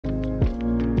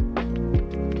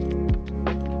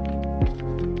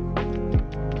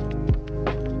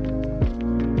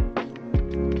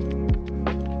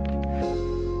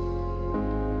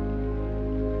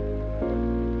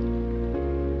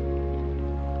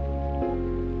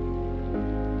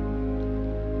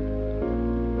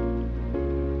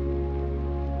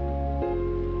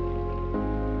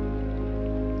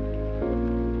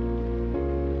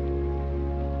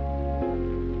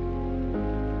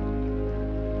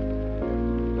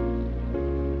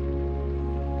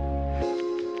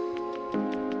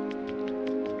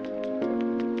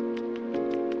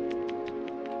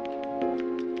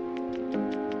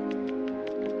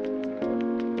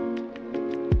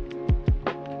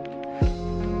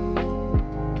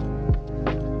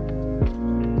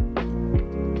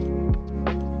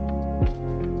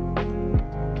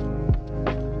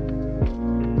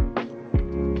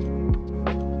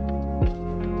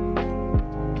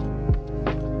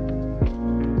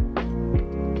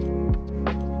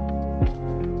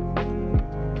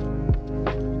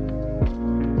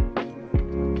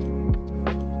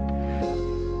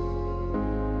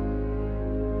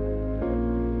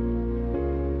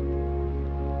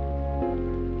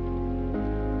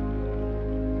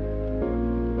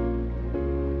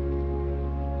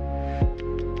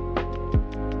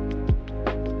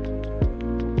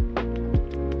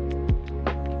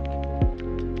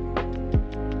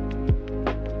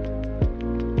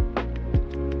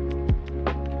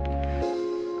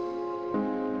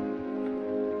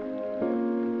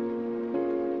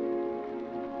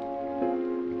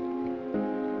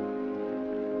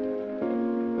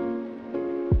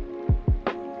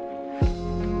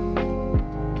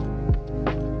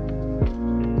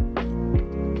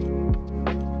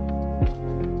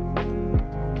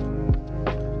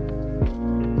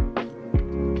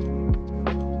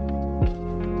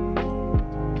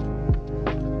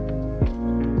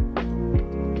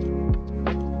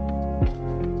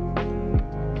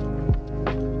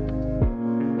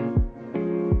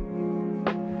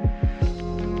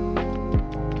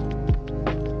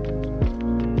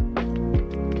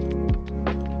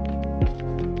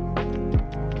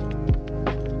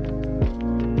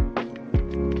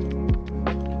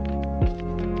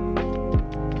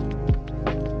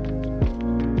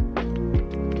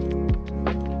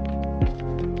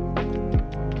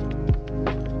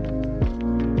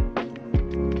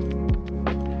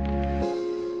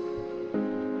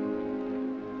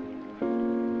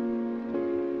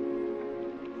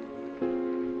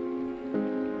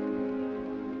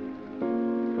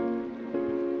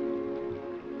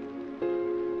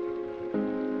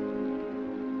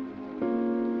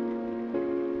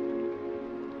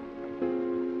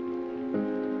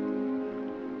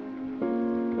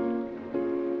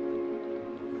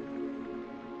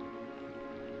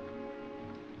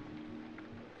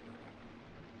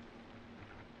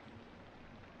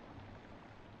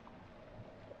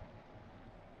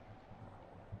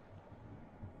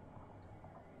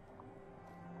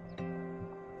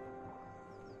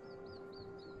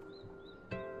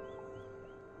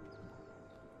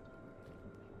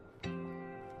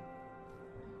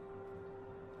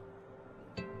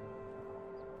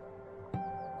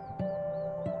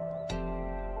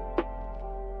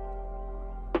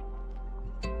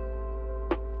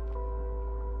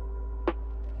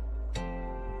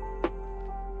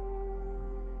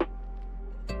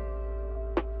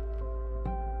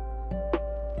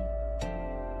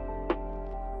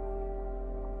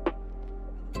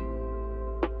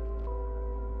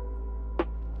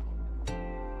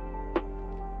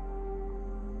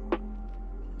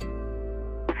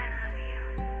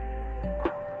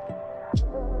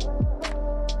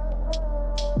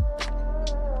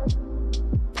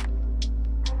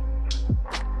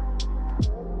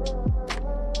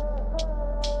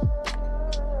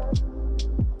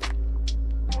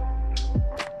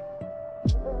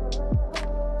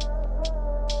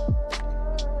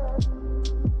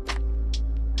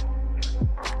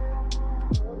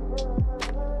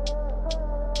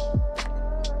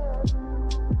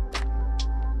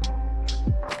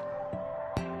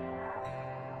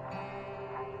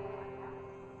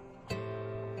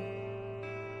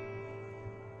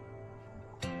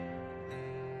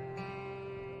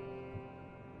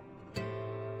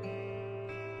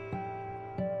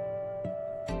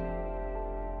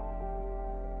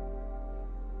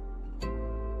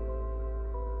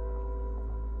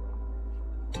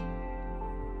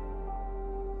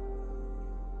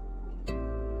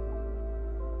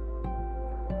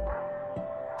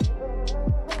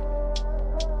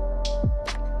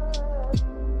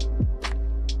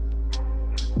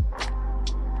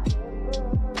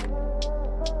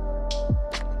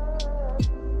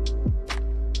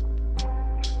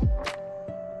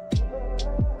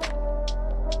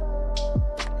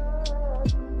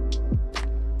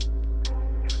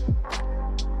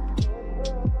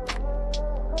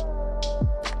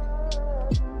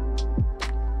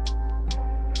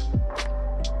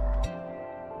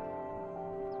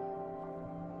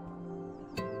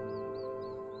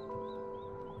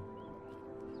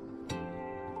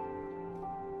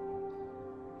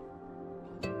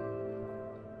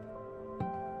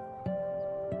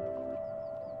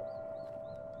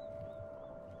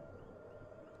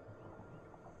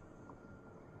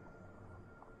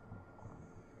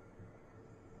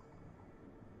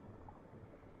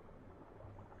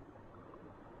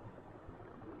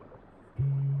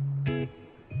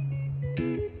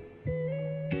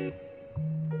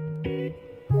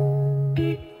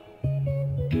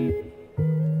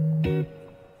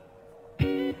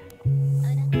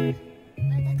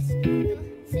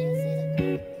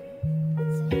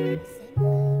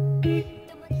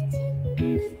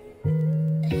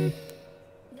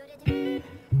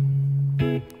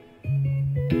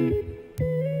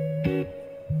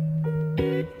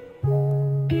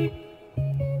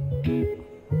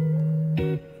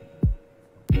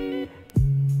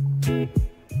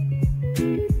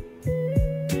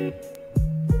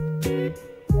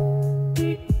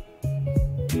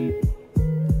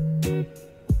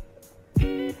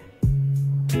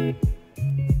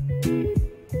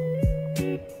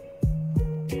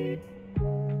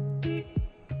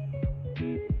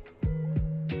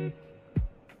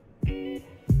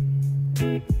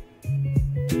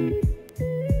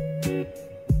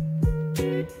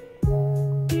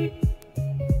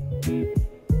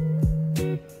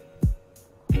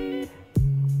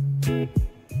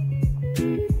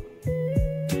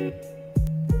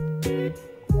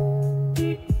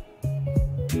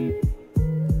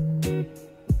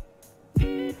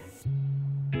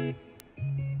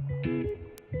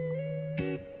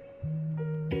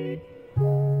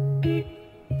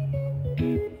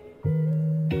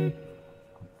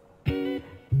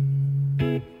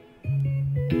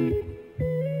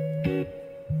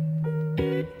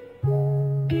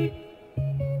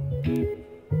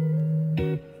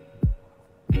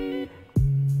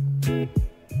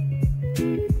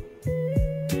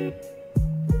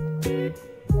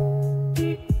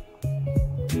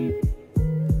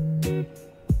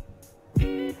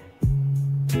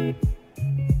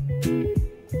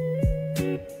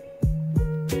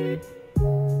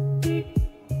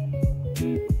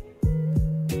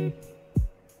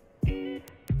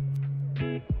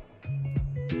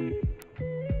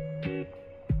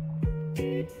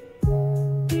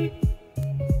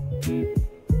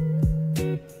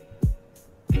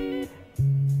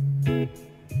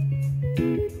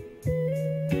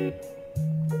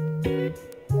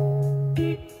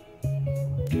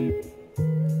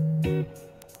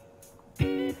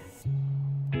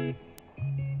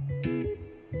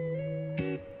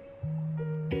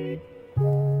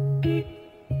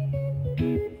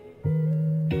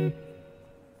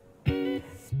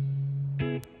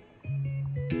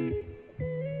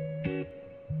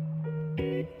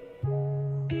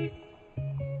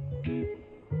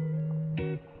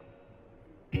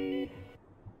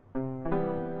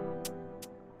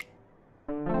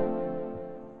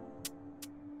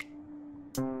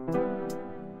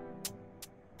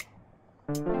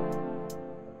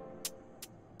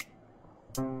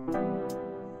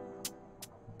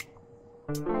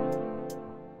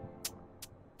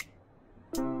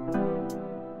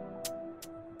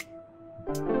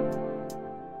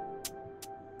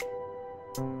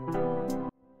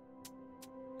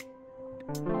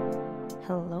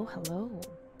Hello, hello.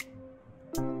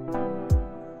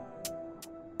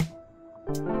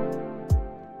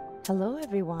 Hello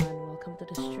everyone, welcome to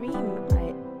the stream.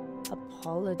 I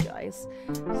apologize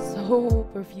so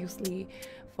profusely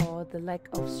for the lack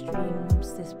of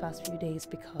streams this past few days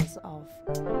because of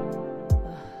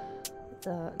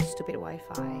the stupid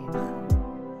Wi-Fi.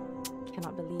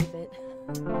 Cannot believe it.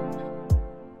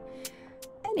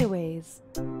 Anyways,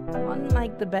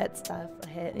 unlike the bad stuff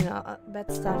ahead,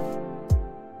 bad stuff,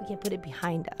 we can put it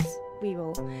behind us. We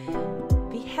will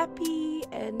be happy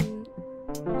and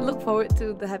look forward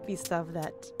to the happy stuff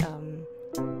that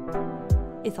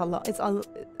it's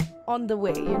on the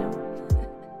way,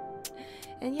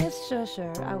 And yes, sure,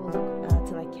 I will look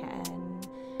till I can,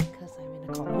 because I'm in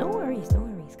a call. No worries.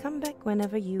 Come back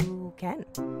whenever you can.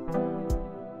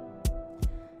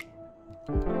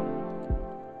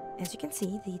 As you can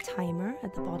see, the timer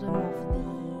at the bottom of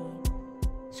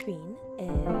the screen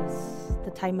is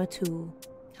the timer to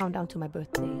count down to my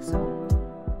birthday. So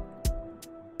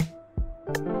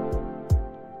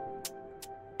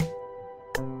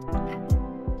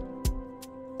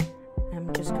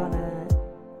I'm just gonna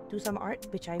do some art,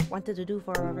 which I wanted to do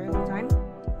for a very long time,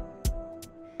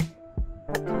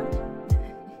 but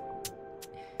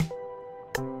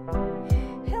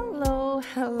can't.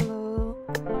 Hello.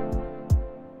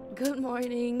 Good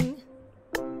morning.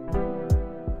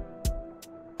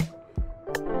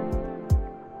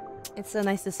 It's so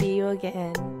nice to see you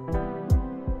again.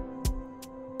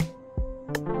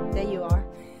 There you are.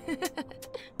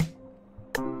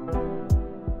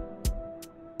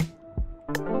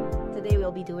 Today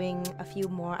we'll be doing a few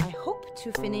more. I hope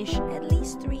to finish at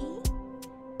least three.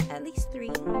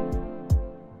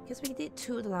 Because we did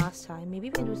 2 the last time. Maybe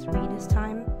we can do 3 this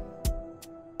time.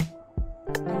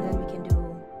 And then we can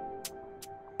do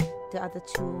the other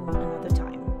 2 another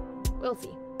time. We'll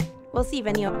see. We'll see if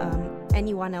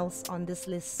anyone else on this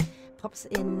list pops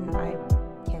in.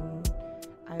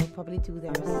 I'll probably do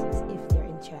theirs if they're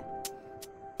in chat.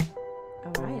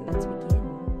 Alright, let's begin.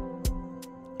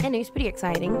 And it's pretty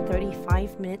exciting.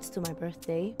 35 minutes to my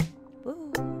birthday.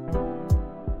 Woo.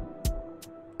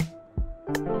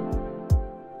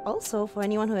 Also, for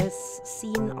anyone who has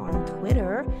seen on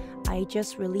Twitter, I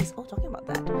just released... Oh, talking about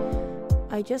that.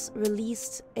 I just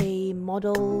released a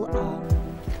model...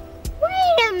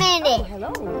 Wait a minute! Oh,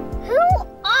 hello! Who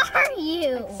are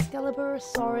you?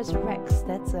 Excalibursaurus Rex.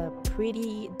 That's a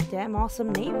pretty damn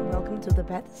awesome name. Welcome to the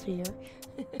Bathysphere.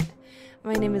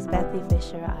 My name is Bethy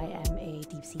Fisher. I am a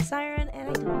deep sea siren and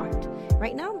I do art.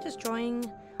 Right now I'm just drawing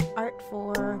art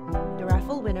for the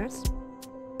raffle winners.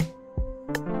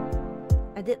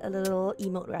 I did a little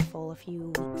emote raffle a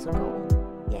few weeks ago.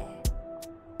 Yeah.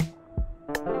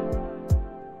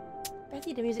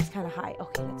 Bethy, the music's kind of high.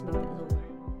 Okay, let's make it lower.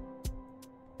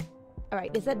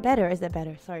 Alright, is that better? Is that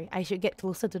better? Sorry, I should get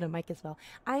closer to the mic as well.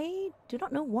 I do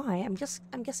not know why. I'm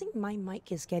guessing my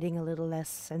mic is getting a little less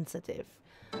sensitive.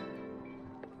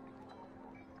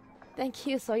 Thank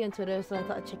you. Saw you on Twitter, so I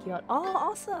thought I'd check you out. Oh,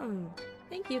 awesome!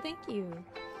 Thank you, thank you.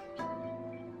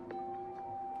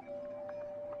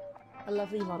 A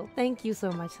lovely model. Thank you so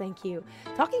much. Thank you.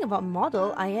 Talking about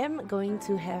model, I am going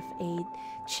to have a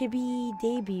chibi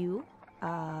debut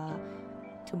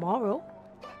tomorrow.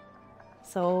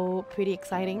 So pretty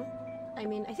exciting. I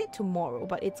mean, I said tomorrow,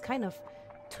 but it's kind of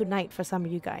tonight for some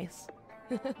of you guys.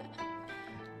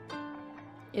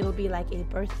 It'll be like a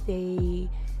birthday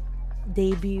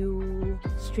debut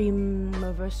stream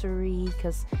anniversary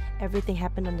because everything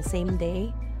happened on the same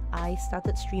day. I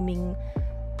started streaming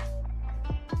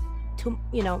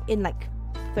in like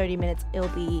 30 minutes. It'll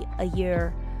be a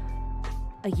year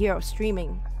of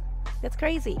streaming. That's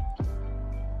crazy.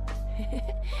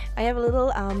 I have a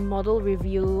little model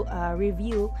review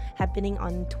happening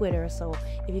on Twitter, so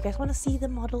if you guys want to see the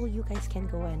model, you guys can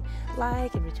go and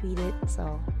like and retweet it,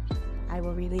 so I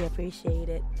will really appreciate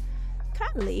it.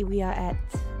 Currently we are at,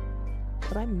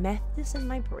 but I math this in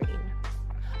my brain.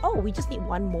 Oh, we just need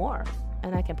one more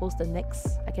and I can post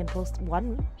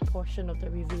one portion of the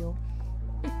review.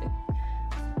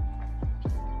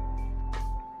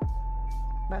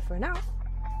 But for now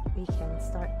we can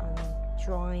start on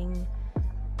drawing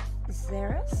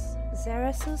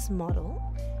Xeras's model.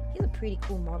 He's a pretty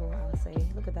cool model, I would say.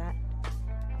 Look at that.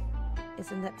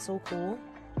 Isn't that so cool?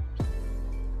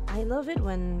 I love it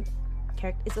when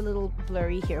it's a little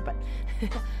blurry here, but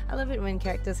I love it when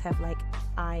characters have like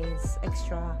eyes,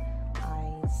 extra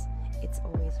eyes. It's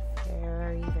always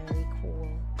very, very cool.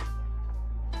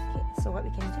 Okay, so what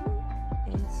we can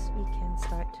do is we can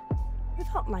start with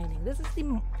outlining. This is the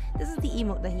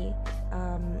emote that he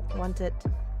wanted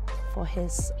for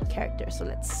his character. So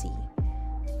let's see.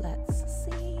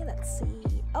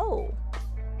 Oh,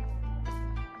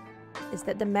 is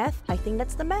that the math? I think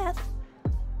that's the math.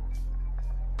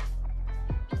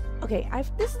 Okay,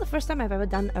 this is the first time I've ever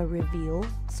done a reveal,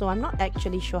 so I'm not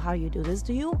actually sure how you do this.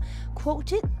 Do you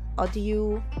quote it, or do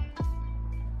you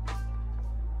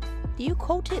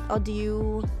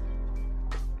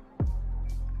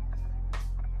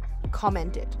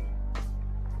comment it?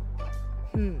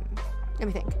 Let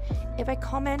me think. If I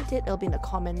comment it, it'll be in the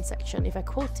comment section. If I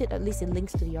quote it, at least it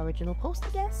links to the original post, I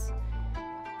guess.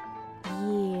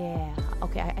 Yeah.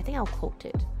 Okay, I think I'll quote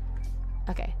it.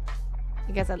 Okay.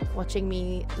 You guys are watching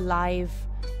me live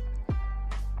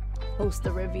post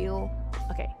the reveal.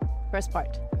 Okay, first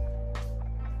part.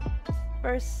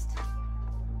 First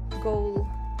goal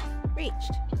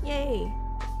reached. Yay.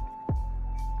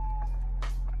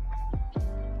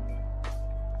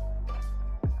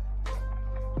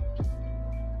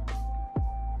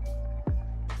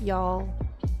 Y'all,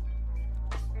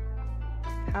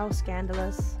 how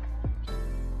scandalous.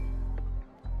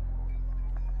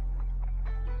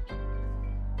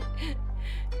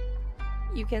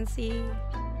 You can see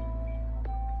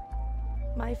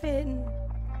my fin.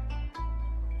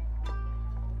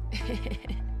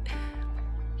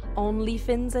 Only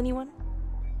fins, anyone?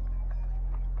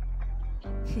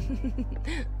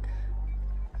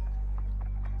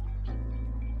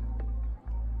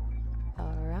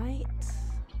 Alright.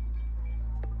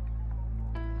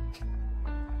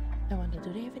 I wonder,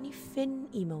 do they have any fin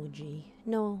emoji?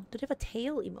 No. Do they have a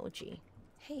tail emoji?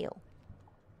 Tail.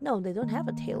 No, they don't have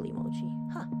a tail emoji.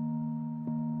 Huh.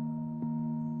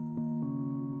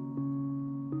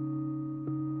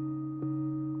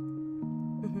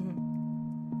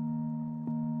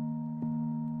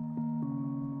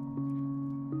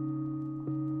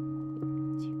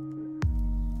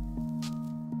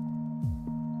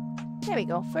 There we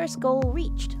go. First goal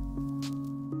reached.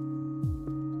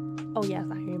 Oh yes,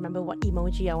 I remember what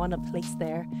emoji I want to place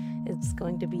there. It's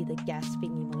going to be the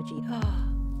gasping emoji.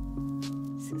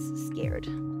 This is scared.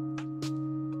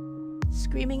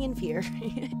 Screaming in fear.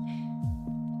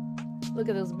 Look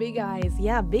at those big eyes.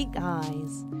 Yeah, big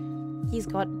eyes. He's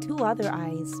got two other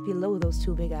eyes below those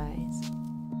two big eyes.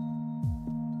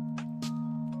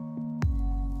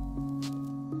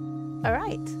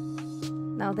 Alright.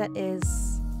 Now that is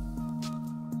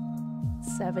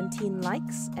 17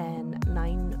 likes and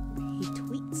 9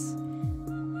 retweets.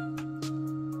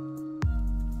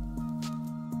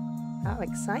 How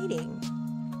exciting.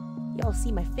 Y'all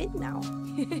see my fit now.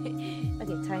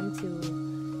 Okay, time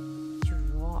to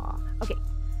draw. Okay,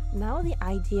 now the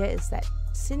idea is that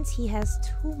since he has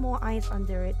 2 more eyes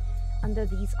under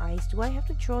these eyes, do I have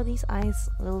to draw these eyes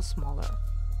a little smaller?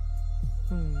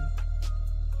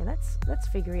 Okay, let's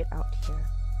figure it out here.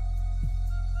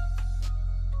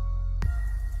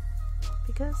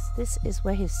 Because this is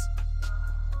where he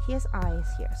has eyes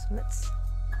here, so let's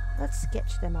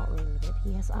sketch them out a little bit.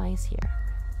 He has eyes here.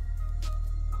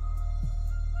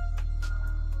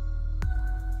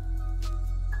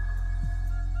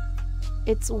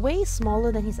 It's way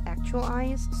smaller than his actual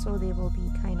eyes, so they will be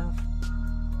kind of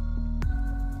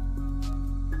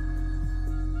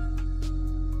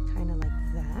like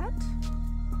that.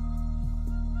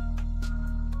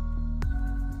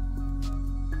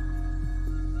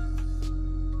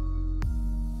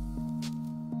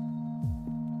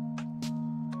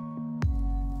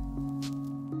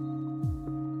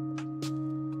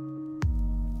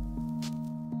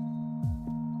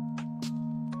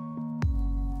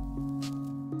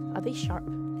 Are they sharp?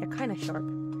 They're kind of sharp,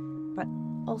 but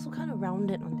also kind of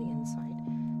rounded on the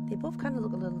inside. They both kind of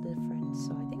look a little different,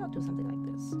 so I think I'll do something like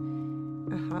this.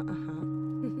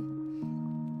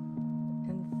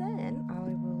 And then I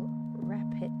will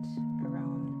wrap it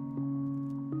around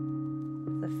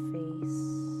the face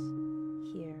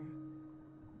here.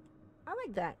 I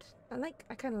like that.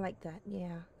 I kind of like that.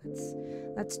 Yeah.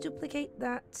 Let's duplicate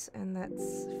that and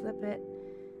let's flip it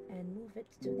and move it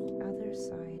to the other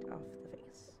side of the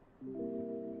face.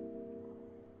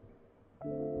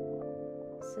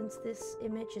 Since this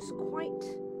image is quite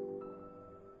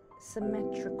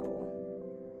symmetrical.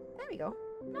 There we go.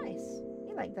 Nice.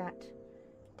 You like that.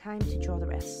 Time to draw the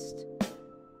rest.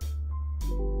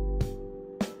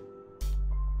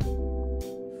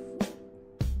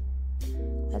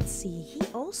 Let's see. He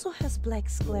also has black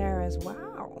sclera as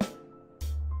well.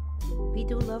 We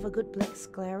do love a good black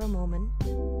sclera moment.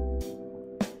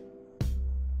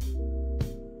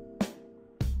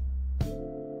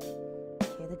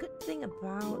 Okay, the good thing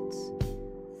about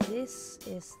this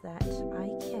is that I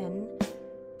can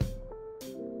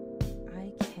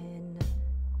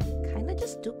kind of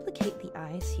just duplicate the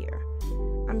eyes here.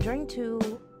 I'm trying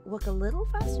to work a little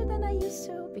faster than I used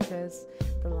to because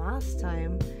the last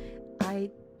time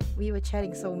we were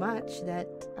chatting so much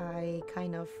that I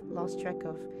kind of lost track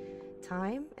of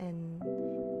time, and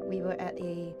we were at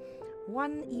a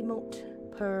 1 emote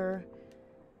per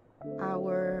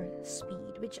hour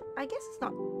speed, which I guess is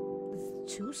not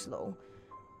too slow.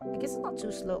 I guess it's not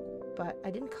too slow, but I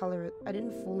didn't color it. I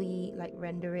didn't fully like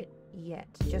render it yet.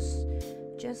 Just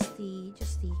the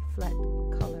flat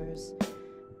colors.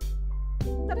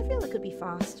 But I feel it could be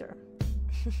faster.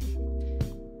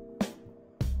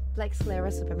 Black sclera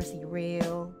supremacy,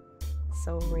 real,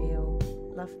 so real.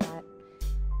 Love that.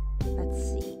 Let's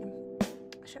see.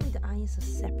 Show me the eyes are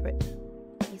separate.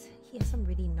 He has some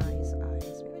really nice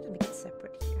eyes. Maybe I'll make it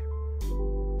separate here.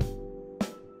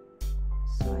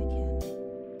 So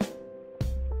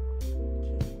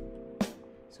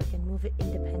I can move it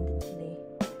independently.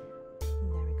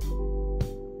 There we go.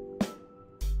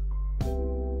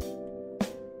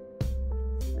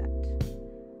 That.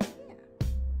 Yeah.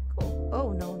 Cool.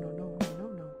 Oh no.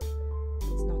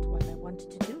 That's not what I wanted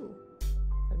to do.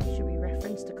 But make sure we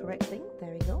reference the correct thing.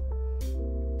 There we go.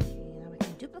 Okay, now we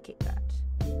can duplicate that.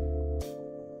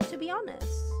 To be honest,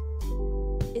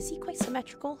 is he quite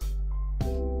symmetrical?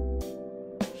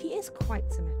 He is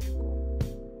quite symmetrical.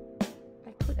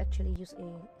 I could actually use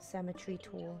a symmetry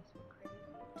tool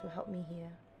to help me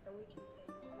here. Okay,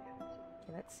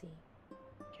 let's see.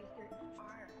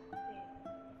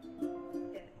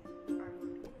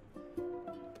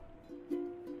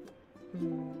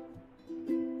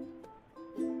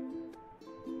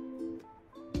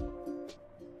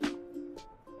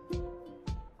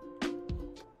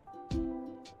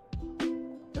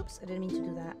 Oops, I didn't mean to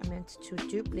do that. I meant to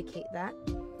duplicate that.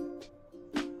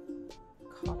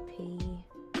 Copy.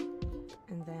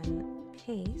 And then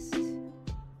paste.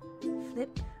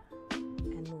 Flip.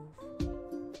 And move.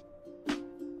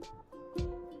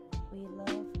 We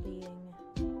love being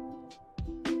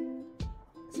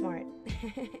smart.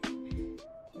 Okay,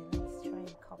 let's try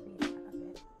and copy that a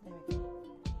bit. There we go.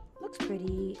 Looks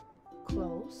pretty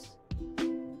close.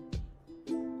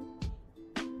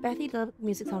 Bethy, the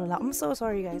music sounded loud. I'm so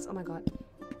sorry, guys. Oh my god.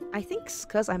 I think it's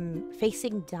because I'm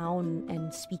facing down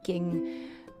and speaking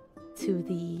to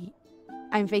the...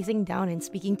 I'm facing down and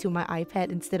speaking to my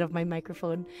iPad instead of my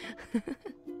microphone.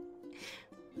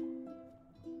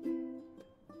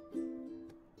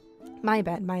 My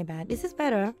bad. Is this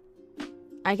better?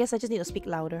 I guess I just need to speak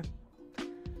louder.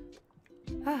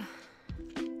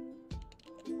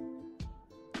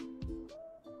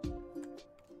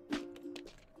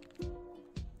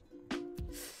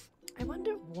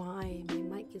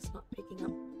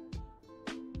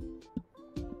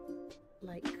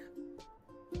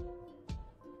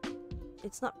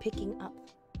 it's not picking up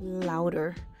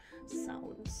louder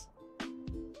sounds. I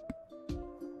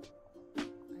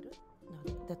don't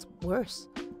know, that's worse.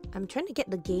 I'm trying to get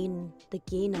the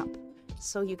gain up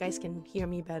so you guys can hear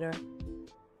me better.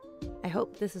 I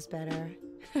hope this is better.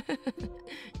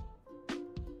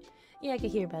 Yeah, I can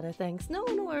hear better, thanks. No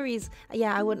worries.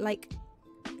 Yeah, I would like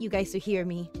you guys to hear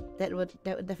me. That would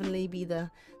definitely be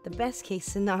the best case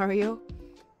scenario.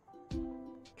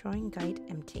 Drawing guide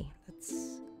empty.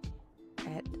 Let's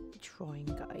add drawing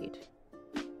guide.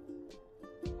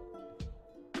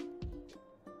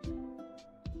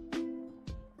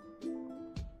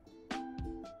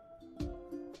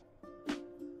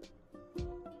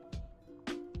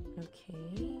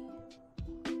 Okay.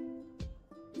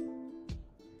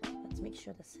 Let's make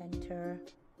sure the center.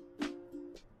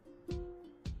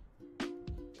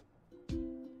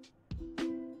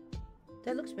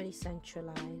 That looks pretty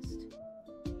centralized.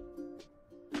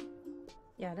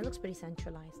 Yeah, that looks pretty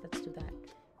centralized. Let's do that.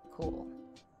 Cool.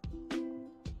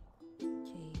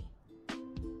 Okay.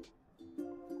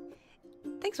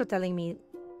 Thanks for telling me.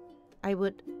 I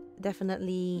would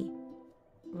definitely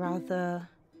rather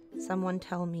someone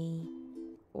tell me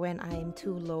when I'm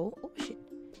too low. Oh shit.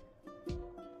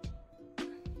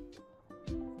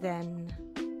 Then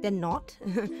not.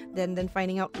 then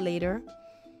finding out later.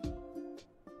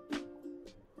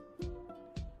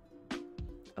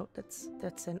 Oh, that's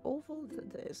an oval.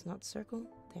 That is not circle.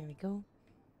 There we go.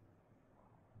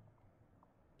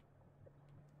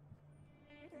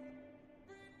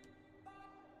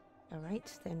 All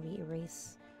right, then we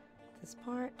erase this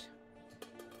part.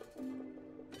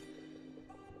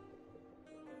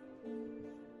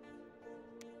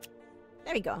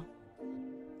 There we go.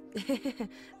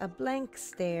 A blank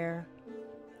stare.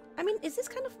 I mean, is this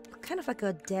kind of like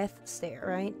a death stare,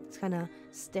 right? It's kind of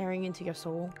staring into your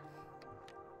soul.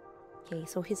 Okay,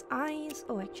 so his eyes.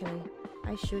 Oh, actually,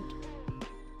 I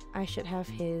should have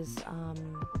his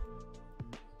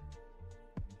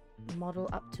model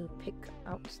up to pick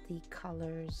out the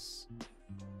colors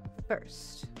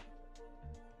first.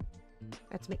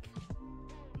 Let's make.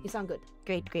 You sound good.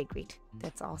 Great.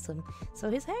 That's awesome. So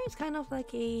his hair is kind of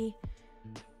like a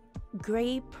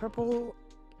gray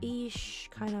purple-ish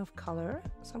kind of color.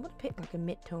 So I'm gonna pick like a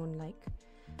mid-tone, like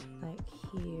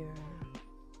here.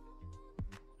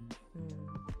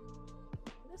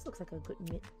 This looks like a good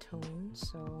mid-tone.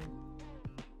 So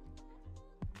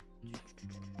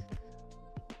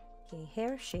okay,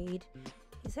 hair shade.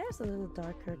 His hair is a little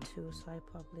darker too, so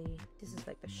this is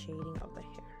like the shading of the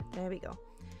hair. There we go.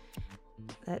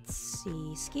 Let's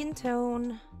see, skin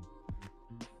tone.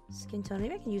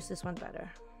 Maybe I can use this one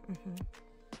better.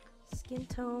 Skin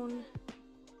tone,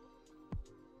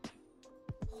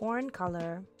 horn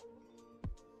color,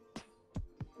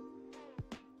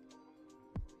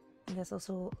 and there's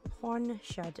also horn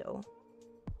shadow.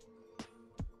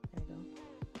 There we go.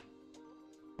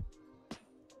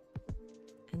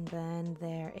 And then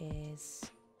there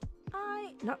is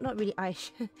not really eye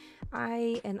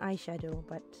and eyeshadow,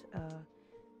 but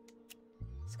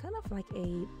it's kind of like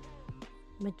a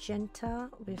magenta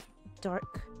with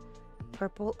dark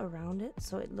purple around it,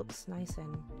 so it looks nice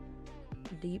and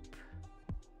deep.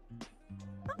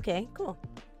 Okay, cool.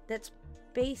 That's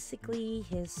basically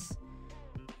his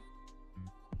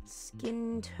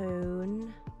skin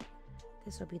tone.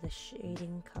 This will be the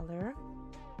shading color.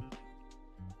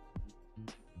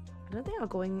 I don't think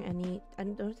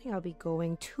I'll be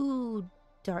going too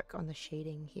dark on the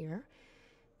shading here.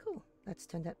 Cool. Let's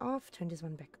turn that off. Turn this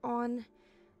one back on.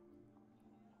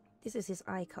 This is his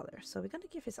eye color. So we're going to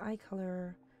give his eye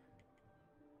color.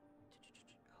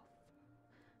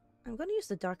 I'm going to use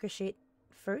the darker shade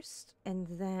first, and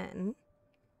then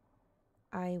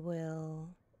I will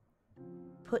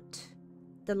put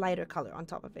the lighter color on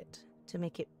top of it to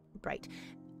make it bright.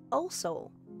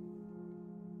 Also,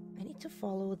 I need to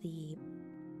follow the...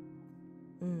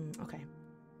 okay.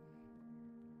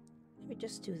 Let me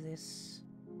just do this.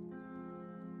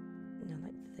 No,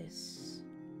 like this.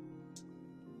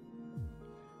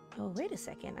 Oh, wait a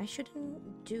second. I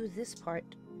shouldn't do this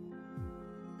part,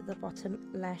 the bottom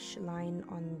lash line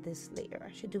on this layer.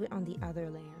 I should do it on the other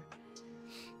layer.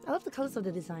 I love the colors of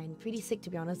the design. Pretty sick, to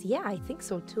be honest. Yeah, I think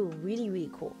so too. Really, really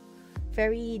cool.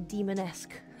 Very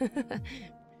demon-esque.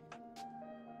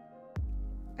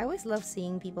 I always love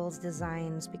seeing people's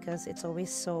designs because it's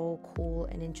always so cool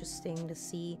and interesting to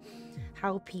see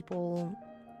how people,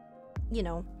 you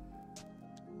know,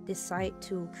 decide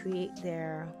to create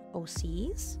their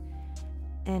OCs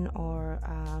and or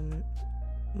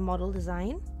model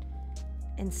design,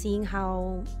 and seeing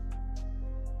how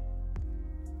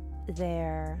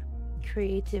their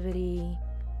creativity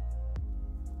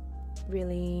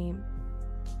really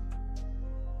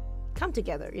come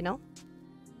together, you know?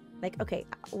 Like, okay,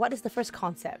 what is the first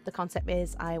concept? The concept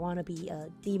is I want to be a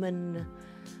demon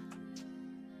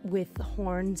with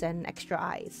horns and extra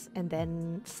eyes, and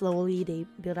then slowly they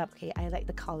build up. Okay, I like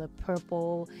the color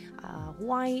purple,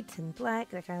 white and black,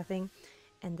 that kind of thing,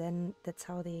 and then that's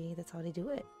how they do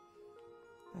it.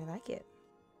 I like it.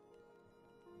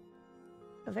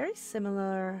 A very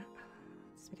similar.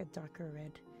 Let's make a darker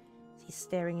red. He's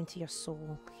staring into your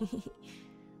soul.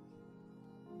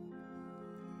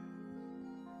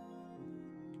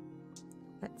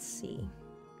 Let's see.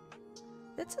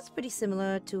 This is pretty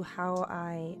similar to how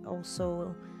I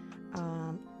also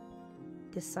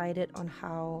decided on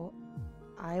how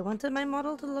I wanted my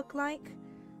model to look like.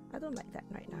 I don't like that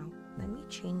right now. Let me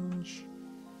change.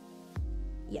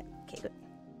 Yeah, okay, good.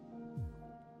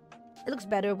 It looks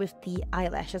better with the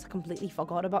eyelashes. I completely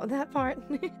forgot about that part.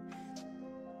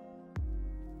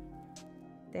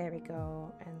 There we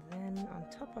go. And then on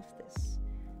top of this,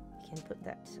 we can put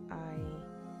that eye.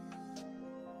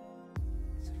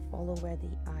 Let's follow where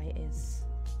the eye is.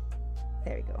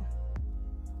 There we go.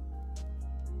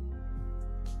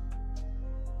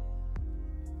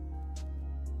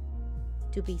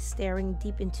 To be staring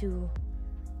deep into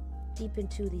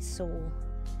the soul.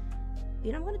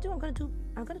 You know what I'm gonna do?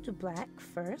 I'm gonna do black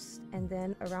first, and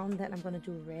then around that I'm gonna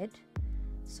do red,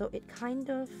 so it kind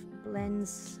of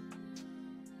blends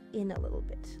in a little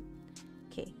bit.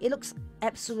 Okay, it looks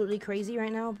absolutely crazy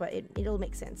right now, but it'll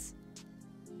make sense.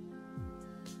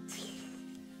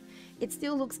 It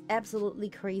still looks absolutely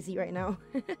crazy right now.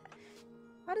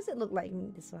 How does it look like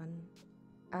in this one?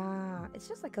 Ah, it's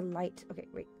just like a light. Okay,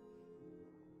 wait.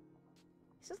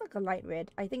 It's just like a light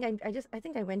red. I think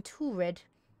I went too red.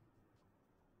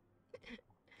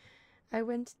 I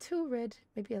went too red.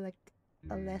 Maybe I like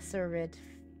a lesser red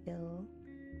fill.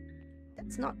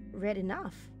 That's not red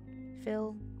enough.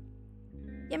 Fill.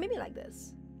 Yeah, maybe like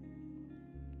this.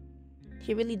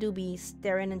 You really do be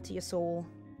staring into your soul.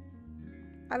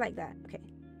 I like that. Okay.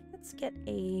 Let's get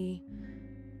a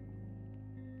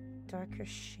darker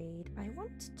shade. I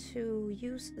want to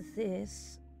use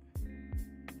this.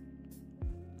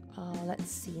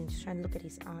 Let's see. I'm just trying to look at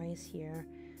his eyes here.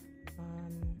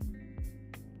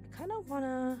 I kind of want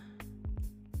to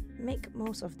make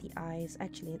most of the eyes.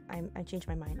 Actually, I changed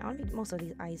my mind. I want to make most of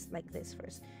these eyes like this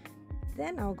first.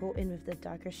 Then I'll go in with the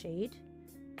darker shade,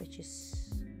 which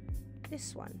is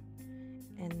this one,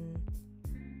 and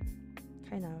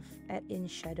kind of add in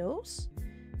shadows.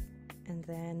 And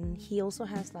then he also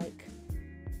has like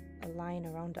a line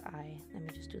around the eye. Let me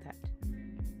just do that.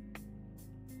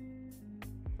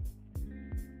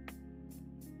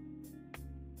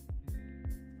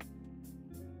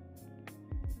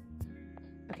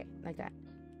 Okay, like that.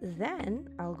 Then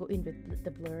I'll go in with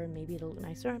the blur and maybe it'll look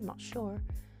nicer. I'm not sure.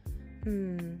 I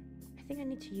think I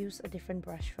need to use a different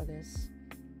brush for this.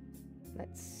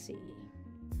 Let's see.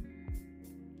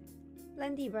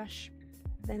 Blendy brush.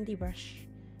 Blendy brush.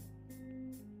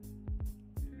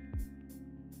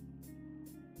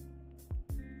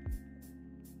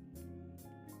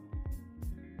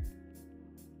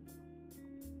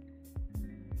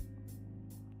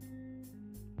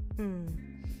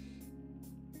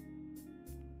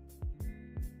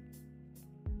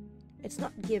 It's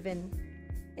not given.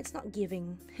 It's not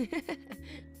giving.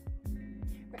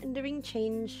 Rendering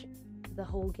change the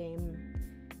whole game.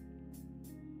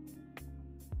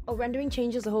 Oh, rendering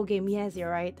changes the whole game. Yes, you're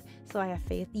right. So I have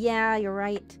faith. Yeah, you're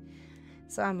right.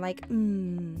 So I'm like,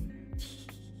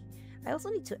 I also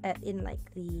need to add in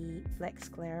like the black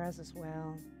scleras as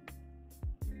well.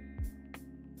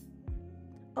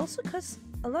 Also, because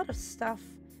a lot of stuff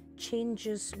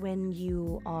changes when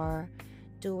you are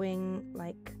doing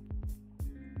like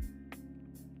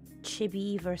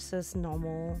chibi versus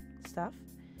normal stuff.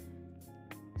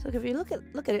 So if you look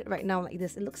at it right now like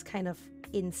this, it looks kind of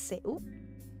insane. Ooh.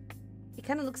 It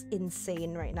kind of looks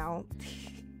insane right now.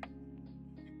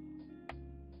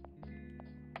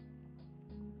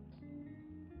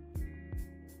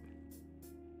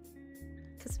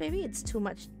 Because maybe it's too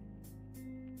much,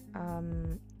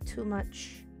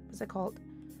 what's it called?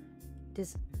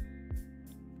 This,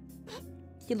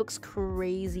 he looks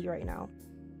crazy right now.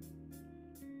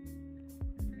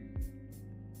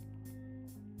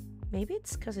 Maybe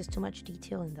it's because there's too much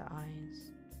detail in the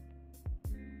eyes.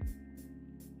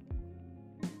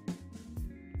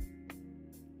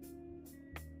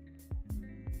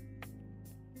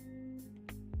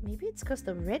 Maybe it's because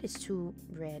the red is too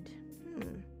red.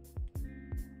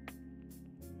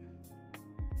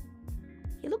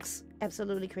 He looks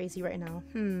absolutely crazy right now.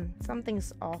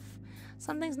 Something's off.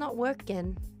 Something's not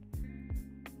working.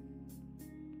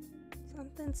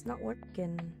 Something's not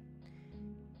working.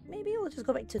 Maybe we'll just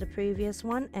go back to the previous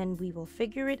one and we will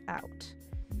figure it out.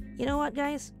 You know what,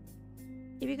 guys?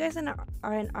 If you guys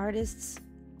are an artist,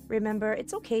 remember,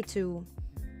 it's okay to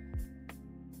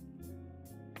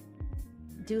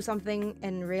do something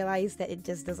and realize that it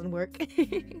just doesn't work.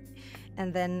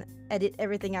 And then edit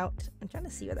everything out. I'm trying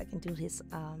to see what I can do his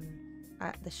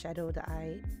the shadow, the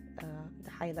eye,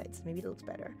 the highlights. Maybe it looks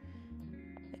better.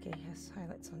 Okay, he has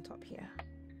highlights on top here.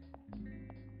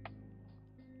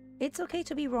 It's okay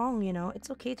to be wrong, you know.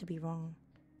 It's okay to be wrong.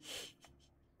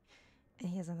 And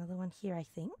here's another one here, I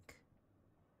think.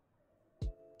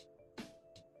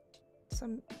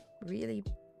 Some really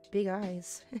big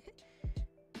eyes.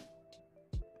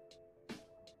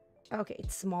 Okay,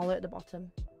 it's smaller at the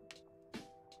bottom.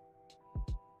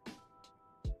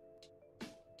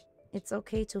 It's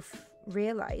okay to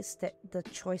realize that the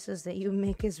choices that you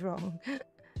make is wrong.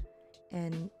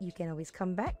 And you can always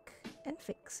come back and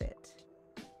fix it.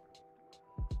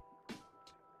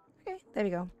 Okay, there we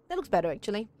go. That looks better,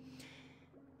 actually.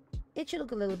 It should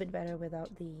look a little bit better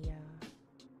without the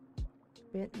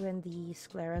when the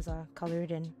scleras are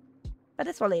colored in. But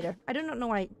that's for later. I do not know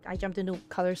why I jumped into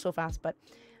colors so fast, but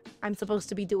I'm supposed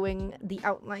to be doing the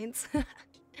outlines.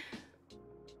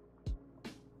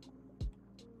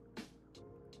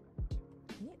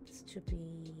 Needs to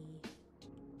be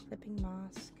clipping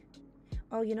mask.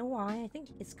 Oh, you know why? I think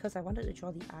it's because I wanted to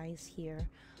draw the eyes here.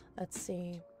 Let's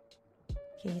see.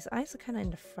 Okay, his eyes are kind of in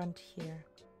the front here.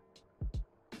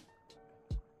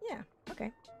 Yeah,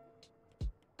 okay.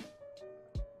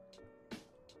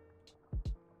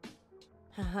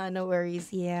 Haha, no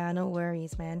worries. Yeah, no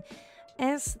worries, man.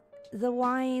 As the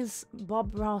wise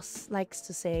Bob Ross likes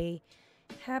to say,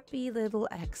 happy little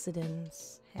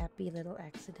accidents. Happy little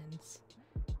accidents.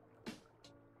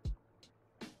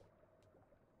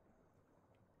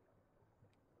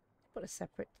 Put a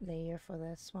separate layer for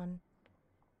this one.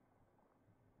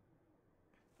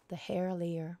 The hair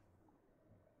layer.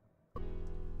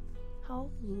 How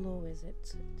low is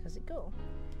it? Does it go?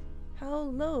 How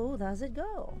low does it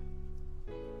go?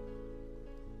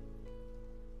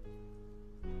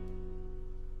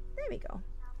 There we go.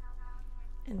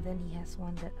 And then he has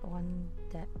one that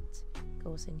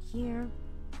goes in here.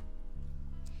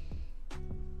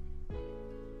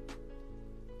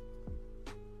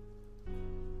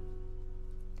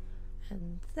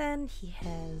 And then he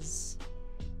has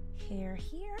hair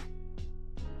here.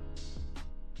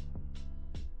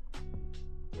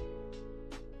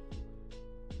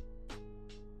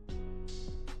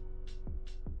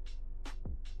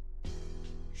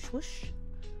 Swoosh.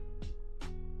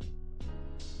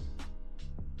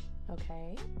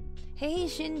 Okay. Hey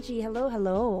Shinji, hello,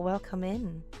 hello, welcome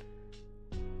in.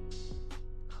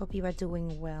 Hope you are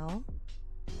doing well.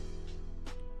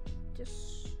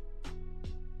 Just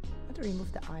want to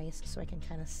remove the eyes so I can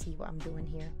kind of see what I'm doing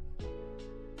here.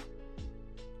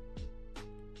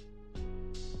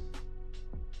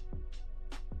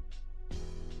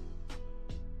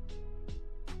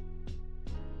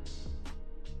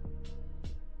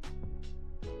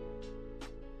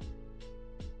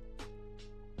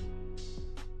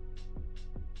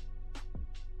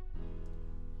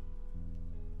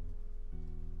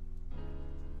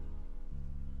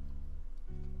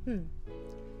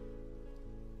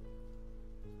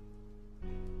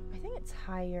 I think it's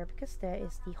higher because there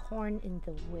is the horn in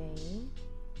the way.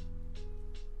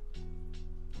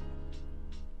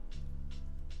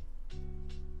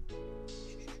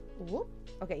 Whoop.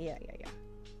 Okay, yeah.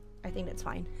 I think that's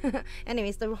fine.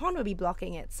 Anyways, the horn will be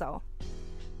blocking it, so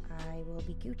I will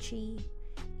be Gucci.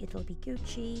 It'll be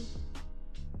Gucci.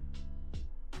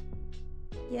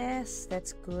 Yes,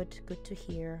 that's good. Good to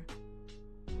hear.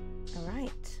 All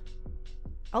right.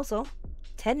 Also,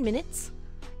 10 minutes.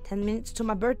 10 minutes to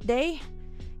my birthday.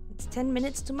 It's 10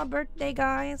 minutes to my birthday,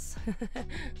 guys.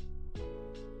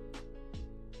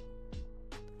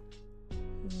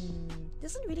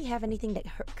 Doesn't really have anything that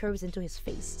curves into his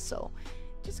face, so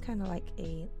just kind of like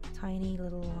a tiny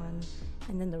little one,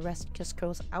 and then the rest just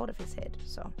curls out of his head.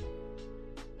 So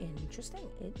interesting.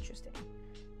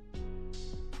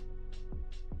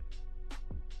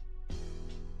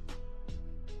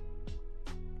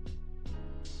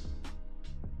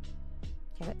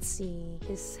 Okay, let's see.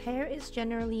 His hair is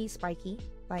generally spiky,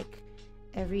 like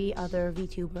every other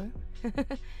VTuber.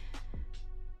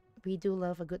 We do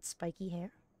love a good spiky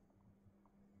hair.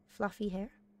 Fluffy hair.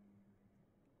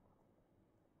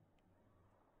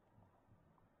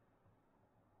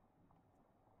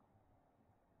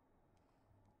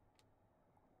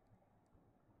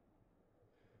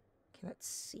 Okay, let's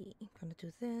see. I'm gonna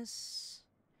do this.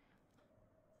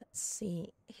 Let's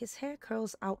see. His hair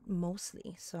curls out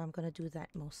mostly, so I'm gonna do that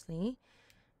mostly.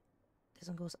 This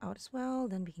one goes out as well.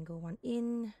 Then we can go one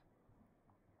in.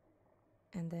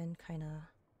 And then kind of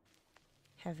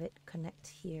have it connect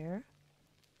here.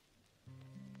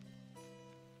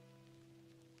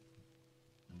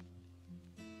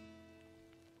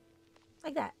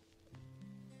 Like that.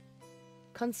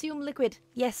 Consume liquid.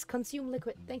 Yes, consume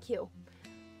liquid. Thank you.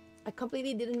 I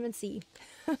completely didn't even see.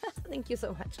 Thank you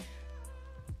so much.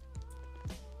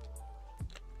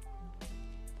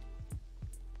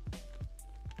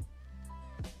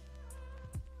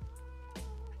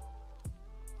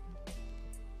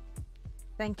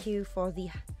 Thank you for the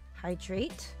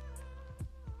hydrate.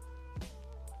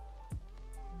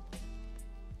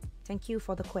 Thank you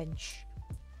for the quench.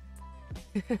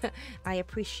 I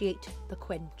appreciate the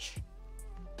quench.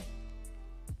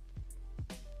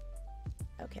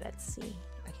 Okay, let's see.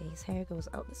 Okay, his hair goes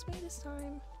out this way this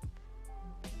time.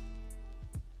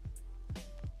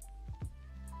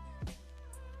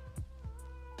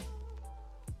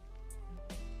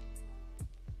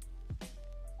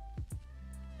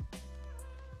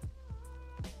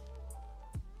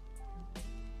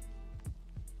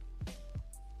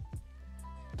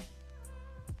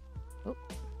 Oh.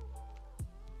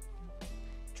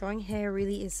 Drawing hair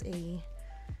really is a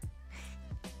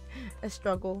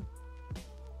struggle.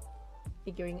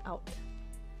 Figuring out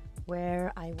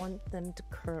where I want them to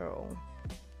curl.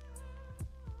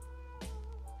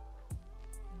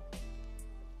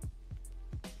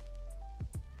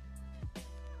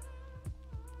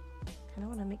 Kind of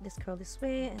want to make this curl this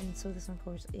way, and so this one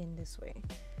goes in this way.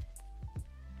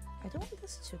 I don't want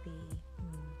this to be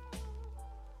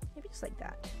maybe just like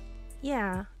that.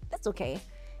 Yeah, that's okay.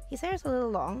 His hair is a little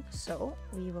long, so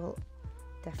we will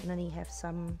definitely have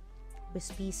some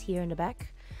wispies here in the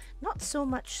back. Not so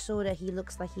much so that he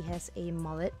looks like he has a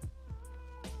mullet.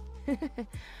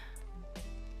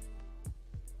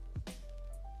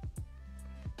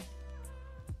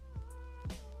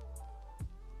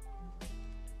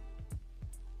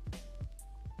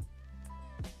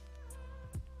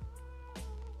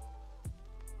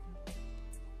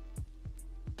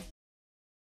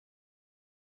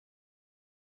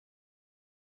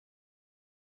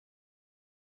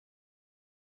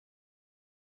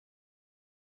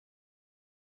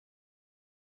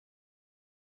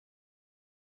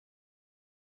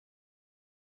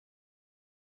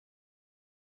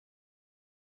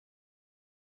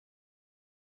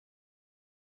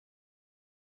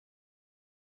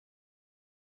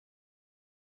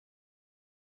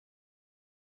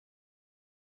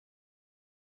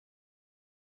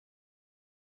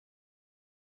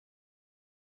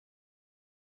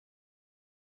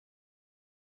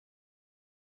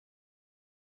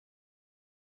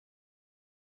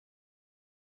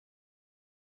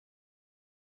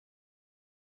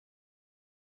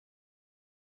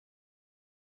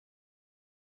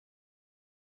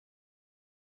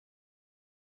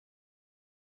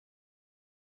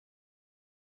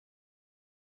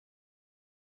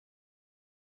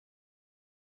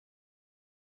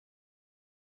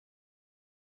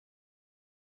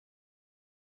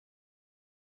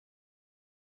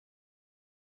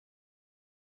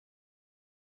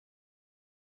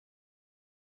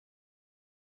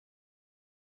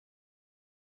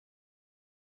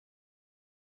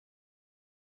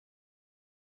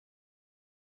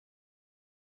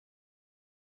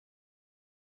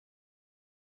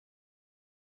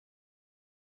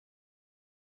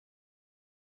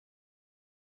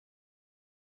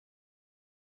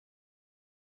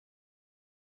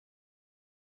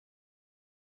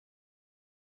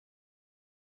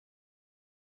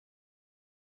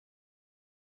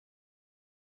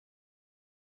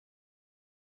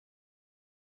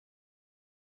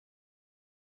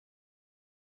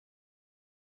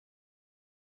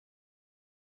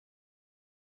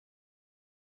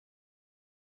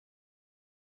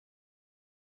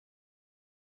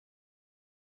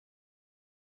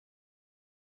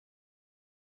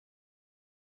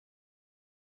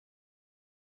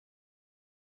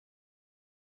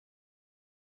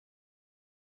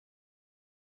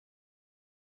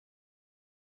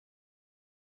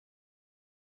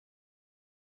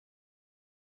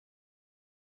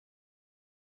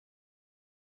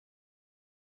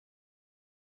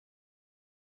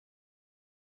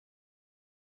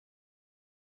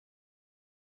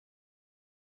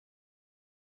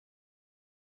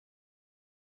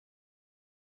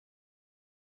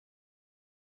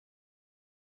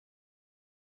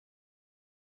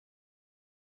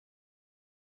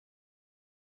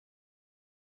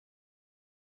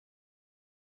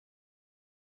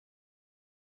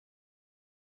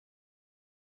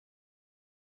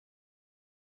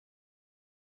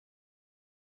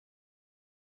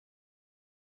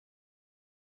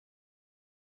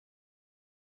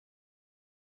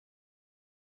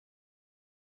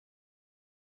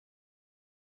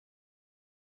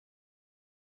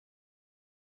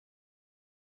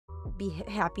 be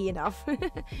happy enough.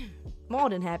 More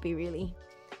than happy, really.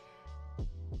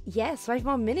 Yes, 5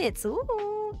 more minutes.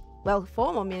 Ooh. Well,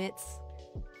 4 more minutes.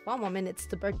 4 more minutes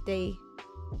to birthday.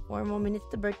 4 more minutes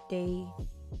to birthday.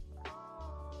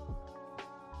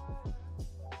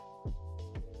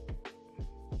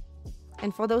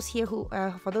 And for those here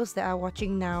for those that are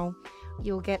watching now,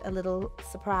 you'll get a little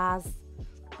surprise.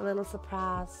 A little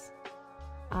surprise.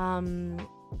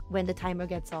 When the timer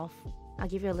gets off. I'll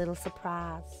give you a little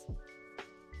surprise.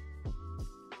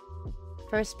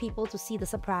 First people to see the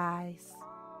surprise.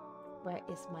 Where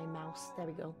is my mouse? There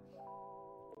we go.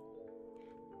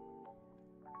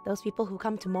 Those people who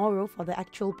come tomorrow for the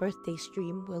actual birthday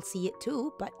stream will see it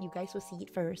too, but you guys will see it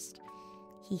first.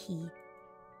 Hee hee.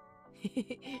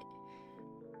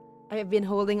 I have been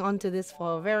holding on to this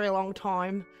for a very long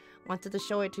time. Wanted to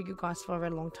show it to you guys for a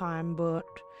very long time, but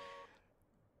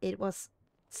it was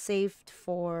saved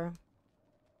for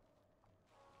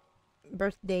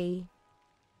birthday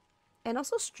and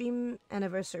also stream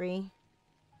anniversary.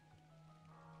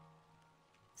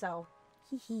 So,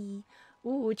 hee hee.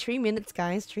 Ooh, 3 minutes,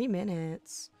 guys. 3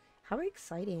 minutes. How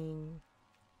exciting.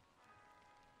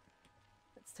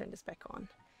 Let's turn this back on.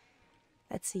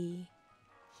 Let's see.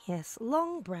 Yes,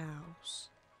 long brows.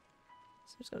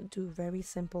 So I'm just going to do very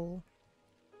simple.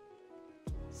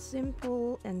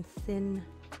 Simple and thin.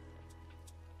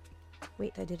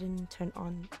 Wait, I didn't turn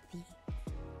on the...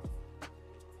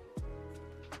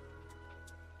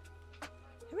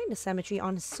 Having the symmetry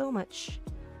on is so much...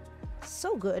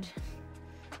 So good.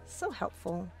 So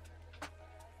helpful.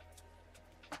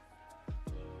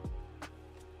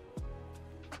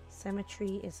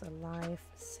 Symmetry is a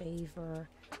lifesaver.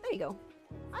 There you go.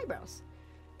 Eyebrows.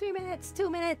 3 minutes, 2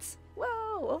 minutes.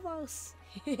 Whoa, almost.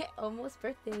 Almost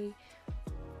birthday.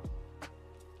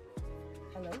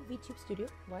 Hello, VTube Studio.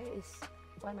 Why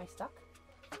am I stuck?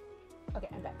 Okay,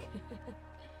 I'm back.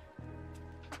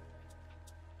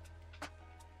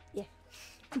 Yeah.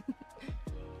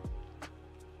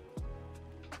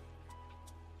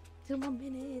 2 more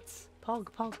minutes. Pog,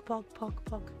 pog, pog, pog,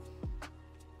 pog.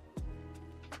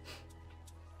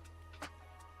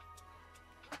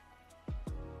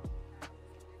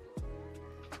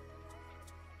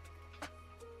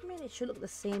 I mean, it should look the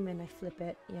same when I flip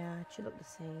it. Yeah, it should look the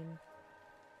same.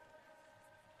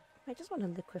 I just want to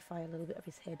liquefy a little bit of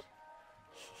his head.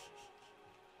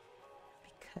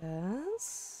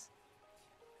 Because...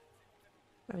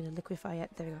 Where did I liquefy it?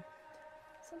 There we go.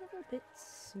 It's a little bit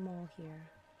small here.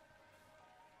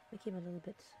 Make him a little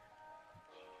bit...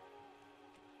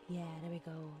 Yeah, there we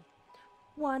go.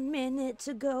 1 minute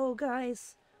to go,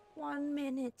 guys. 1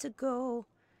 minute to go.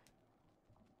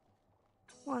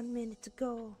 1 minute to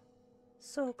go.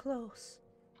 So close.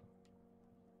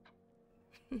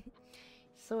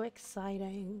 So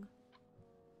exciting.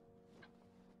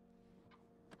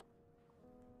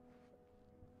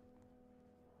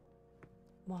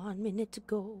 One minute to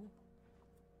go.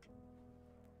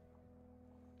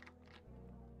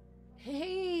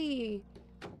 Hey!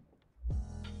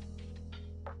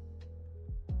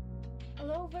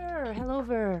 Hello, Ver. Hello,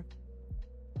 Ver.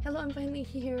 Hello, I'm finally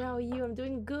here. How are you? I'm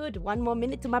doing good. 1 more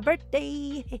minute to my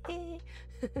birthday.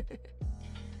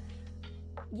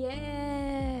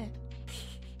 Yeah.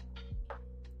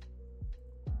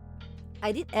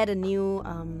 I did add a new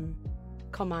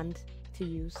command to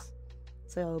use,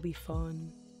 so it'll be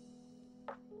fun.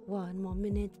 1 more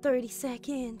minute, 30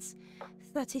 seconds.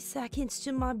 30 seconds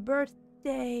to my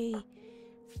birthday.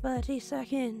 30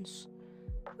 seconds.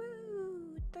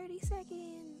 Woo! 30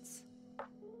 seconds.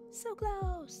 So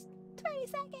close. 20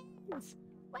 seconds.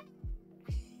 What?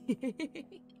 15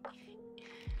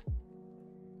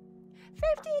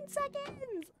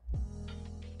 seconds.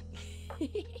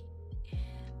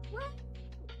 What?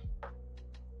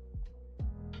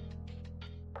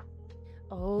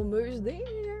 Almost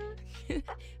there.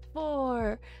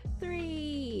 4,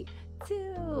 3, 2,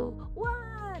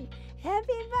 1.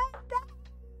 Happy birthday!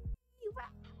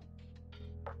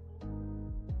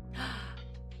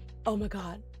 Oh my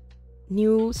god.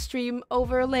 New stream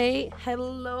overlay.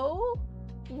 Hello?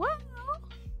 Wow.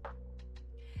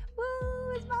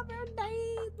 Woo, it's my birthday.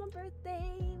 It's my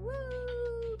birthday.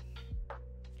 Woo.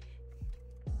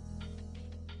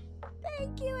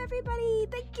 Thank you, everybody.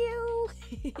 Thank you.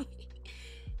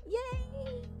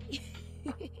 Yay.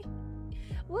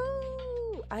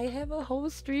 Woo. I have a whole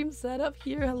stream set up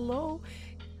here. Hello.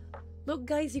 Look,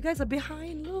 guys. You guys are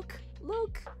behind. Look.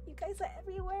 Look. You guys are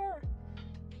everywhere.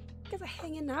 You guys are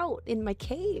hanging out in my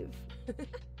cave.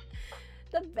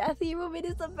 The bathroom. It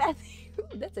is the bathroom.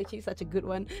 That's actually such a good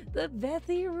one. The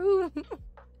bathroom.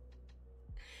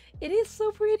 It is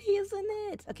so pretty, isn't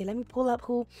it? Okay, let me pull up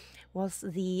who was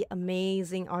the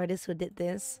amazing artist who did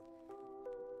this.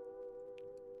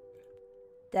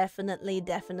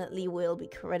 Definitely will be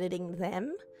crediting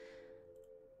them.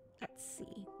 Let's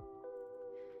see.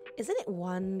 Isn't it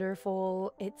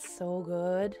wonderful? It's so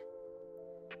good.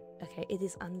 Okay, it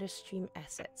is under stream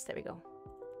assets. There we go.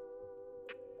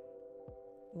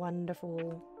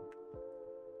 Wonderful.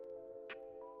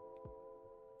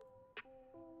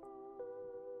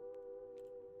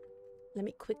 Let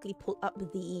me quickly pull up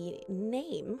the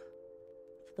name of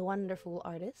the wonderful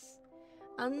artist.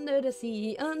 Under the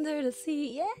sea,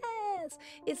 yes!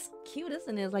 It's cute,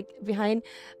 isn't it? Like behind,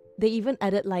 they even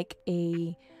added like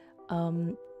a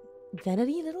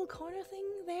vanity little corner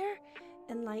thing there.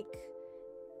 And like,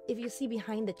 if you see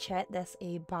behind the chat, there's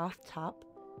a bathtub.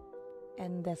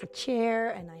 And there's a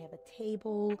chair, and I have a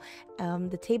table.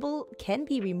 The table can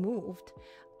be removed,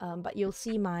 but you'll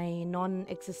see my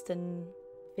non-existent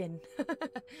fin.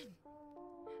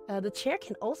 The chair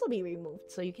can also be removed,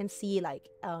 so you can see like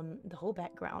the whole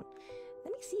background.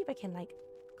 Let me see if I can like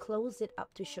close it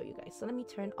up to show you guys. So let me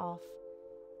turn off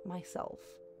myself.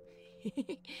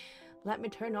 Let me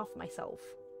turn off myself.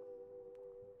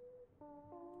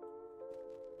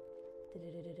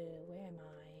 Where am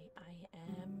I? I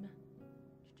am...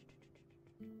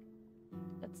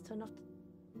 Let's turn off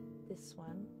this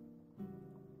one.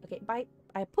 Okay,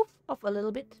 I poof off a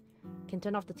little bit. I can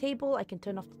turn off the table, I can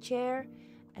turn off the chair,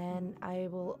 and I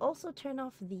will also turn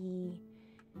off the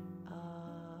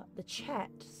chat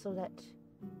so that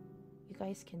you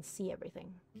guys can see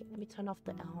everything. Okay, let me turn off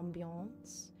the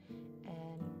ambience,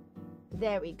 and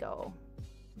there we go.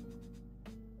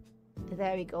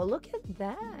 There we go. Look at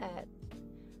that.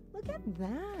 Look at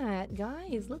that,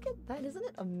 guys. Look at that. Isn't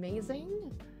it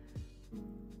amazing?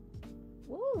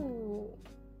 Whoa.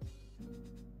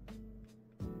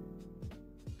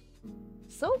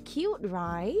 So cute,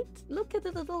 right? Look at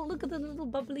the little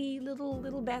bubbly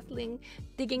little bathling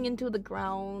digging into the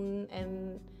ground,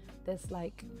 and there's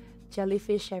like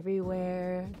jellyfish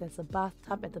everywhere. There's a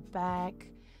bathtub at the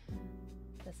back.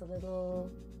 There's a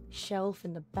little shelf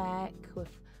in the back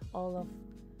with all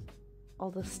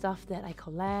the stuff that I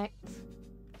collect.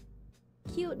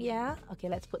 Cute, yeah? Okay,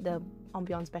 let's put the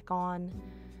ambiance back on.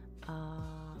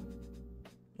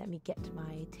 Let me get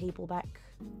my table back,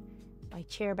 my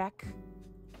chair back,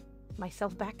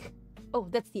 myself back. Oh,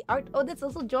 that's the art. Oh, that's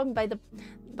also drawn by the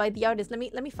artist. Let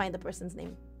me find the person's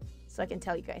name so I can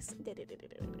tell you guys.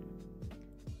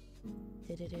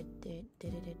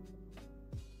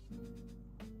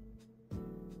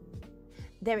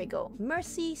 There we go.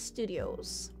 Mercy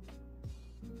Studios.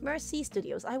 Mercy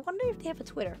Studios. I wonder if they have a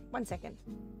Twitter. One second.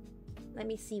 Let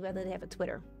me see whether they have a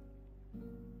Twitter.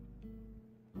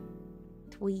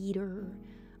 Twitter.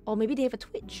 Oh, maybe they have a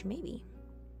Twitch. Maybe.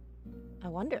 I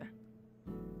wonder.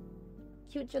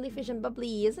 Cute jellyfish and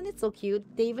bubbly. Isn't it so cute?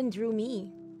 They even drew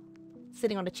me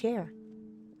sitting on a chair.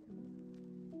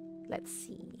 Let's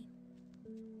see.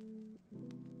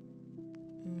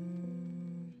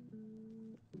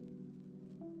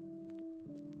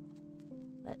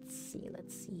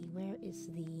 Let's see. Where is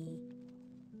the...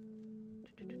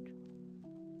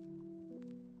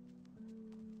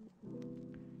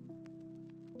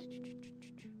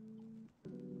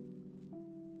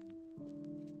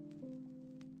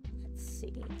 Let's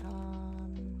see.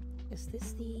 Is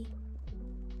this the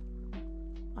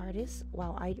artist?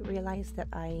 Wow, I realized that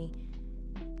I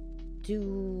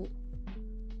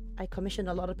commission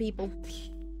a lot of people.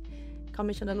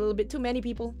 Commission a little bit too many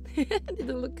people.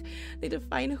 Need to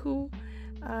find who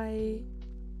I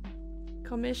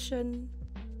commission.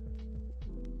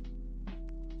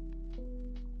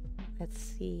 Let's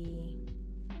see.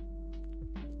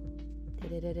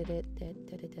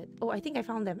 Oh, I think I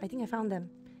found them.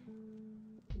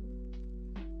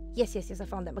 Yes, I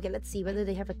found them. Okay, let's see whether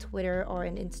they have a Twitter or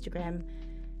an Instagram.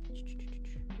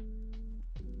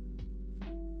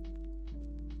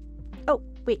 Oh,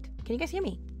 wait. Can you guys hear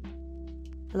me?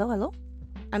 Hello?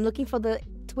 I'm looking for the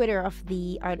Twitter of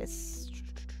the artist.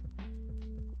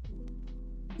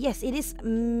 Yes, it is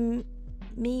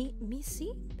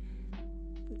Missy?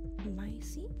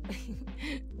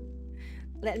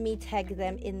 Let me tag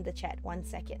them in the chat. 1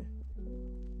 second.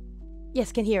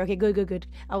 Yes, can hear. Okay, good.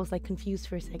 I was like confused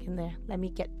for a second there. Let me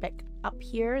get back up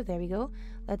here. There we go.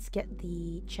 Let's get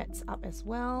the chats up as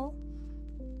well.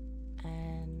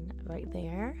 And right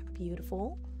there.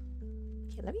 Beautiful.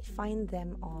 Okay, let me find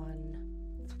them on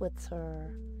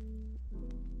Twitter.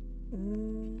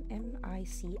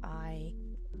 MICI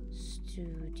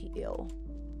Studio.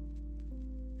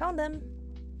 Found them.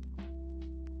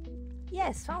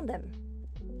 Yes, found them.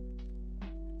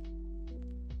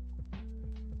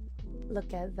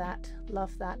 Look at that.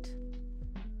 Love that.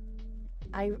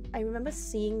 I remember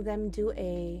seeing them do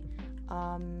a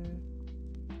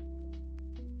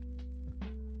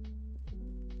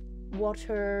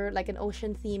water, like an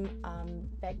ocean theme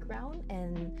background,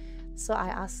 and so I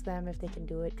asked them if they can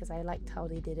do it because I liked how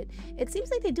they did it. It seems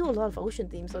like they do a lot of ocean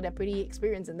themes, so they're pretty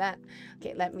experienced in that.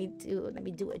 Okay, let me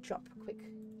do a drop quick.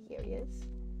 Here he is.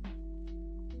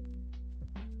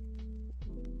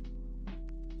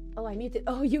 Oh, I muted.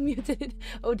 Oh, you muted.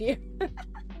 Oh dear.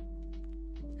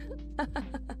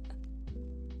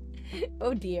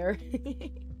 Oh dear.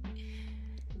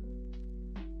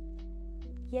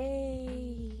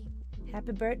 Yay.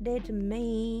 Happy birthday to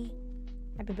me.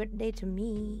 Happy birthday to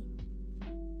me.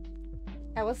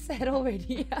 I was sad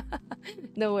already.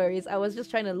 No worries. I was just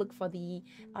trying to look for the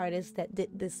artist that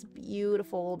did this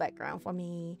beautiful background for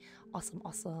me. Awesome,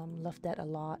 awesome. Love that a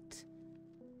lot.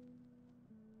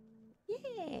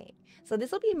 Yay. So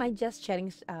this will be my just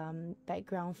chatting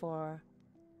background for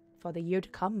the year to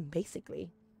come,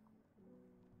 basically.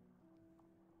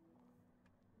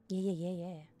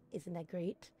 Yeah. Isn't that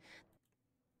great?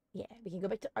 Yeah, we can go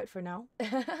back to art for now.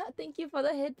 Thank you for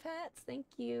the head pats. Thank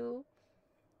you.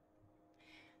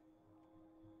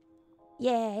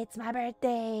 Yeah, it's my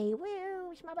birthday.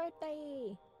 Woo, it's my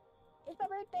birthday. It's my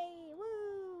birthday.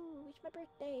 Woo, it's my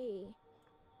birthday.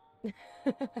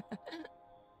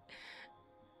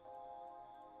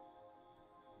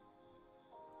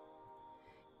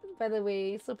 By the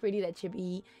way, so pretty that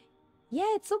chibi.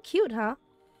 Yeah, it's so cute, huh?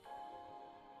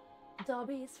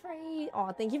 Dobby is free.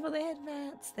 Oh, thank you for the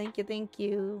headbands. Thank you, thank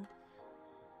you.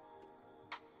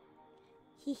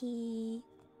 Hee hee.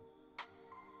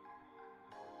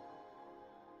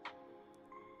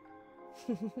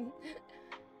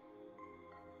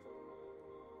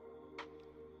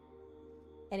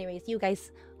 Anyways, you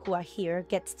guys who are here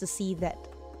gets to see that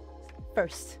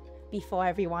first before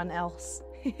everyone else.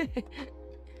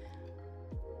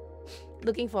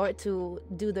 Looking forward to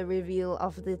do the reveal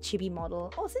of the chibi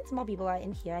model. Oh, since more people are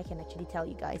in here, I can actually tell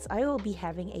you guys. I will be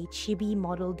having a chibi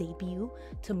model debut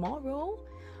tomorrow.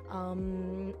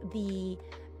 The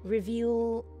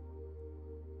reveal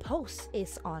post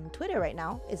is on Twitter right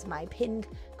now. Is my pinned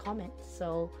comment.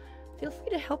 So feel free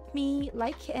to help me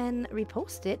like and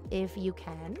repost it if you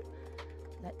can.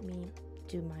 Let me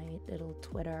do my little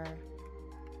Twitter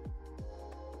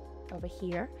over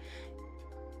here.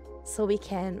 So we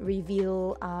can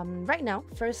reveal right now.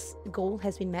 First goal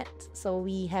has been met, so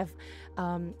we have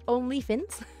only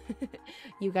fins.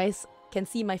 You guys can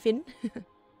see my fin.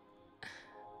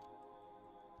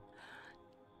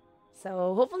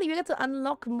 So hopefully we get to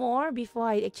unlock more before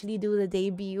I actually do the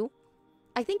debut.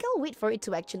 I think I'll wait for it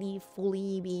to actually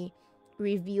fully be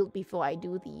revealed before I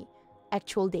do the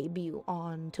actual debut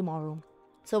on tomorrow.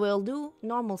 So we'll do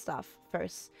normal stuff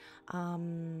first.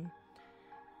 We'll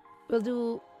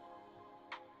do...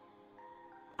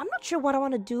 I'm not sure what I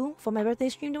want to do for my birthday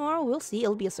stream tomorrow. We'll see.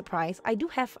 It'll be a surprise. I do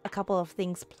have a couple of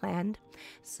things planned,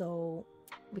 so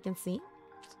we can see.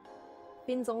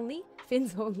 Fins only?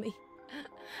 Fins only.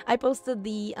 I posted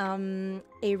the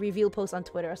a reveal post on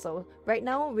Twitter, so right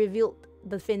now revealed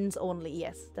the fins only.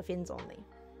 Yes, the fins only.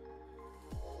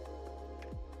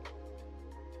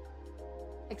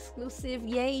 Exclusive,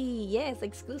 yay! Yes,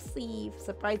 exclusive.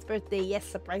 Surprise birthday. Yes,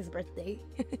 surprise birthday.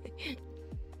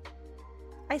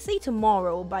 I say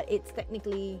tomorrow, but it's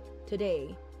technically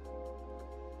today.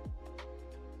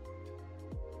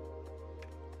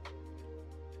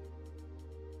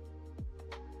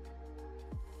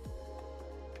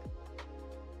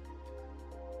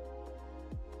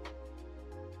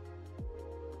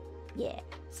 Yeah,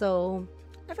 so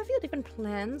I have a few different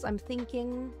plans. I'm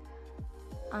thinking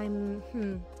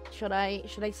should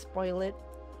I spoil it?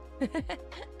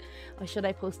 Or should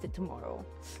I post it tomorrow?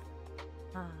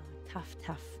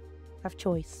 Tough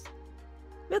choice.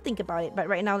 We'll think about it, but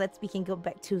right now we can go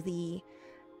back to the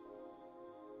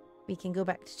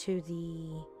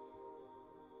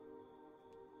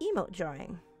emote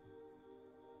drawing.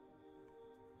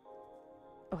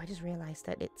 Oh, I just realized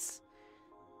that it's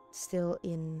still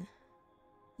in...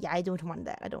 Yeah, I don't want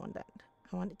that. I don't want that.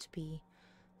 I want it to be...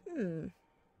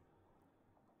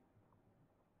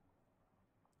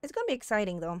 It's gonna be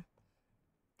exciting, though.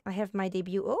 I have my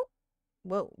debut... Oh!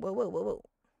 Whoa.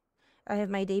 I have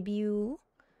my debut...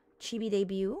 Chibi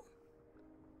debut.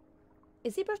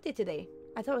 Is it birthday today?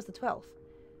 I thought it was the 12th.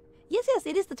 Yes,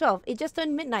 it is the 12th. It just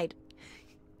turned midnight.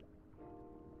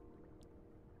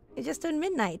 It just turned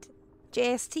midnight.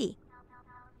 JST.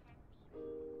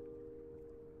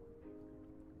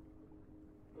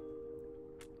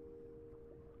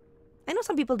 I know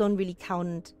some people don't really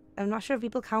count. I'm not sure if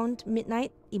people count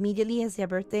midnight immediately as their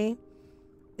birthday.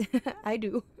 I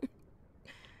do.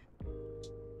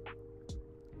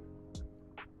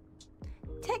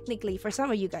 Technically, for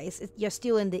some of you guys, you're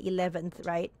still in the 11th,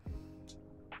 right?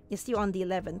 You're still on the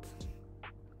 11th.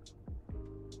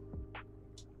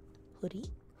 Hoodie?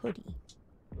 Hoodie.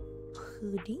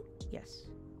 Hoodie? Yes.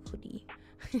 Hoodie.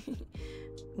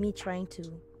 Me trying to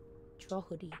draw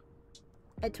hoodie.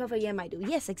 At 12 a.m. I do.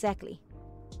 Yes, exactly.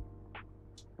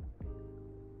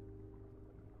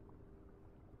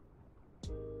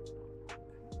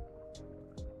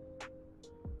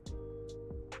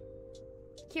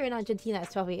 Here in Argentina,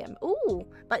 it's 12 a.m. Ooh,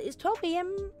 but it's 12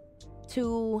 a.m.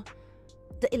 to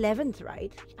the 11th,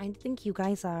 right? I think you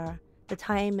guys are... The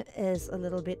time is a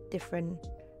little bit different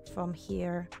from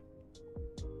here.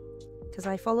 Because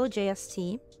I follow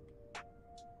JST.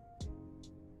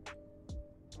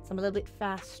 So I'm a little bit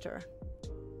faster.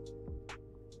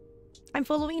 I'm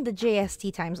following the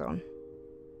JST time zone.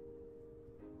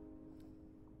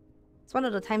 It's one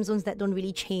of the time zones that don't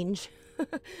really change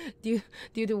due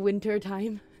to winter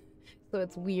time. So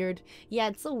it's weird. Yeah,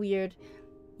 it's so weird.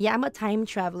 Yeah, I'm a time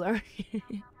traveler.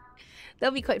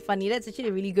 That'll be quite funny. That's actually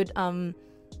a really good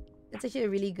that's actually a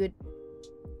really good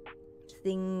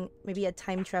thing maybe a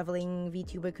time traveling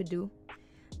VTuber could do.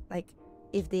 Like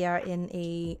if they are in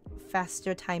a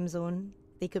faster time zone,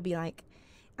 they could be like,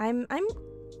 I'm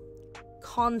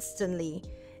constantly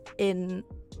in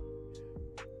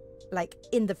like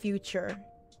in the future.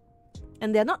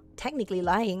 And they're not technically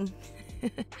lying.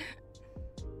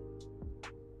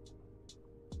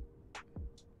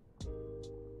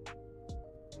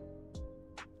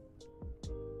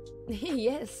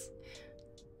 Yes.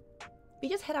 We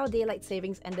just had our daylight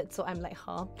savings ended, so I'm like,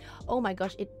 huh? Oh my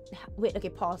gosh, wait, okay,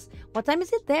 pause. What time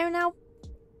is it there now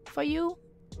for you,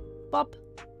 Bob?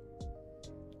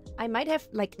 I might have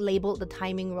like labeled the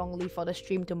timing wrongly for the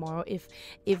stream tomorrow if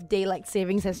daylight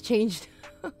savings has changed.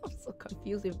 I'm so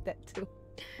confused with that too.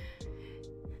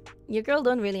 Your girl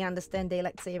don't really understand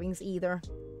daylight savings either.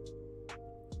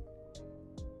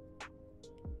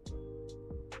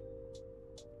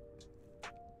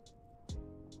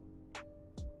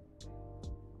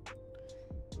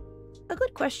 A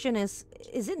good question is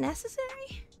it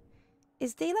necessary?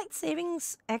 Is daylight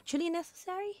savings actually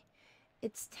necessary?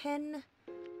 It's 10...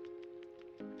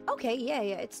 Okay, yeah,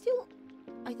 it's still...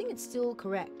 I think it's still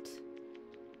correct.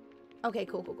 Okay,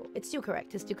 cool. It's still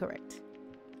correct,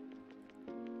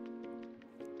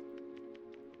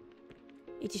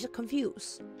 It is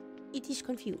confused. It is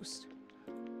confused.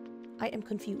 I am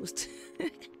confused.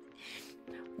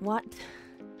 What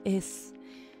is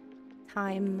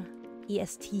time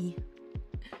EST?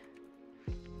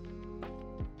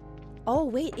 Oh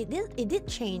wait, it did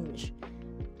change.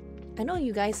 I know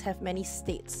you guys have many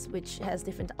states which has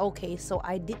different... Okay, so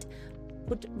I did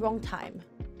put wrong time.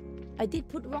 I did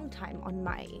put wrong time on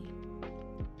my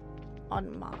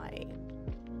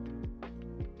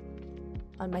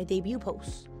debut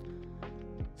post.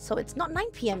 So it's not 9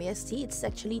 p.m. EST, it's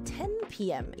actually 10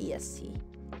 p.m. EST.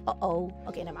 Uh-oh.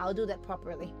 Okay, now I'll do that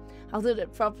properly. I'll do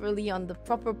that properly on the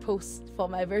proper post for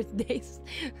my birthday's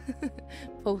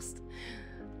post.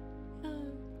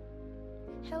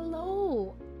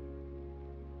 Hello.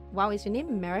 Wow, is your name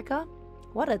America?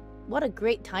 What a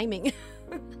great timing.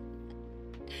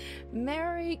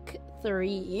 Merrick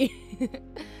 3.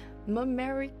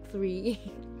 Merrick 3.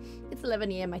 It's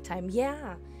 11 a.m. my time.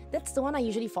 Yeah, that's the one I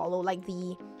usually follow, like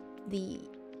the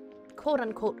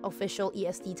quote-unquote official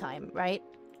EST time, right?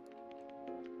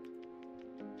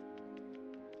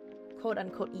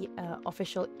 Quote-unquote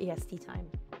official EST time.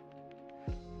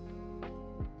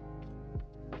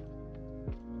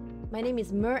 My name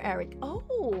is Eric.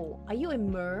 Oh, are you a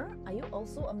Mer? Are you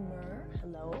also a Mer?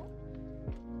 Hello?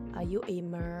 Are you a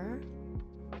Mer?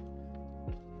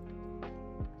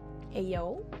 Hey,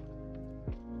 yo.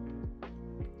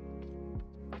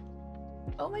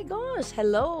 Oh my gosh.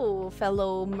 Hello,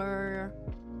 fellow Mer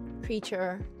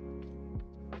creature.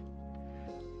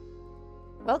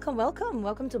 Welcome.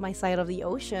 Welcome to my side of the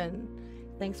ocean.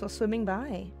 Thanks for swimming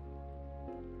by.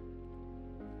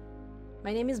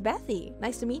 My name is Bethy.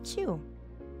 Nice to meet you.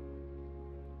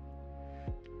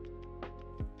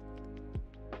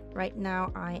 Right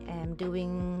now I am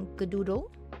doing a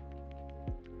doodle.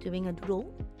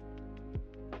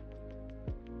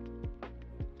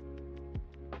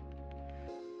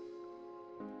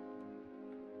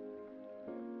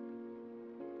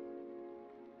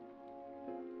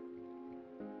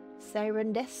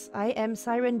 Siren des. I am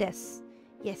Siren des.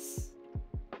 Yes.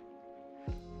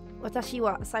 Watashi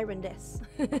wa Siren des.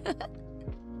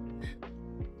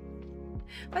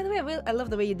 By the way, I love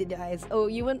the way you did the eyes. Oh,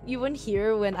 you weren't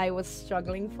here when I was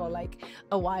struggling for like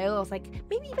a while. I was like,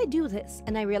 maybe if I do this,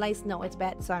 and I realized no, it's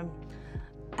bad. So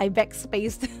I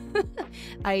backspaced.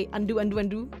 I undo.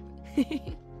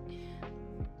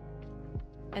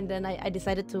 And then I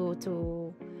decided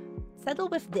to settle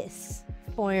with this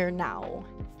for now.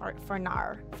 For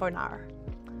now.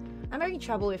 I'm having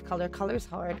trouble with color. Color's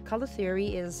hard. Color theory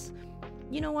is,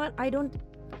 you know what? I don't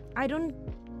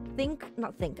think.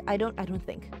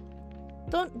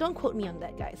 Don't quote me on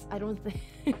that, guys. I don't think.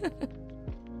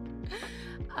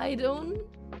 I don't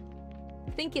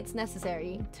think it's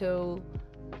necessary to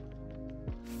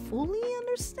fully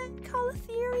understand color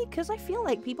theory, because I feel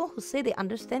like people who say they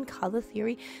understand color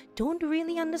theory don't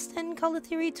really understand color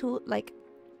theory to like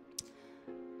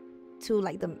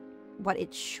the what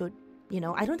it should, you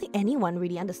know. I don't think anyone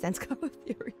really understands color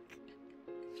theory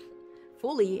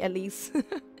fully, at least.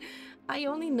 I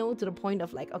only know to the point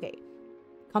of like, okay,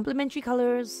 complementary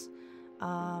colors.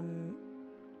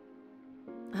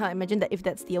 Imagine that if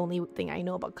that's the only thing I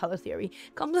know about color theory.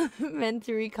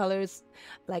 Complementary colors,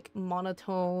 like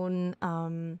monotone,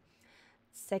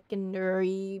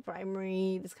 secondary,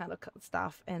 primary, this kind of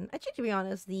stuff. And actually, to be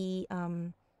honest, the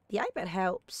iPad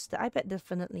helps. The iPad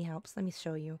definitely helps. Let me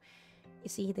show you. You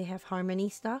see, they have harmony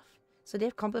stuff. So they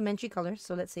have complementary colors.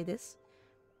 So let's say this.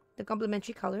 The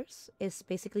complementary colors is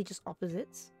basically just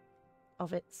opposites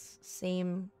of its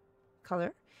same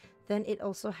color. Then it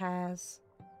also has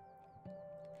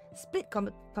split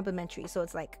complementary, so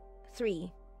it's like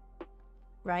 3,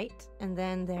 right? And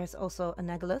then there's also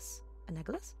analogous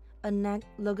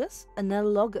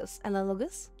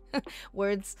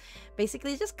words.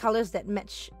 Basically, just colors that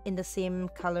match in the same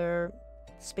color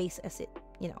space as it,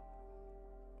 you know.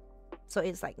 So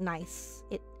it's like nice.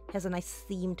 It has a nice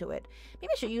theme to it.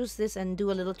 Maybe I should use this and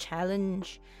do a little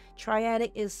challenge.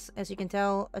 Triadic is, as you can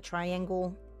tell, a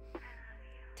triangle.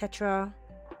 Tetradic.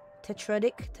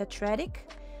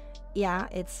 Yeah,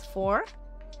 it's 4.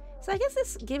 So I guess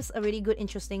this gives a really good,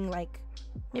 interesting, like,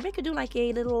 maybe I could do like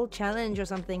a little challenge or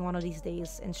something one of these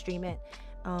days and stream it.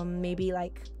 Maybe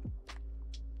like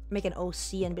make an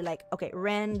OC and be like, okay,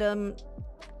 random,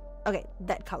 okay,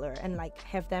 that color, and like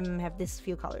have them have this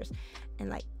few colors, and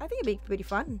like I think it'd be pretty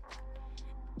fun.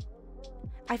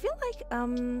 I feel like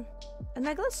a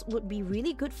necklace would be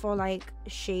really good for like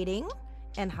shading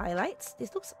and highlights.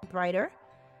 This looks brighter.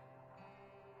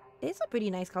 It's a pretty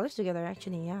nice colors together,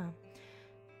 actually, yeah.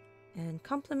 And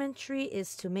complementary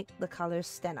is to make the colors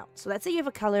stand out. So let's say you have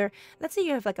a color, let's say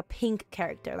you have like a pink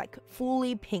character, like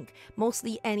fully pink,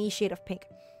 mostly any shade of pink.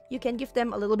 You can give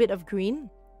them a little bit of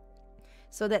green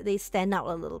so that they stand out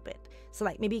a little bit. So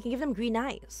like maybe you can give them green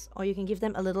eyes, or you can give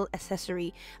them a little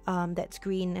accessory that's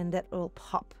green and that will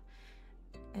pop.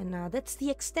 And that's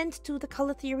the extent to the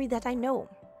color theory that I know.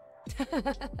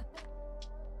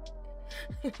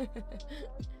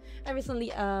 I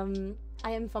recently,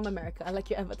 I am from America. I like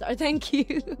your avatar. Thank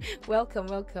you. Welcome.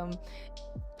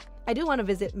 I do want to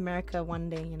visit America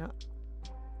one day, you know.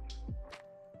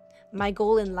 My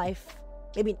goal in life,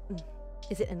 maybe,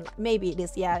 is it in, maybe it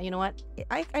is, yeah, you know what?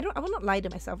 I will not lie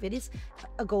to myself. It is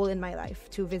a goal in my life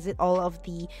to visit all of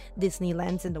the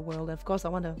Disneylands in the world. Of course, I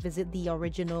want to visit the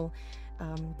original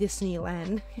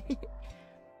Disneyland,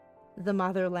 the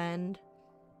motherland.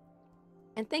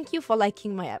 And thank you for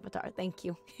liking my avatar. Thank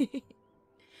you.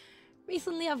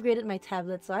 Recently upgraded my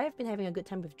tablet, so I have been having a good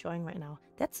time with drawing right now.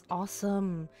 That's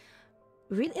awesome.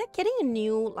 Really, getting a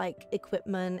new like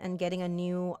equipment and getting a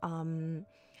new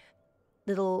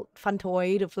little fun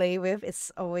toy to play with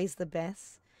is always the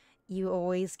best. You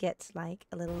always get like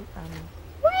a little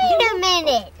Wait a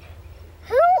minute.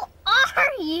 Who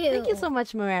are you? Thank you so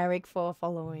much, Mararic, for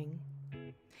following.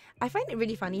 I find it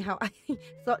really funny how I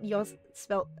thought your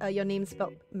name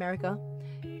spelled America.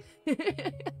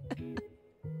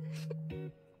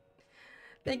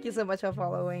 Thank you so much for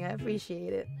following. I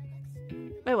appreciate it.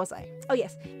 Where was I? Oh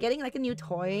yes, getting like a new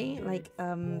toy, like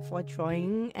for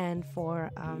drawing and for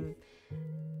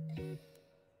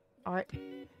art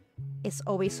is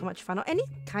always so much fun. Or any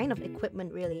kind of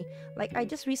equipment, really. Like I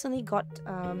just recently got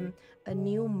a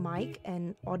new mic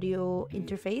and audio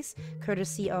interface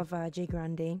courtesy of J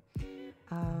Grande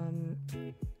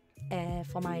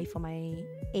for my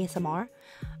ASMR,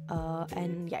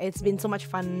 and yeah, it's been so much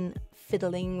fun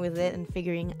fiddling with it and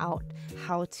figuring out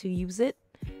how to use it.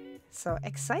 So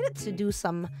excited to do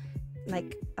some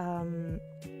like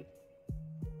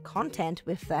content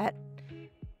with that.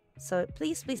 So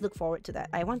please look forward to that.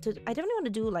 I definitely want to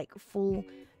do like full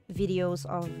videos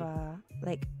of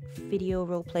like video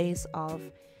role plays of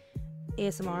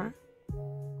ASMR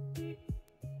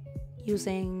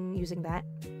using that.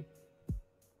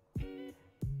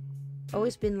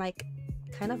 always been like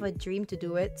kind of a dream to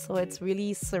do it, so it's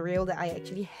really surreal that I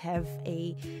actually have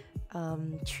a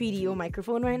 3DO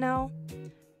microphone right now.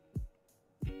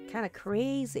 Kind of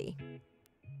crazy.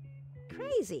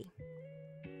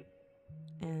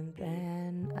 And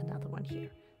then another one here.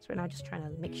 So right now just trying to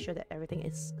make sure that everything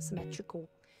is symmetrical.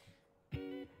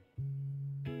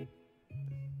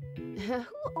 Who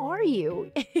are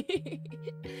you?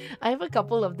 I have a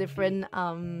couple of different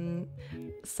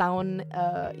sound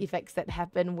effects that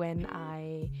happen when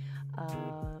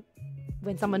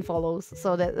when someone follows.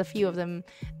 So that a few of them,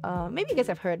 maybe you guys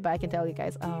have heard, but I can tell you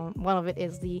guys. One of it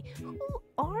is the "Who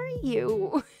are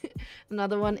you?"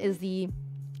 Another one is the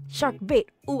 "Shark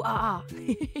bait, ooh ah ah,"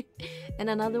 and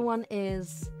another one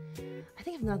is, I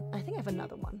think I have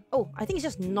another one. Oh, I think it's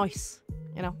just noise.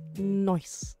 You know,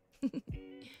 noise.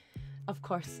 Of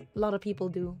course, a lot of people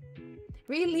do.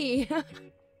 Really?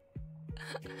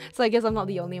 So I guess I'm not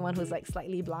the only one who's like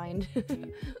slightly blind.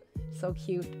 So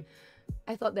cute.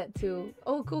 I thought that too.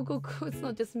 Oh, cool. It's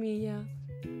not just me, yeah.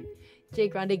 J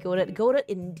Grande goated. Goated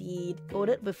indeed.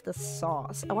 Goated with the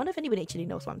sauce. I wonder if anybody actually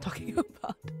knows what I'm talking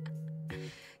about.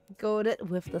 Goated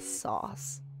with the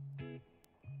sauce.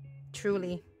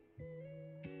 Truly.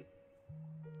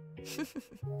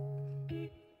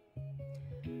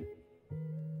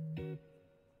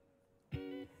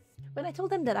 When I told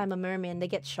them that I'm a merman, they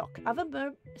get shocked. Other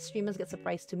mer streamers get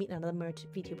surprised to meet another mer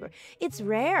VTuber. It's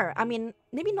rare. I mean,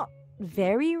 maybe not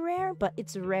very rare, but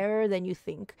it's rarer than you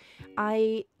think.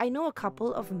 I know a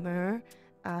couple of mer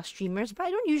streamers, but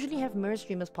I don't usually have mer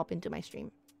streamers pop into my stream.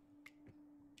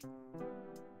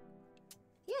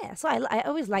 Yeah, so I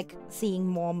always like seeing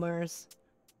more mers.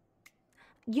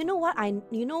 You know what?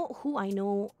 You know who I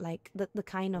know, like the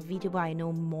kind of VTuber I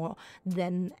know more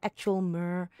than actual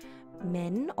mer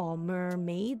men or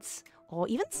mermaids or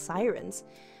even sirens.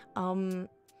 I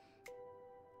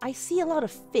see a lot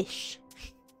of fish.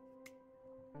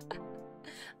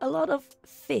 A lot of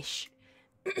fish.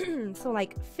 So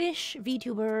like fish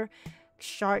VTuber,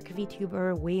 shark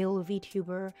VTuber, whale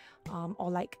VTuber, or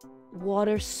like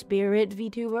water spirit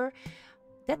VTuber.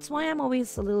 That's why I'm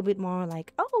always a little bit more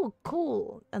like, oh,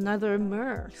 cool, another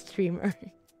mer streamer.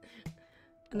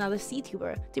 Another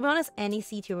sea-tuber. To be honest, any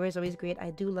sea-tuber is always great.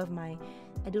 I do love my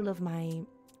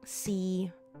sea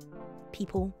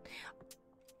people.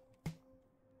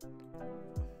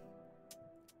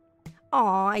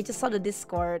 Aw, I just saw the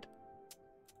Discord.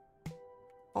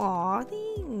 Aw,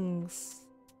 thanks.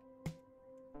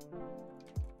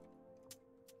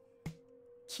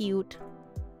 Cute.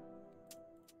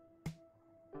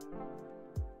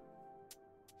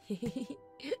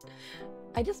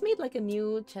 I just made like a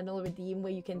new channel redeem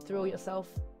where you can throw yourself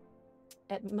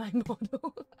at my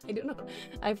model. I don't know.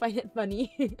 I find it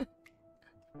funny.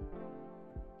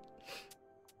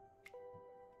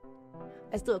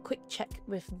 Let's do a quick check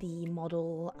with the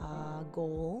model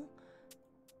goal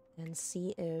and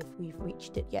see if we've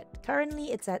reached it yet.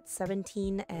 Currently it's at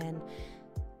 17 and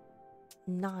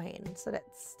 9, so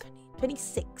that's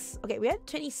 26. Okay, we're at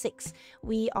 26.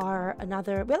 We're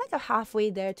like a halfway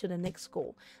there to the next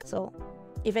goal. So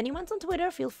if anyone's on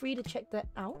Twitter, feel free to check that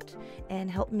out and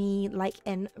help me like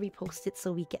and repost it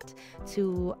so we get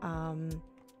to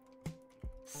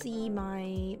see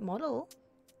my model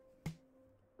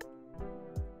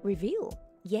reveal.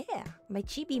 Yeah, my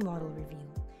chibi model reveal.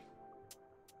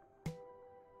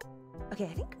 Okay,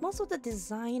 I think most of the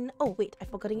design... Oh, wait, I'm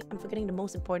forgetting the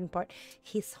most important part.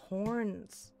 His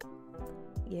horns.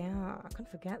 Yeah, I can't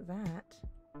forget that.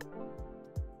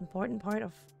 Important part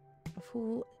of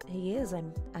who he is,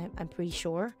 I'm pretty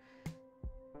sure.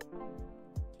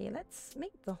 Okay, let's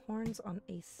make the horns on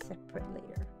a separate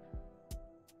layer.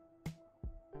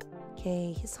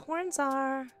 Okay, his horns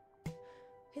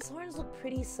look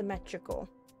pretty symmetrical.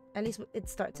 At least it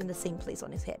starts in the same place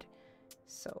on his head.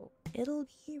 So it'll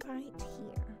be right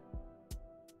here.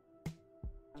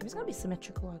 If it's gonna be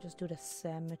symmetrical, I'll just do the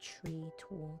symmetry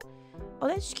tool. Oh,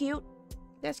 that's cute.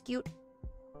 That's cute.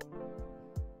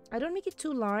 I don't make it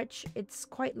too large. It's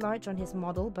quite large on his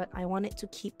model, but I want it to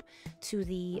keep to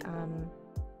the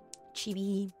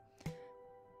chibi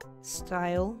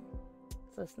style.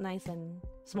 So it's nice and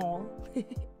small.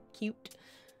 Cute.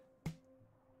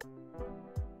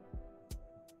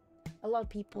 A lot of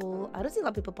people, I don't see a lot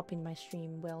of people pop in my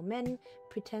stream. Well, men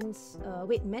pretend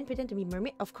to be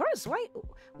mermaid? Of course, why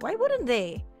wouldn't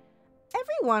they?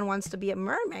 Everyone wants to be a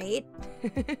mermaid.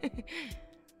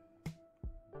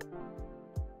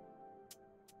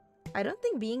 I don't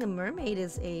think being a mermaid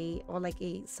is or like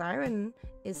a siren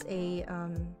is a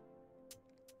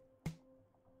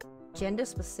gender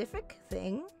specific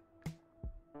thing.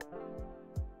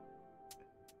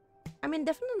 I mean,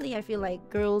 definitely I feel like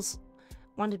girls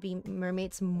want to be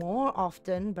mermaids more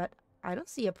often, but I don't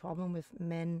see a problem with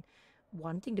men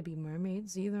wanting to be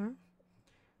mermaids either.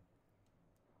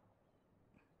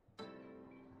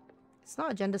 It's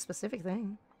not a gender specific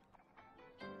thing.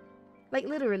 Like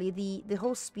literally the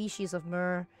whole species of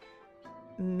mermaids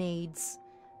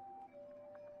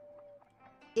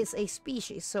is a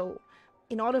species, so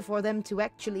in order for them to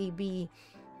actually be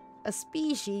a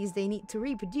species, they need to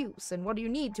reproduce. And what do you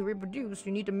need to reproduce?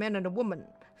 You need a man and a woman.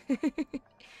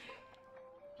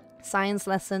 Science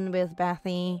lesson with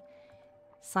Bathy.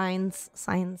 Science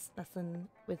lesson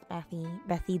with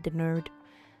Bathy the nerd.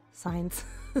 Science.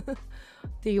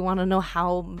 Do you want to know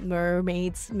how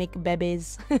mermaids make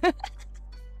babies?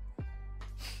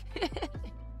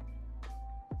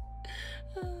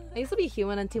 I used to be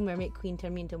human until mermaid queen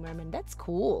turned me into merman. That's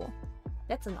cool.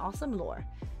 That's an awesome lore.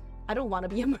 I don't want to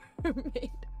be a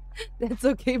mermaid. That's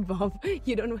okay, Bob.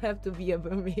 You don't have to be a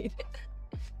mermaid.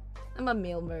 I'm a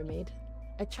male mermaid.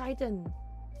 A triton.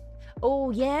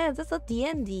 Oh yeah, that's a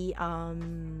D&D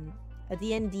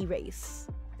race.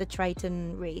 The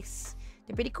triton race.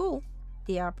 They're pretty cool.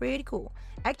 They are pretty cool.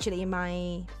 Actually,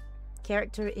 my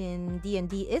character in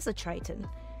D&D is a triton.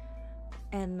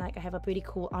 And like I have a pretty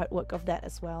cool artwork of that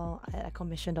as well. I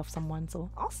commissioned off someone,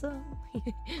 so awesome.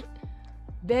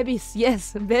 Babies,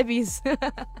 yes, babies.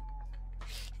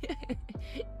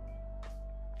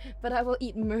 But I will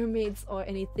eat mermaids or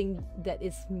anything that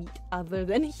is meat other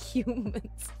than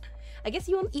humans. I guess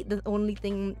you won't eat the only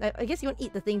thing. I guess you won't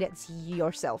eat the thing that's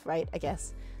yourself, right? I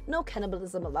guess. No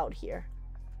cannibalism allowed here.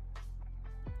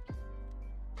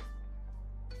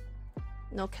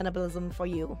 No cannibalism for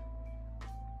you.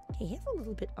 Okay, he has a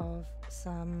little bit of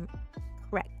some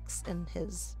cracks in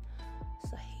his.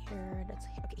 So here, that's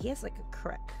okay. He has like a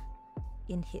crack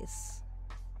in his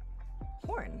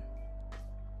horn.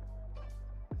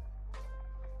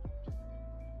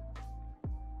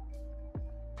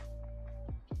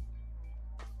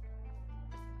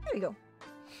 There we go.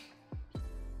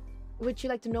 Would you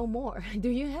like to know more? Do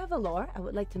you have a lore? I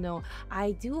would like to know.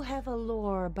 I do have a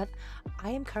lore, but I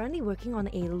am currently working on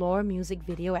a lore music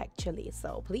video actually,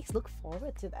 so please look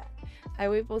forward to that. I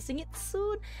will be posting it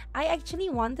soon. I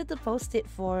actually wanted to post it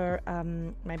for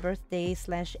my birthday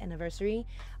 / anniversary,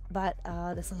 but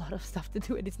there's a lot of stuff to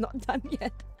do and it's not done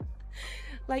yet.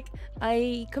 Like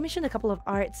I commissioned a couple of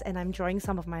arts and I'm drawing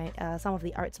some of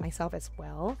the arts myself as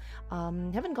well.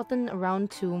 Haven't gotten around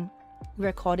to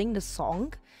recording the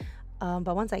song.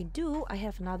 But once I do, I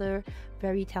have another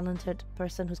very talented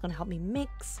person who's going to help me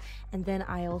mix. And then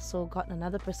I also got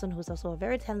another person who's also a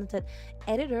very talented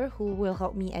editor who will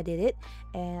help me edit it.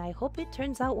 And I hope it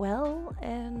turns out well.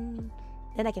 And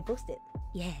then I can post it.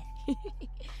 Yeah.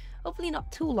 Hopefully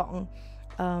not too long.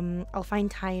 I'll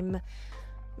find time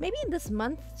maybe in this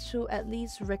month to at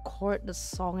least record the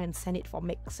song and send it for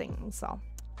mixing. So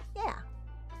yeah,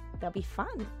 that'll be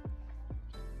fun.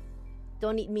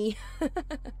 Don't eat me.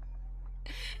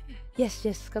 Yes,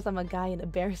 because I'm a guy in a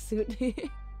bear suit.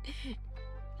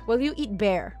 Will you eat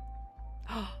bear?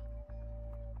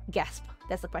 Gasp.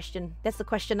 That's the question. That's the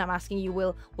question I'm asking you.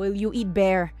 Will you eat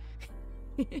bear?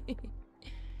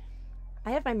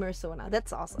 I have my Mersona.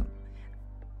 That's awesome.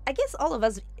 I guess all of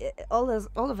us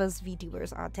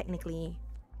VTubers are technically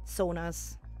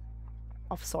sonas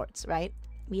of sorts, right?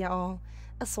 We are all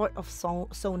a sort of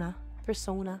persona.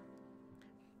 Persona.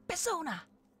 Persona.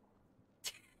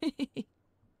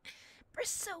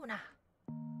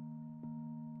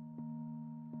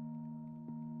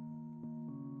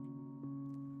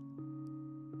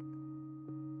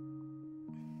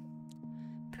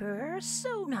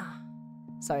 Persona.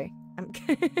 Sorry, I'm.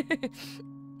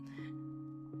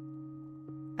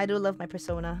 I do love my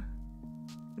Persona.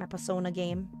 My Persona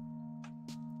game.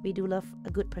 We do love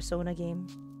a good Persona game.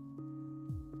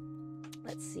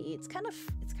 Let's see. It's kind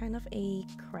of a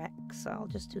crack, so I'll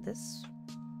just do this.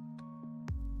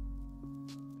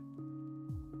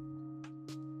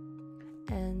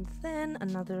 And then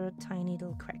another tiny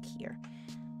little crack here.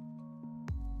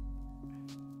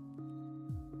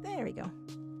 There we go.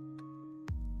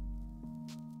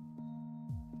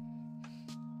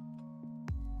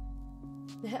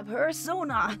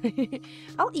 Persona!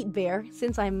 I'll eat bear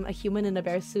since I'm a human in a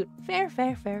bear suit. Fair.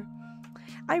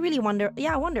 I really wonder,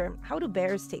 I wonder, how do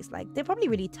bears taste like? They're probably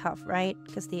really tough, right?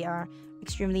 Because they are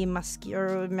extremely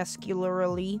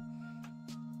muscularly.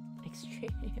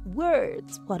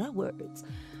 Words! What are words?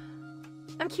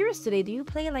 I'm curious today, do you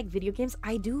play like video games?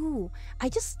 I do. I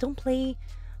just don't play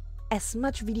as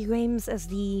much video games as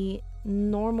the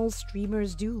normal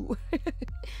streamers do.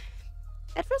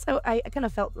 At first, I kind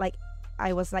of felt like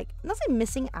I was like, not say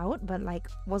missing out, but like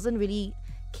wasn't really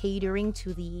catering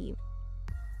to the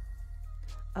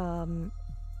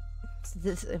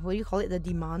this, what do you call it, the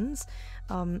demands,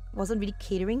 wasn't really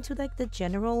catering to like the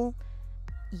general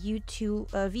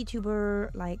VTuber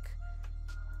like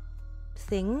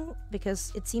thing,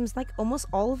 because it seems like almost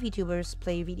all VTubers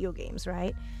play video games,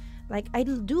 right? Like I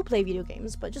do play video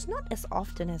games, but just not as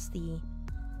often as the,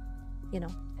 you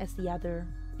know, as the other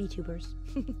VTubers.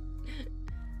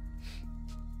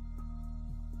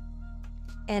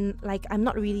 And like I'm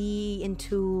not really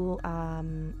into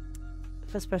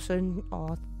first person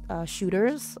or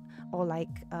shooters, or like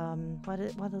what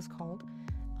are those called,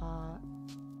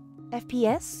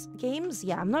 FPS games.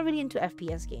 Yeah, I'm not really into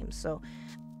FPS games. So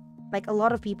like a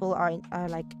lot of people are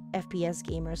like FPS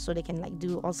gamers, so they can like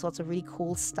do all sorts of really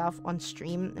cool stuff on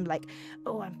stream and like,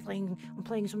 oh, I'm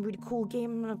playing some really cool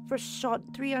game, first shot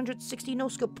 360 no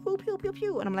scope, pew pew pew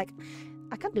pew, and I'm like,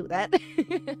 I can't do that.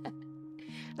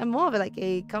 I'm more of like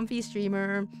a comfy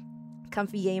streamer,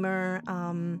 comfy gamer.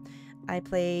 I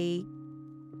play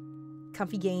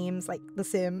comfy games like The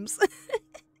Sims.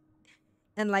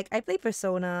 And like I play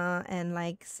Persona, and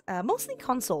like mostly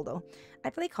console though. I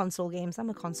play console games.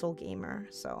 I'm a console gamer,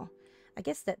 so I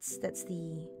guess that's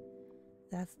the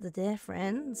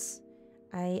difference.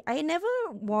 I never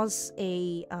was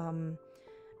a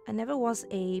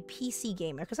PC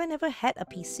gamer because I never had a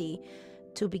PC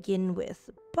to begin with.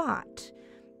 But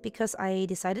because I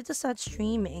decided to start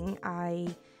streaming,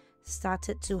 I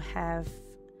started to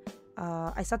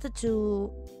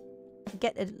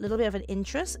get a little bit of an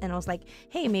interest, and I was like,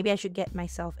 hey, maybe I should get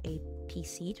myself a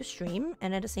PC to stream,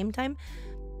 and at the same time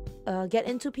get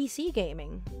into PC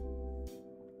gaming.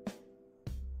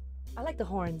 I like the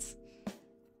horns.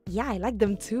 Yeah, I like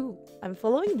them too. I'm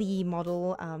following the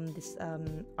model, this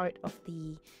art of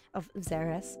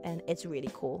Xeris, and it's really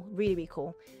cool, really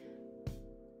cool.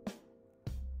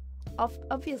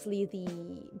 Obviously the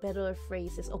better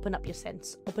phrase is open up your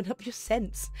sense. Open up your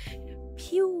sense.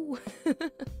 Pew.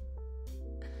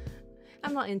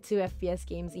 I'm not into FPS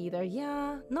games either.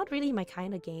 Yeah, not really my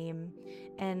kind of game.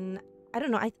 And I don't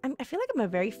know, I feel like I'm a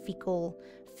very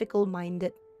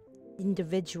fickle-minded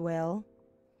individual.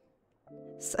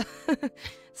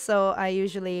 So I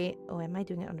usually, oh, am I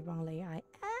doing it on the wrong layer? I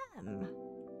am.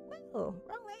 Oh,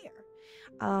 wrong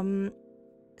layer.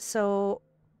 So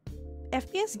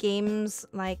FPS games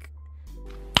like,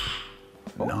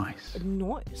 nice.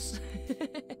 Nice.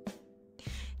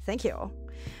 Thank you.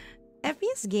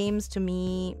 FPS games to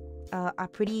me are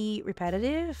pretty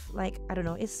repetitive. Like, I don't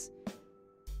know, it's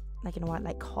like, you know what,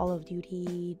 like Call of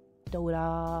Duty,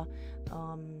 Dota,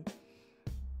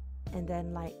 and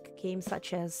then like games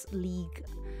such as League,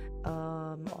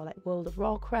 or like World of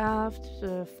Warcraft,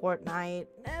 Fortnite.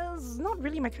 It's not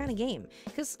really my kind of game,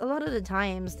 because a lot of the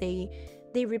times they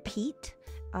repeat,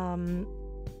 and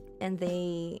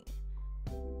they,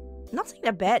 not saying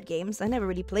they're bad games. I never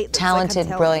really played them. Talented,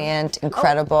 so brilliant,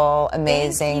 incredible,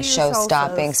 amazing, thank you,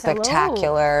 show-stopping, Salsas.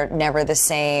 spectacular, never the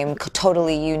same,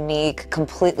 totally unique,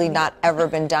 completely not ever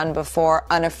been done before,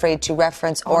 unafraid to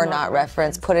reference or not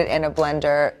reference, put it in a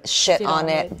blender, shit on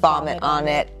it, vomit on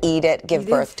it, eat it, give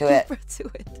birth to it.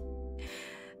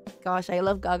 Gosh, I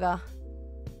love Gaga.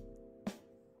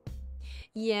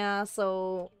 Yeah,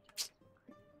 so...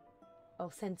 Oh,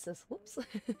 census. Whoops.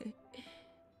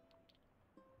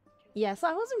 Yeah, so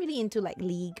I wasn't really into like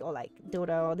League or like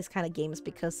Dota or this kind of games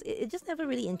because it just never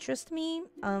really interested me.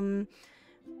 And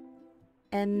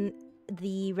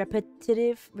the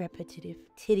repetitive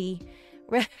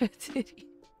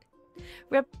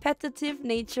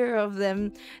nature of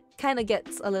them kind of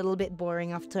gets a little bit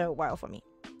boring after a while for me.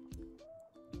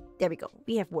 There we go.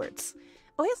 We have words.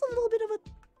 Oh, here's a little bit of a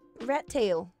rat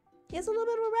tail. Here's a little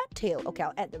bit of a rat tail. Okay,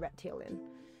 I'll add the rat tail in.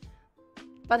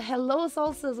 But hello,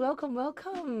 Salsas. Welcome,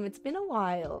 welcome. It's been a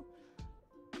while.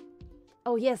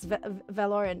 Oh, yes.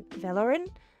 Valorant.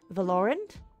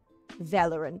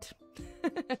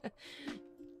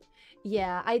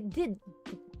 Yeah, I did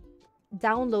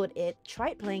download it.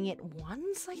 Tried playing it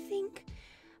once, I think.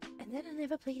 And then I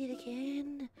never played it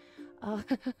again.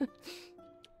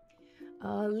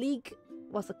 League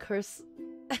was a curse.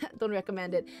 Don't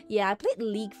recommend it. Yeah, I played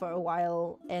League for a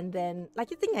while, and then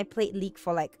like, you think I played League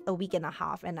for like a week and a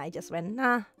half, and I just went,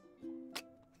 nah.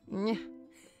 Not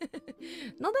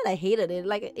that I hated it.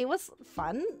 Like, it was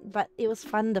fun, but it was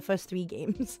fun the first 3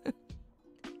 games.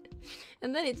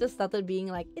 And then it just started being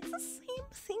like, it's the same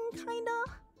thing, kinda.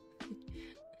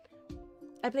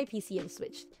 I play PC and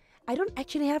Switch. I don't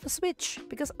actually have a Switch,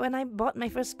 because when I bought my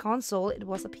first console, it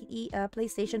was a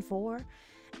PlayStation 4.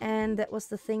 And that was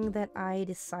the thing that I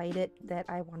decided that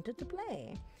I wanted to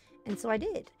play. And so I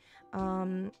did.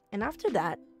 And after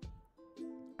that,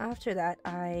 after that,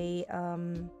 I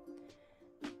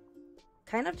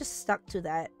kind of just stuck to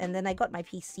that, and then I got my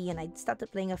PC and I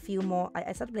started playing a few more.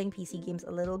 I started playing PC games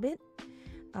a little bit.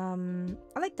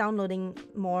 I like downloading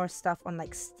more stuff on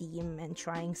like Steam and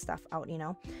trying stuff out, you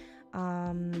know.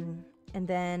 And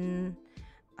then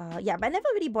yeah, but I never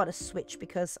really bought a Switch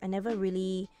because I never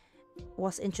really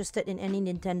was interested in any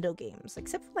Nintendo games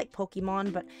except for like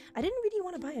Pokemon, but I didn't really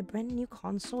want to buy a brand new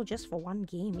console just for one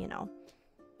game, you know.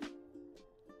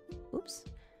 Oops.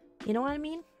 You know what I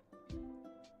mean?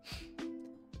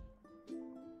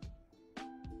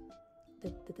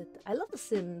 I love The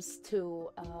Sims too.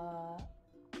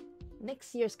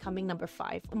 Next year's coming, number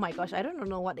 5. Oh my gosh, I don't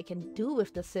know what they can do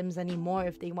with The Sims anymore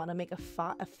if they want to make a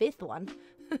 5th one.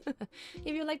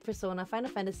 If you like Persona, Final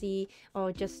Fantasy,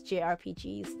 or just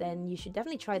JRPGs, then you should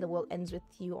definitely try The World Ends With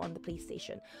You on the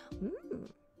PlayStation.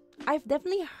 I've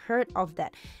definitely heard of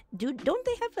that. Don't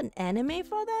they have an anime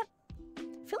for that?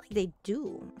 I feel like they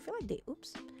do. I feel like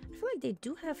they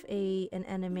do have an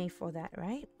anime for that,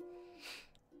 right?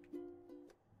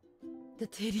 The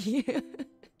titty.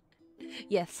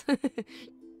 Yes.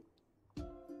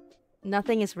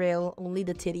 Nothing is real, only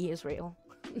the titty is real.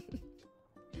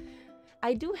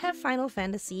 I do have Final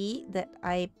Fantasy that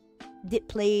I did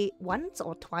play once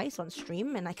or twice on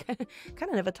stream, and I kind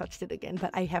of never touched it again,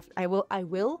 but I will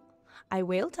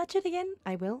touch it again.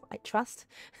 I trust.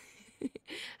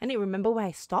 I need to remember where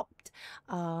I stopped.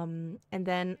 And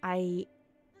then I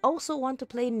also want to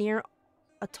play Nier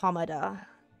Automata.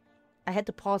 I had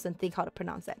to pause and think how to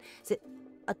pronounce that. Is it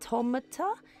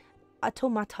Automata?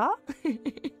 Automata?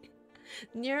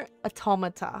 Nier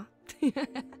Automata.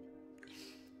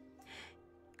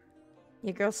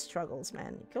 Your girl struggles,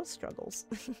 man. Your girl struggles.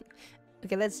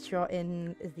 Okay, let's draw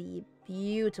in the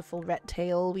beautiful red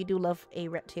tail. We do love a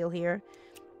red tail here.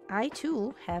 I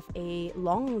too have a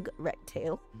long red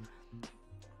tail.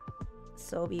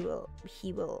 So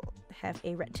he will have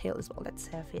a red tail as well. Let's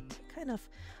have it kind of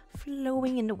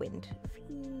flowing in the wind.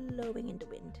 Flowing in the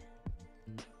wind.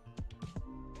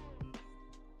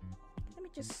 Let me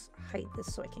just hide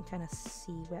this so I can kind of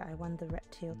see where I want the red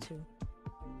tail to.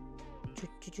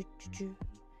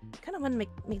 Kind of want to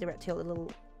make the red tail a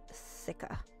little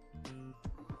thicker.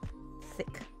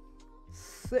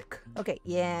 Thick. Okay,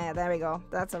 yeah, there we go.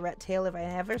 That's a red tail if I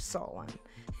ever saw one.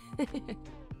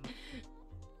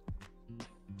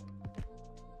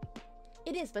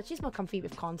 It is, but she's more comfy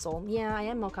with console. Yeah, I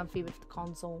am more comfy with the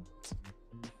console.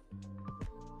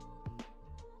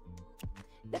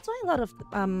 That's why a lot of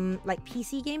like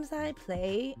PC games that I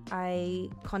play, I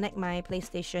connect my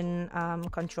PlayStation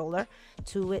controller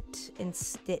to it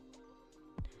instead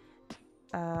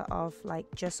of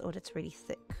like just, oh, that's really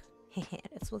thick.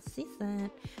 That's what she said.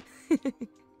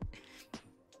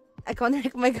 I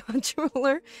connect my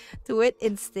controller to it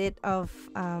instead of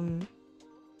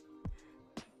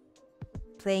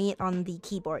playing it on the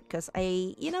keyboard, because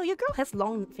your girl has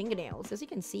long fingernails, as you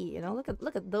can see.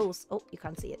 Look at those. Oh, you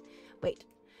can't see it. Wait.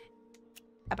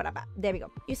 There we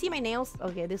go. You see my nails?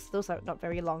 Okay, those are not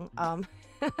very long.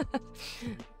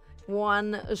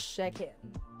 1 second.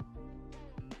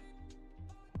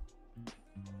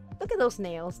 Look at those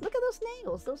nails. Look at those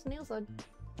nails. Those nails are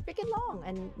freaking long,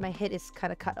 and my head is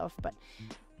kind of cut off. But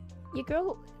your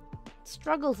girl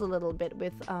struggles a little bit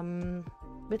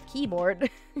with keyboard.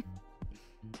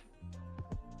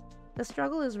 The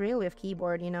struggle is real with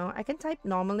keyboard. I can type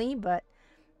normally, but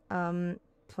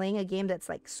playing a game that's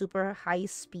like super high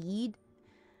speed,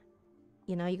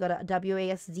 you got a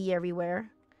WASD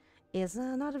everywhere, is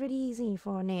not really easy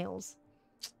for nails.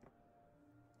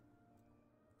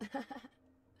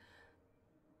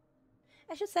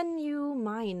 I should send you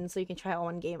mine so you can try out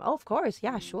one game. Oh, of course.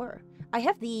 Yeah, sure. I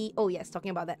have the... Oh, yes, talking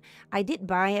about that. I did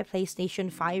buy a PlayStation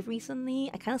 5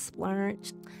 recently. I kind of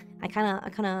splurged. I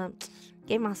kind of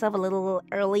gave myself a little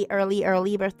early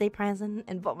birthday present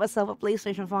and bought myself a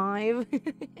PlayStation 5.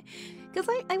 Because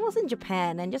I was in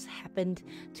Japan and just happened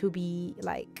to be,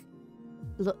 like,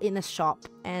 in a shop.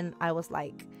 And I was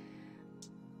like,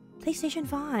 PlayStation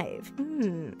 5.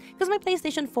 Because my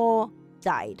PlayStation 4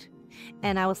 died.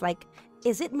 And I was like,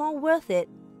 is it more worth it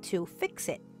to fix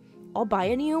it or buy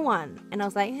a new one? And I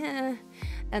was like, eh.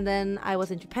 And then I was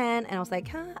in Japan and I was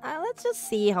like, let's just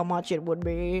see how much it would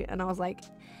be. And I was like,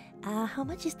 how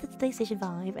much is the PlayStation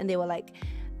 5? And they were like,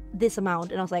 this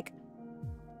amount. And I was like,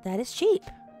 that is cheap.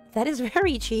 That is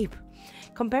very cheap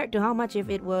compared to how much if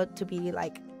it were to be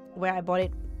like where I bought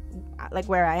it, like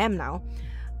where I am now.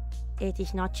 It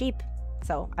is not cheap.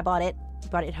 So I bought it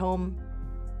home,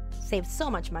 saved so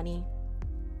much money.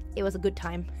 It was a good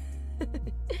time.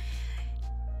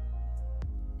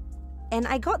 And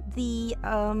I got the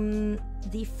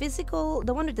physical,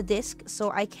 the one with the disc,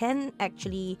 so I can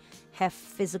actually have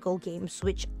physical games,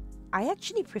 which I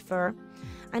actually prefer.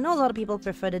 I know a lot of people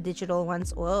prefer the digital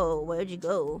ones. Whoa, where'd you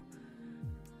go?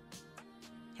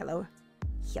 Hello?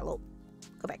 Hello?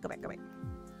 Go back, go back, go back.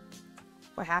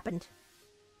 What happened?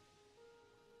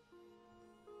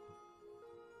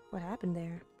 What happened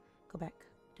there? Go back.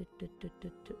 Okay,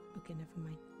 never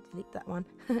mind. Delete that one.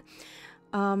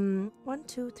 1,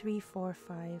 2, 3, 4,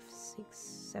 5, 6,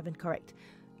 7. Correct.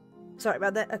 Sorry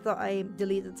about that. I thought I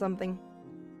deleted something.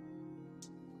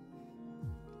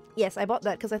 Yes, I bought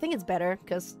that because I think it's better,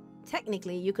 because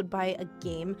technically you could buy a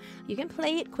game, you can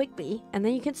play it quickly, and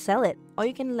then you can sell it, or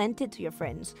you can lend it to your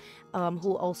friends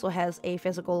who also has a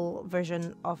physical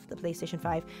version of the PlayStation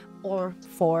 5 or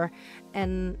 4.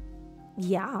 And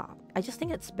yeah, I just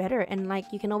think it's better. And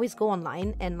like, you can always go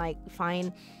online and like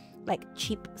find like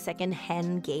cheap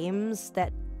second-hand games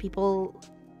that people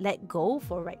let go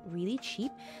for like really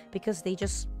cheap, because they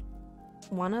just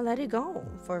want to let it go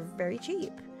for very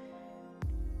cheap.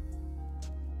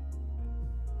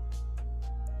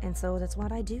 And so that's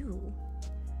what I do.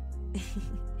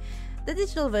 The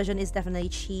digital version is definitely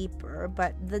cheaper,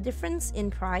 but the difference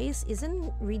in price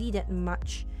isn't really that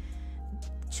much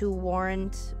to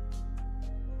warrant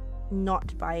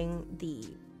not buying the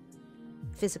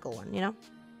physical one, you know?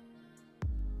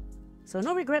 So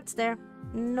no regrets there.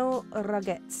 No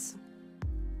regrets.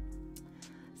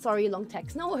 Sorry, long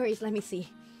text. No worries, let me see.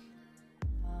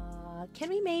 Can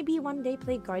we maybe one day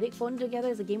play Gardic Phone together?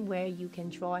 As a game where you can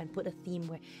draw and put a theme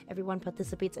where everyone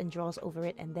participates and draws over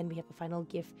it, and then we have a final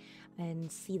gift and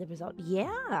see the result.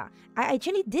 Yeah, I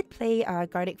actually did play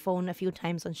Gardic Phone a few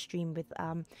times on stream with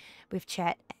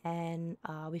chat and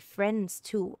with friends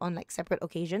too, on like separate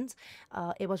occasions.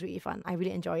 It was really fun. I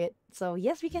really enjoy it. So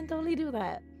yes, we can totally do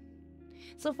that.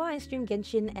 So far, I streamed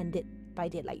Genshin and Dead by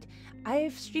Daylight.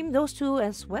 I've streamed those two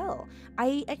as well.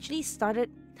 I actually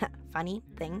started. Funny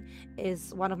thing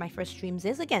is, one of my first streams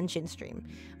is a Genshin stream.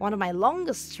 One of my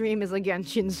longest stream is a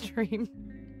Genshin stream.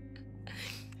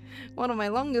 One of my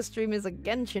longest stream is a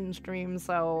Genshin stream.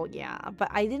 So yeah, but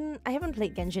I haven't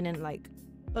played Genshin in like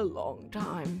a long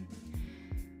time.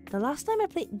 The last time I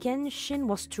played Genshin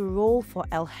was to roll for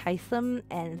Alhaitham,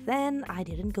 and then I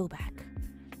didn't go back.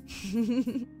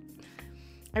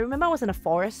 I remember I was in a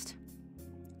forest.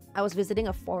 I was visiting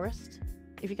a forest,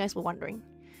 if you guys were wondering.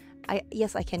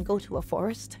 Yes, I can go to a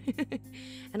forest.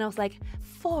 And I was like,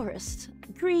 forest,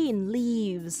 green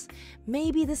leaves.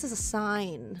 Maybe this is a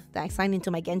sign. That I signed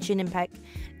into my Genshin Impact.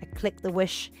 I clicked the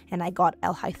wish and I got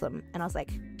Alhaitham. And I was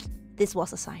like, this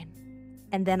was a sign.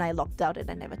 And then I locked out and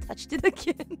I never touched it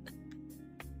again.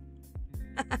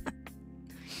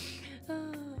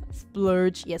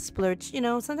 Splurge. Yes, splurge. You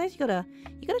know, sometimes you gotta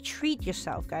treat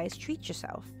yourself, guys. Treat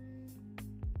yourself.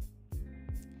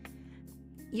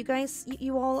 You guys,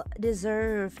 you all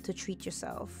deserve to treat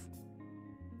yourself.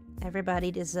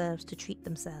 Everybody deserves to treat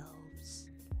themselves.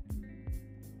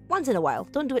 Once in a while.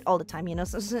 Don't do it all the time, you know.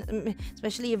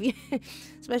 Especially if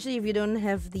you don't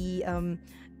have the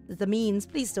means.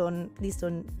 Please don't.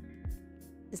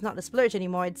 It's not a splurge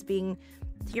anymore. It's being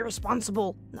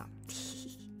irresponsible. No.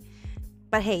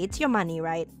 But hey, it's your money,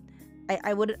 right?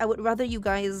 I would rather you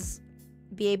guys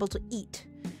be able to eat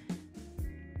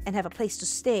and have a place to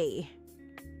stay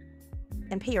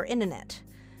and pay your internet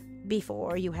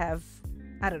before you have,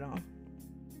 I don't know,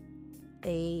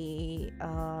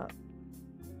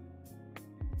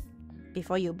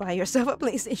 before you buy yourself a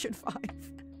PlayStation 5.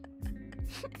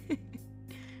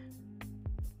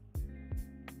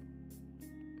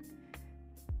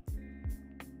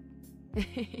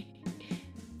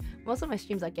 Most of my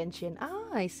streams are Genshin. Ah,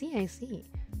 I see.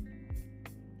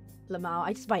 Lamau,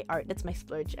 I just buy art. That's my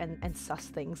splurge, and sus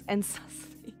things.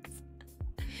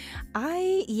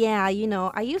 Yeah, you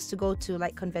know, I used to go to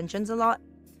like conventions a lot,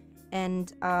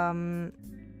 and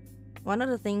one of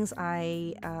the things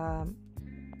I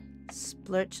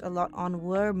splurged a lot on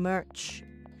were merch.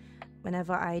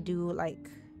 Whenever I do like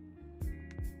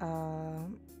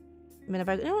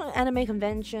whenever, you know, anime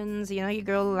conventions, you know, your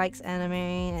girl likes anime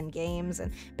and games,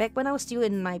 and back when I was still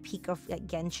in my peak of like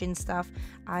Genshin stuff,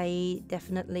 I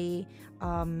definitely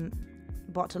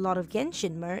bought a lot of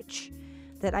Genshin merch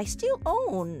that I still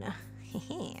own.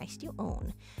 I still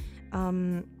own.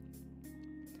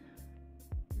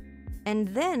 And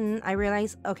then I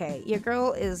realized, okay, your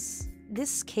girl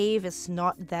this cave is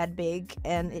not that big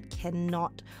and it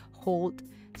cannot hold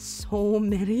so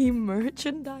many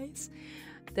merchandise.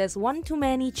 There's one too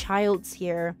many childs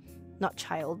here. Not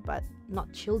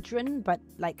children, but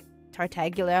like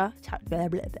Tartaglia.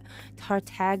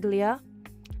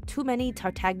 too many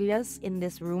Tartaglias in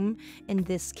this room, in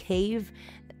this cave.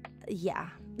 Yeah.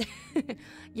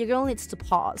 Your girl needs to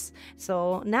pause.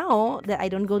 So now that I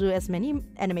don't go to as many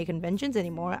anime conventions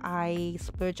anymore, I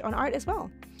splurge on art as well.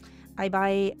 I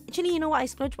buy, actually, you know what I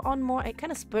splurge on more? I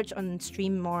kind of splurge on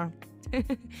stream more.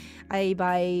 I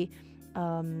buy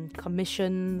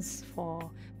commissions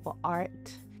for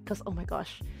art, because oh my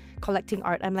gosh, collecting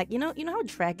art, I'm like, you know how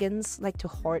dragons like to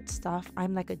hoard stuff?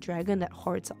 I'm like a dragon that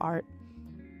hoards art.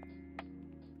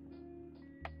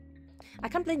 I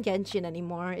can't play Genshin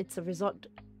anymore. It's a result.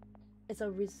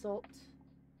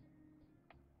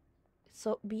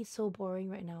 So be so boring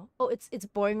right now. Oh, it's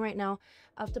boring right now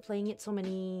after playing it so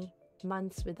many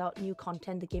months without new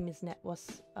content. The game is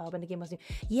when the game was new.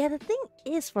 Yeah, the thing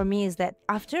is for me is that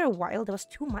after a while there was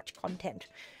too much content,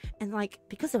 and like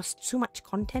because there was too much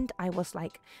content, I was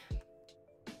like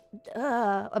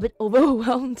a bit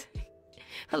overwhelmed.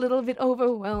 A little bit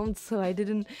overwhelmed, so I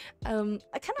didn't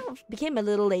I kind of became a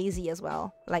little lazy as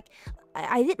well. Like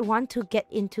I did want to get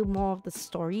into more of the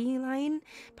storyline,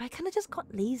 but I kind of just got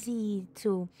lazy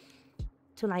to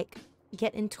like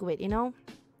get into it, you know?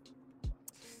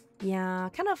 Yeah,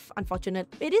 kind of unfortunate.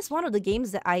 It is one of the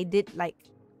games that I did like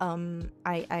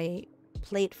I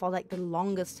played for like the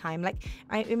longest time. Like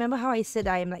I remember how I said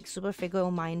I am like super figure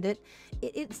minded.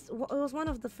 It was one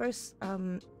of the first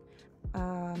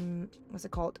what's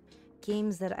it called,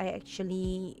 games that I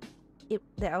actually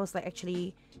that I was like,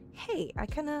 actually, hey, I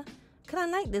kind of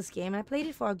like this game. I played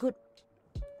it for a good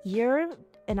year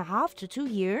and a half to 2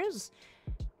 years,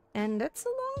 and that's a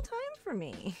long time for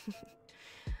me.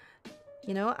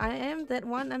 You know, I'm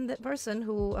that person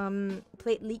who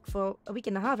played League for a week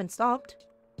and a half and stopped.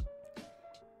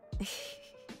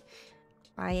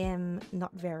 I am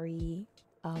not very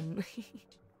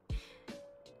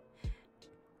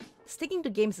sticking to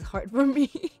games is hard for me.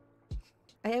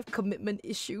 I have commitment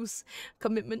issues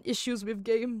with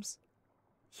games.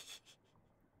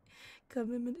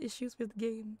 Commitment issues with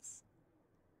games.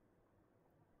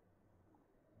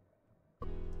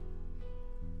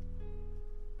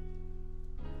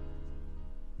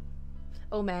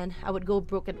 Oh man, I would go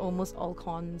broke at almost all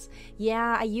cons.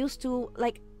 Yeah, I used to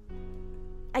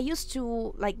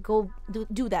go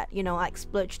do that, you know, like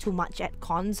splurge too much at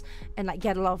cons and like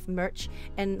get a lot of merch.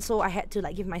 And so I had to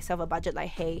like give myself a budget, like,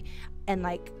 hey, and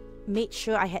like made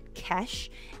sure I had cash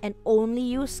and only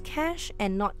use cash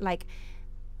and not like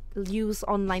use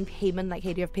online payment, like,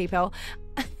 hey, do you have PayPal?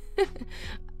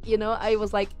 You know, I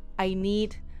was like, I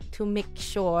need to make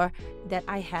sure that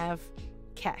I have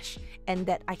cash and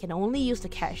that I can only use the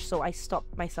cash, so I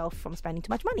stopped myself from spending too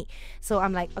much money. So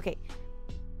I'm like, okay,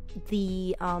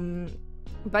 the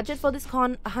budget for this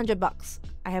con, $100.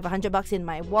 I have $100 in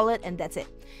my wallet and that's it.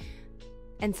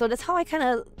 And so that's how I kind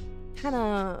of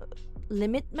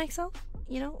limit myself,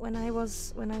 you know, when I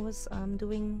was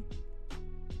doing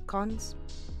cons.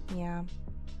 Yeah.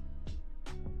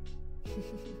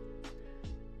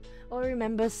 Or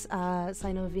remembers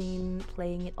Sinovine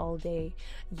playing it all day.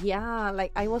 Yeah,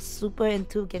 like I was super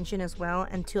into Genshin as well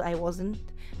until I wasn't.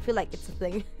 I feel like it's a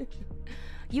thing.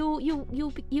 You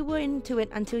were into it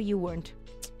until you weren't.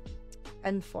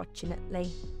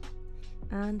 Unfortunately.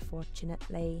 Okay,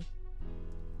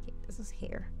 this is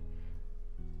here.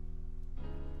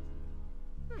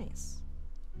 Nice.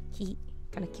 He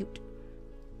kind of cute.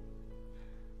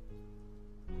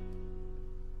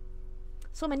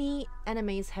 So many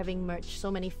animes having merch,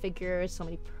 so many figures, so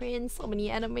many prints, so many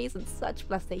animes and such,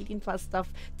 plus the 18+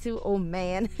 stuff too. Oh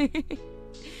man.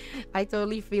 I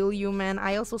totally feel you, man.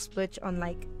 I also splurge on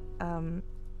like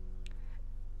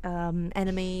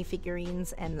anime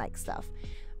figurines and like stuff.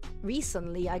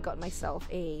 Recently I got myself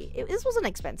this wasn't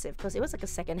expensive because it was like a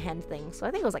second-hand thing, so I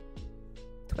think it was like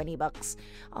 $20.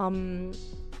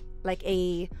 Like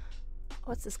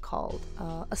what's this called?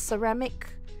 A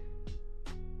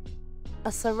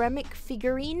ceramic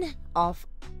figurine of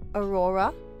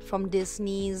Aurora from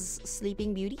Disney's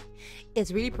Sleeping Beauty.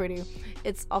 It's really pretty.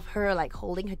 It's of her like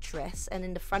holding her dress, and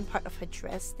in the front part of her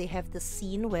dress they have the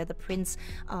scene where the prince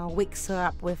wakes her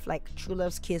up with like true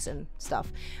love's kiss and stuff.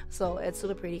 So it's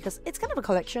super pretty because it's kind of a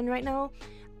collection right now.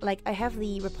 Like I have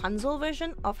the Rapunzel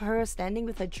version of her standing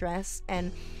with her dress,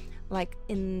 and like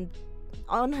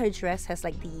on her dress has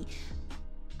like the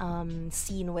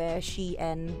scene where she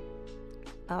and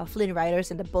Flynn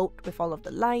Riders in the boat with all of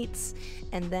the lights.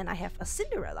 And then I have a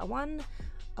Cinderella one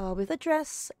with a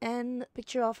dress and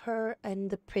picture of her and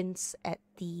the prince at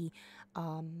the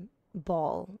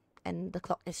ball, and the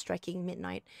clock is striking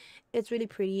midnight. It's really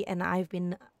pretty, and I've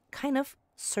been kind of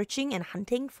searching and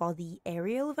hunting for the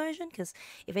Ariel version, because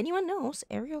if anyone knows,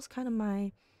 Ariel's kind of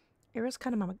my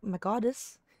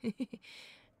goddess.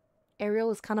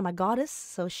 Ariel is kind of my goddess,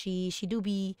 so she do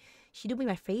be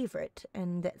my favorite,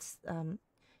 and that's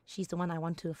she's the one I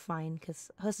want to find because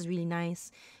hers is really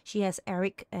nice. She has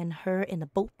Eric and her in a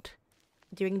boat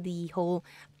during the whole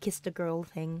kiss the girl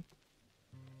thing.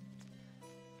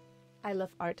 I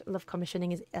love art. Love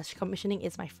commissioning. Commissioning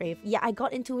is my fave. Yeah, I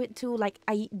got into it too. Like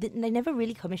I never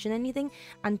really commissioned anything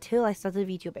until I started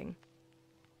VTubing.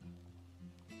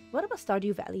 What about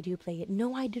Stardew Valley? Do you play it?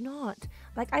 No, I do not.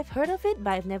 Like I've heard of it,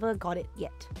 but I've never got it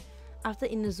yet. After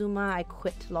Inazuma, I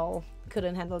quit. Lol,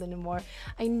 couldn't handle it anymore.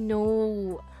 I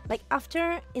know. Like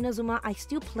after Inazuma, I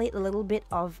still played a little bit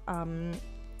of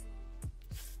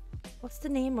what's the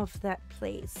name of that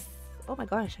place? Oh my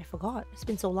gosh, I forgot. It's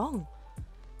been so long.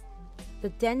 The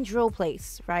Dendro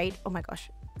place, right? Oh my gosh,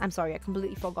 I'm sorry, I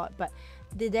completely forgot. But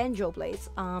the Dendro place,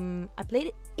 I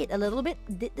played it a little bit,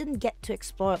 didn't get to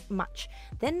explore much.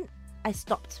 Then I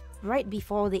stopped right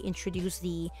before they introduced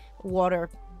the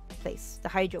water place, the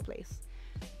hydro place.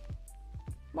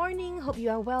 Morning, hope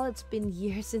you are well. It's been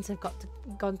years since I've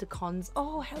gone to cons.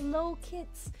 Oh, hello,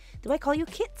 Kits. Do I call you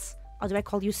Kits or do I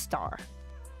call you Star?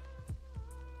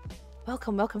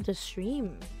 Welcome to the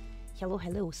stream. Hello.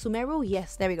 Sumeru,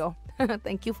 yes, there we go.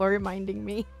 Thank you for reminding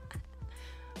me.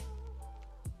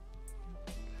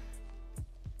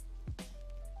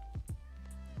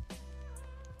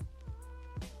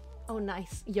 Oh,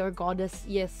 nice. Your goddess.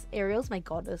 Yes, Ariel's my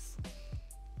goddess.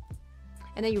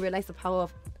 And then you realize the power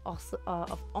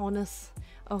of honest,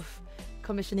 of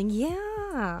commissioning.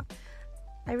 Yeah.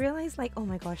 I realized like, oh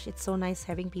my gosh, it's so nice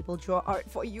having people draw art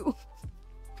for you.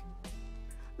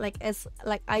 like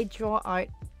I draw art,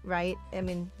 right? I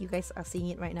mean, you guys are seeing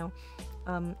it right now.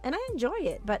 And I enjoy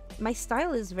it, but my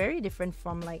style is very different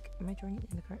from like, am I drawing it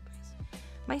in the correct place?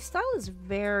 My style is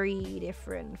very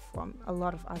different from a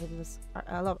lot of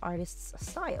artists'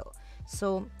 style.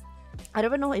 So I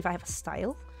don't know if I have a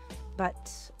style,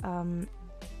 but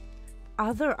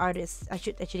other artists, I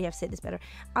should actually have said this better.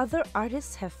 Other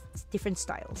artists have different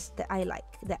styles that I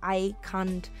like, that I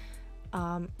can't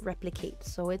replicate.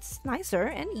 So it's nicer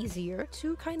and easier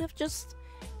to kind of just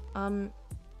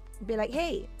be like,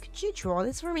 hey, could you draw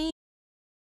this for me?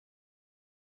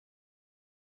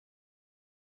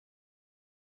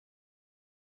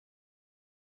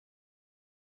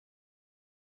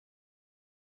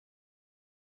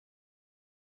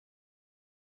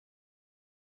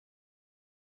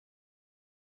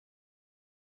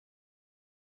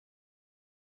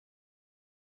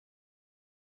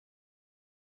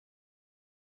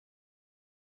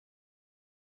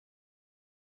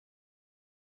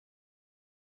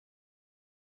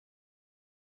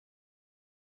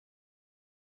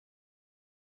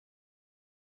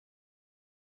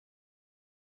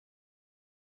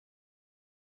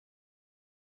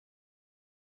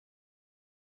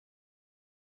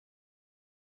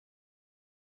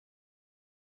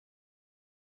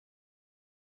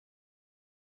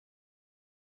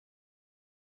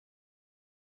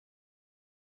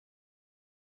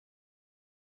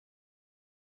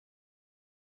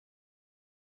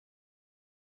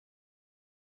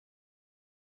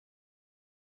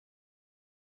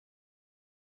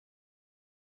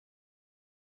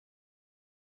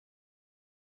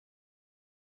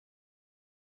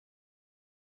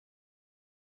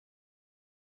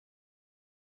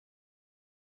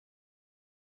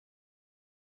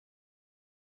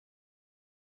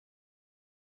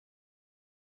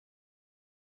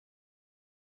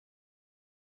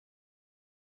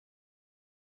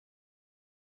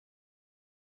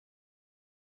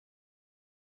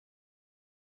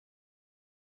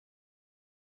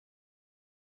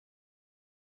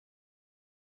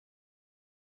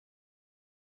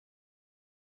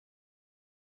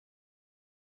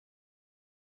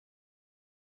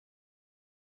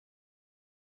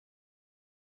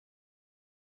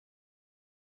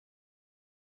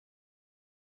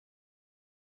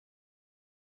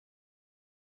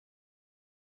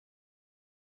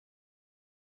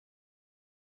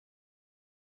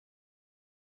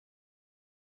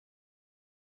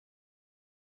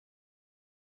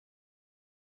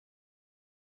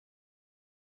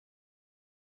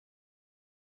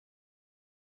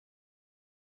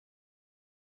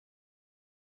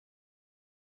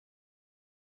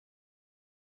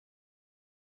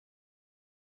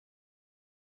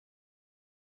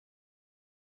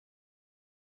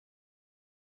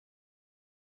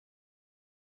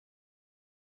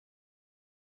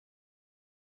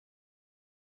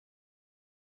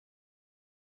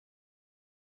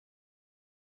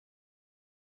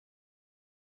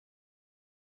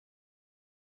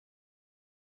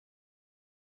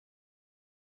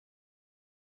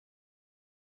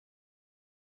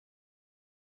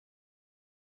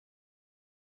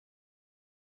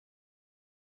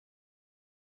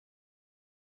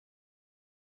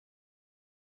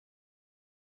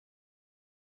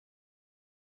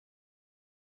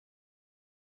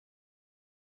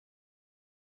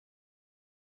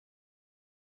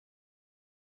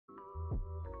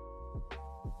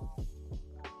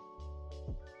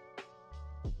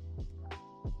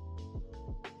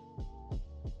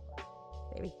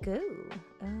 There we go.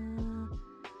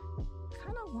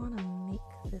 Kind of want to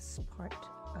make this part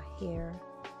a hair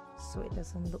so it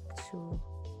doesn't look too...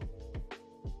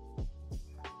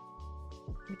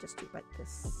 Let me just do it like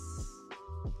this.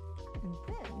 And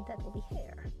then that will be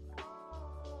hair.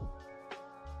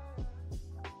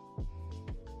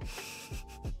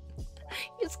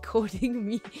 He's quoting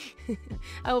me.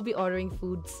 I will be ordering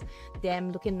foods.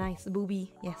 Damn, looking nice.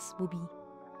 Booby. Yes, booby.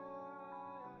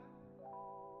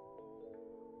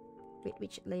 Wait,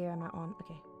 which layer am I on?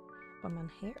 Okay. I'm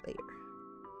on hair layer.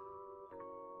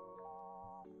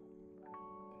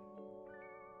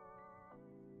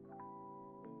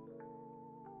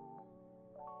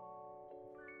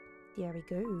 There we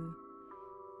go.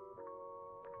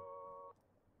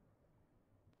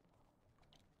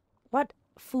 What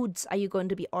foods are you going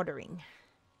to be ordering?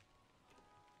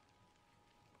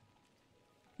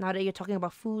 Now that you're talking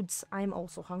about foods, I'm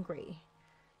also hungry.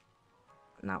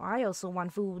 Now I also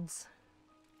want foods.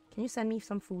 Can you send me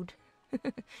some food?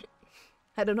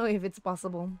 I don't know if it's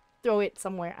possible. Throw it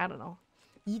somewhere, I don't know.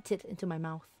 Eat it into my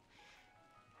mouth.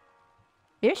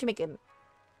 Maybe I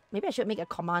should make a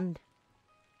command.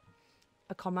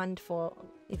 A command for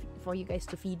you guys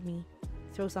to feed me.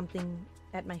 Throw something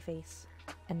at my face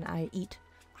and I eat.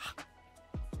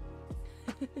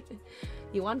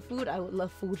 You want food? I would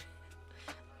love food.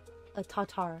 A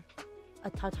tartar. A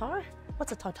tartar?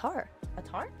 What's a tartar? A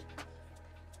tart?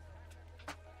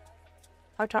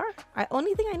 Tartar?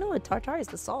 Only thing I know of tartar is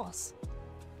the sauce.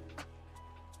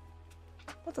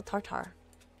 What's a tartar?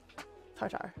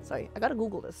 Tartar. Sorry, I gotta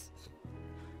Google this.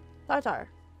 Tartar.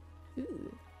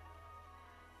 Ooh.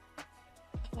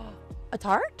 A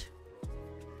tart?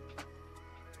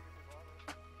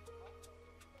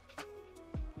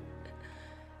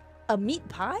 A meat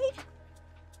pie?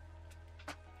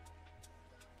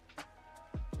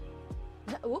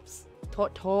 Oops.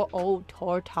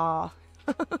 Torta.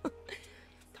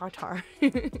 Tartar.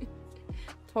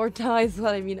 Torta is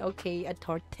what I mean. Okay, a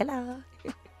tortilla.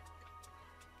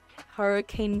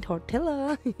 Hurricane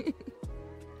tortilla.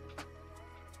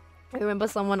 I remember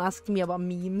someone asked me about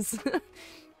memes.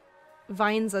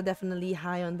 Vines are definitely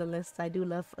high on the list. I do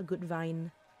love a good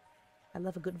vine. I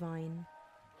love a good vine.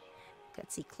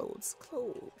 Let's see, clothes.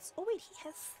 Clothes. Oh wait,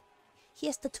 he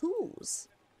has tattoos.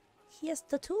 He has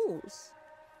tattoos.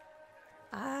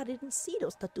 I didn't see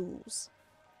those tattoos.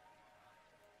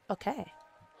 Okay.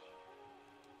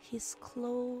 His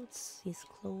clothes.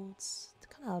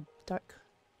 Kind of dark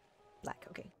black.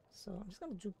 Okay, so I'm just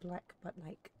gonna do black, but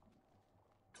like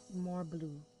more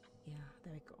blue. Yeah,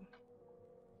 there we go.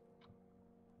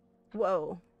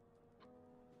 Whoa.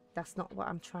 That's not what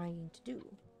I'm trying to do.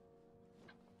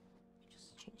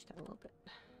 Just change that a little bit.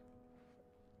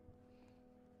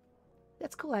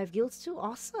 That's cool. I have guilds too.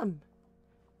 Awesome.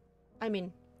 I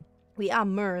mean, we are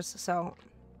Mers, so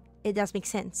it does make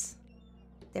sense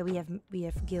that we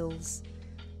have guilds.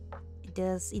 It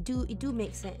do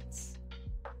make sense.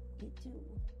 It do.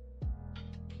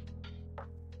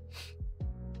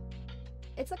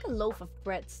 It's like a loaf of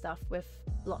bread stuffed with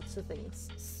lots of things.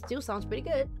 Still sounds pretty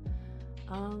good.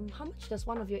 How much does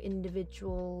one of your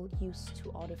individual use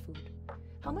to order food?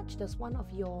 How much does one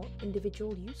of your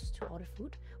individual use to order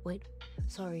food? Wait,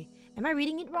 sorry. Am I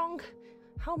reading it wrong?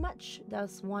 How much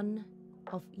does one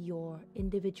of your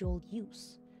individual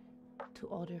use to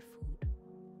order food?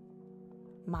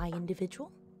 My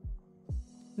individual?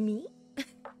 Me?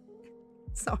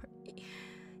 Sorry.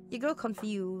 You go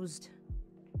confused.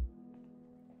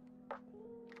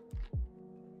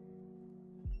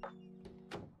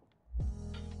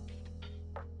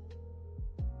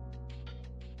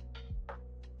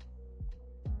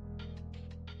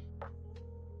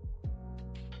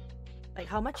 Like,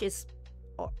 how much is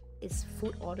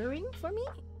food ordering for me?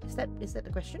 Is that the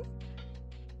question?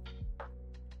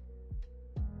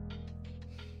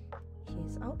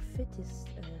 His outfit is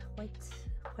white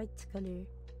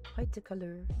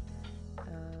color.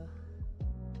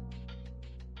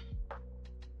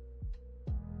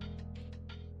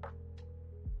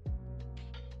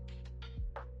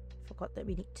 Forgot that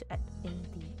we need to add in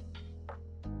the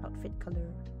outfit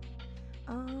color.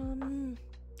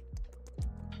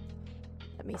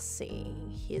 Let me see.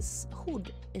 His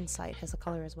hood inside has a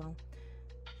color as well.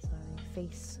 Sorry,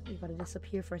 face. You gotta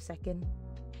disappear for a second.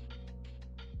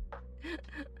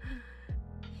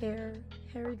 Hair,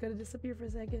 you gotta disappear for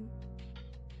a second.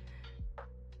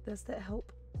 Does that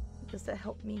help? Does that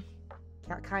help me?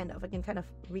 Yeah, kind of. I can kind of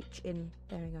reach in.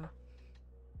 There we go.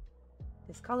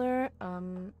 This color.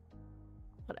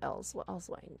 What else? What else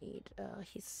do I need?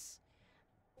 His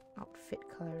outfit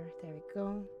color. There we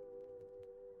go.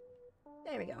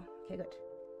 There we go. Okay, good.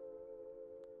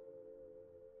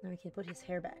 Now we can put his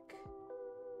hair back.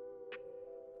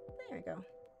 There we go.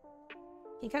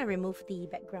 You can kind of remove the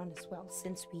background as well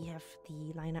since we have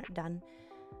the line art done.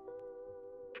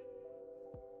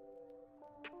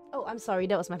 Oh, I'm sorry,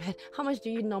 that was my bad. How much do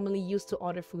you normally use to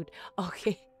order food?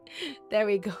 Okay, there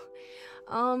we go.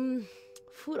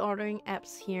 Food ordering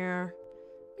apps here.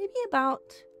 Maybe about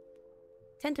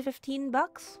 10 to 15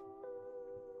 bucks.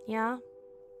 Yeah.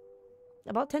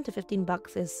 About 10 to 15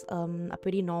 bucks is a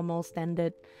pretty normal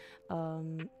standard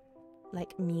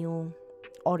like meal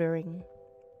ordering.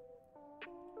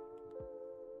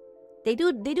 They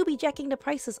do be jacking the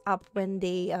prices up when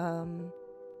they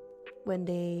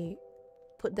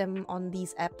put them on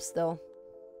these apps though,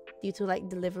 due to like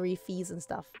delivery fees and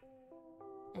stuff.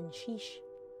 And sheesh.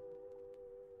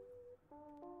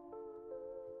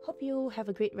 Hope you have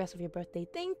a great rest of your birthday.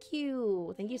 Thank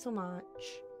you so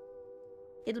much.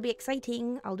 It'll be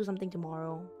exciting. I'll do something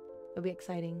tomorrow. It'll be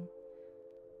exciting.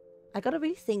 I gotta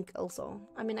really think also.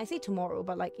 I mean, I say tomorrow,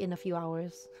 but like in a few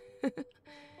hours.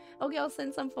 Okay, I'll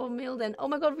send some for mail then. Oh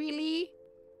my god, really?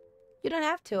 You don't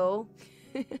have to.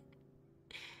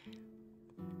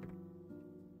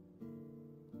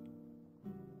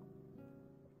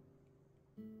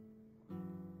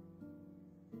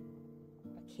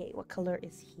 Okay, what color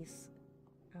is his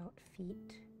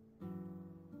outfit?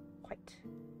 White.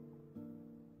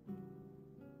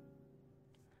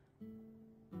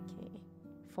 Okay,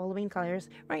 following colors.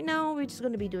 Right now, we're just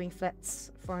going to be doing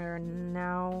flats for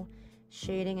now.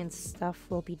 Shading and stuff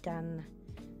will be done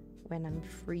when I'm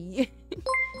free.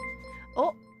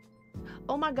 Oh!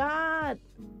 Oh my god!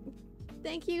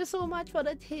 Thank you so much for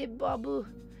the tip, Babu.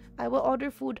 I will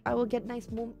order food. I will get nice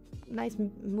meal.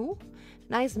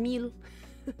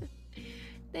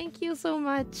 Thank you so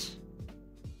much.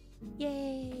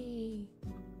 Yay!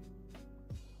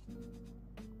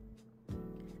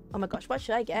 Oh my gosh, what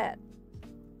should I get?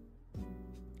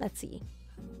 Let's see.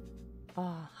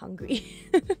 Ah, hungry.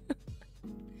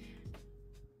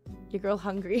 Your girl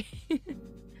hungry.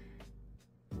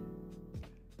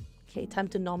 Okay, time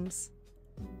to noms.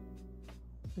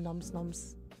 Noms.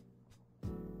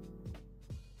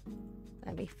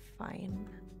 That'd be fine.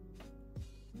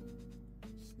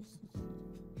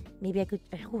 Maybe I could.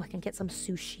 Oh, I can get some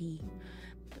sushi.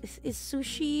 Is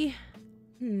sushi?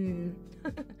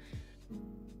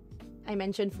 I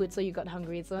mentioned food, so you got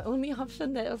hungry. It's the only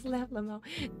option that was left, Lamau.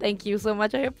 Thank you so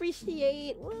much. I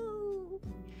appreciate. Woo!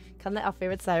 Can't let our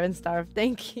favorite siren starve.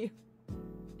 Thank you.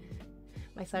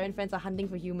 My siren friends are hunting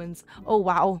for humans. Oh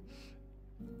wow.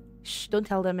 Shh! Don't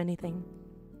tell them anything.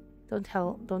 Don't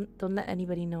let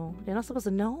anybody know. They're not supposed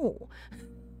to know.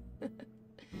 They're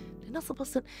not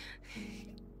supposed to.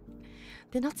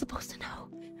 They're not supposed to know.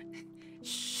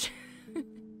 Shh.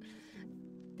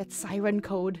 That's siren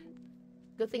code.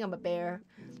 Good thing I'm a bear.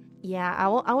 Yeah, I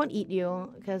won't eat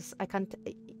you because I can't.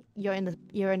 You're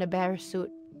in a bear suit.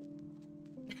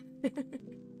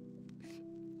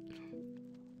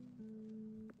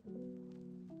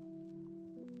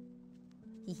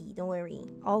 Don't worry.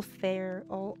 All fair,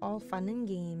 all fun and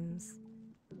games.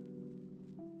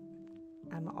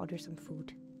 I'ma order some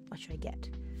food. What should I get?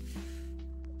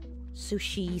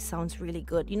 Sushi sounds really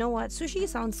good. You know what? Sushi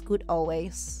sounds good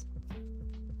always.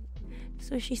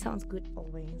 Sushi sounds good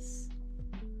always.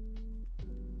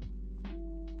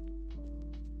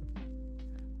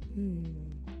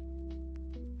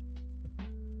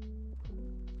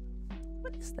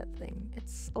 What is that thing?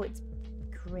 It's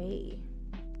gray.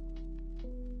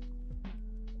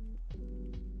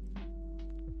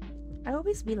 I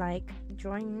always be like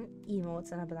drawing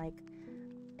emotes and I'll be like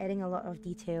adding a lot of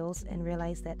details and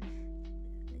realize that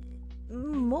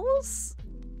most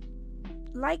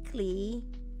likely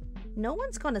no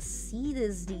one's gonna see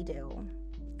this detail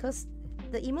because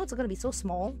the emotes are gonna be so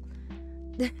small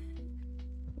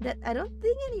that I don't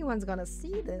think anyone's gonna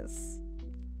see this.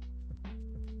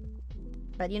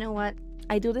 But you know what?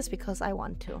 I do this because I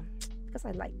want to. Because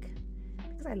I like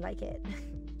it.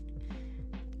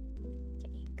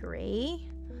 Okay, gray.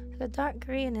 A dark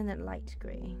gray and then a light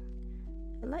gray.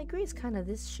 The light gray is kind of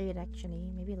this shade actually.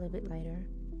 Maybe a little bit lighter.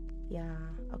 Yeah,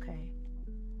 okay.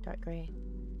 Dark gray.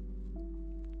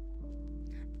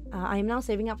 I'm now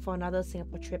saving up for another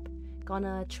Singapore trip.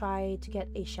 Gonna try to get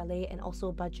a chalet and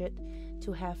also budget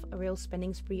to have a real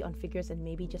spending spree on figures and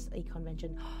maybe just a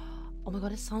convention. Oh my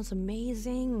god, this sounds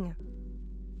amazing.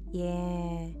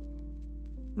 Yeah.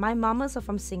 My mamas are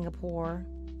from Singapore.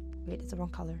 Wait, it's the wrong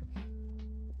color.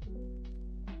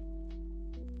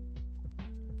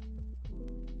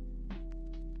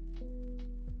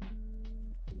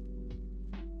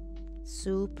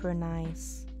 Super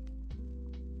nice.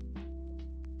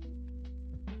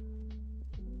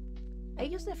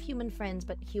 just have human friends,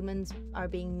 but humans are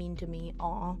being mean to me.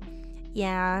 Aw.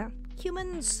 Yeah,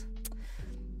 humans,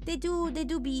 they do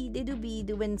be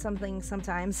doing something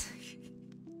sometimes.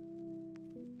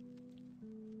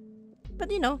 But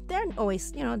you know, they're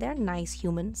always, you know, they're nice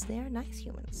humans. They're nice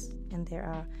humans. And there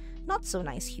are not so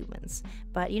nice humans.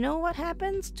 But you know what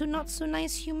happens to not so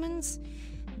nice humans?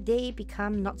 They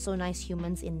become not so nice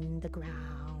humans in the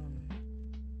ground.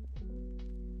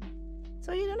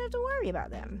 So you don't have to worry about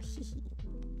them.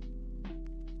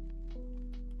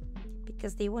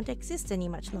 Because they won't exist any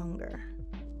much longer.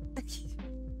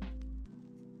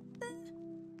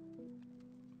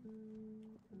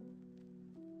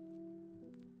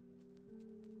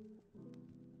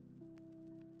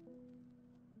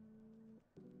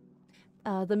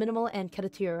 The Minimal and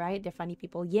Katatur, right? They're funny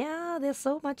people. Yeah, they're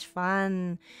so much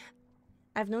fun.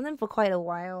 I've known them for quite a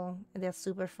while. They're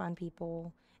super fun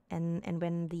people. And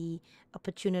when the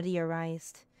opportunity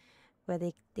arose, where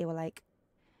they were like,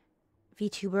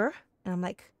 VTuber? And I'm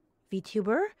like,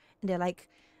 VTuber? And they're like,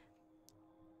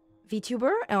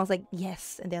 VTuber? And I was like,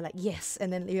 yes. And they're like, yes.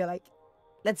 And then you're like,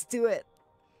 let's do it.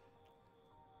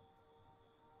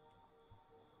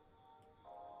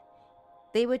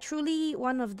 They were truly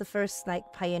one of the first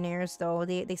like pioneers though.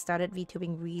 They started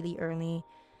VTubing really early.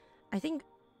 I think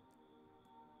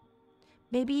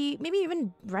maybe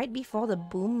even right before the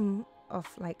boom of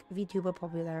like VTuber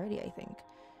popularity, I think.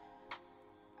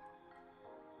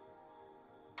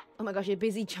 Oh my gosh, you're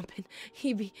busy jumping.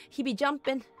 He be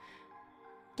jumping.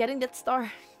 Getting that star.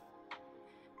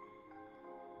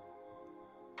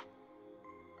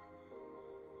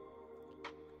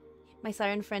 My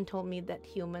siren friend told me that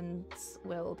humans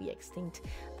will be extinct.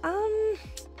 I'm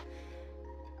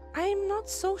not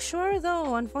so sure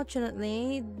though,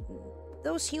 unfortunately.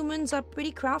 Those humans are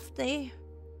pretty crafty.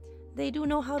 They do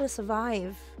know how to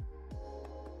survive.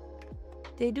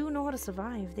 They do know how to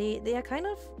survive. They are kind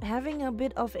of having a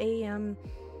bit of a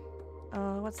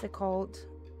what's it called?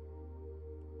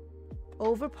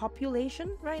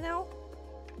 Overpopulation right now.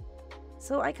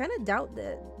 So I kind of doubt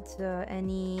that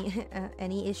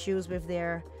any issues with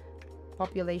their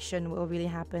population will really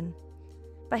happen.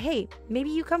 But hey, maybe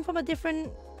you come from a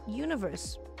different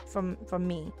universe from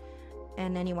me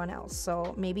and anyone else.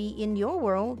 So maybe in your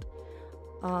world,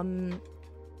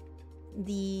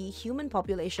 the human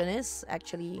population is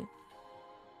actually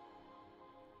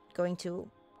going to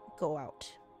go out.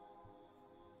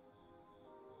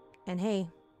 And hey,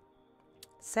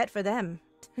 sad for them.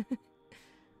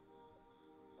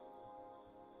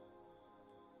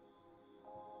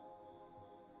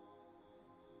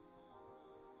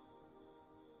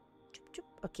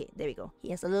 Okay, there we go. He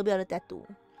has a little bit of a tattoo.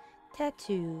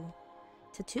 Tattoo.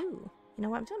 You know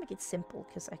what? I'm trying to make it simple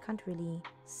because I can't really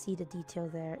see the detail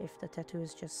there if the tattoo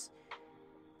is just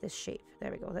this shape.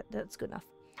 There we go. That's good enough.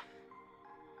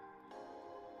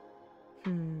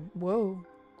 Whoa.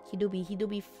 He do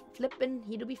be flipping.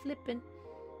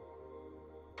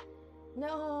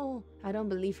 No, I don't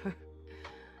believe her.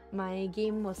 My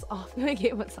game was off.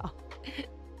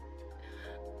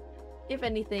 If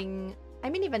anything,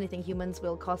 humans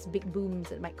will cause big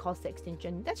booms. It might cause the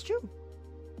extinction. That's true.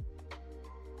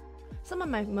 Some of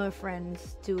my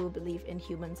friends do believe in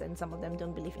humans, and some of them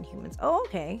don't believe in humans. Oh,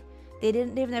 okay.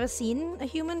 They've never seen a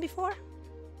human before.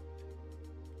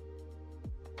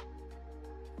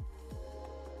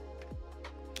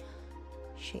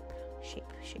 Shape.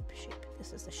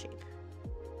 This is the shape.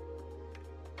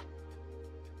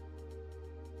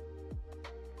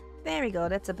 There we go.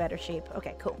 That's a better shape.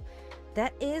 Okay, cool.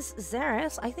 That is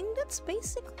Zaris. I think that's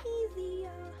basically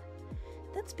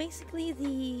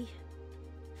the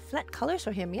flat colors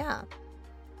for him. Yeah.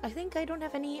 I think I don't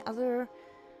have any other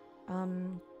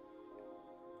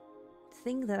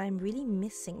thing that I'm really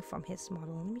missing from his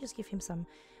model. Let me just give him some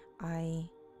eye.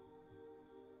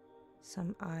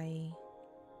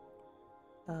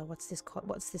 What's this called?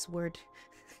 What's this word?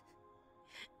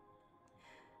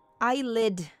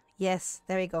 Eyelid. Yes,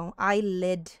 there we go.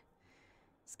 Eyelid.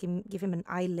 Let's give him an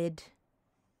eyelid.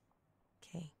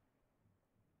 Okay.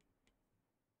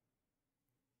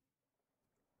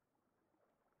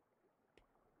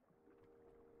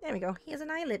 There we go. He has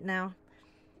an eyelid now.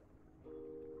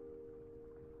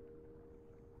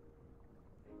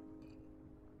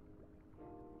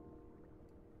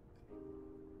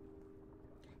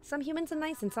 Some humans are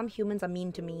nice and some humans are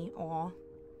mean to me. Aw.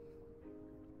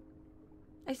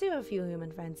 I still have a few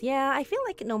human friends. Yeah, I feel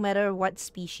like no matter what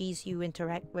species you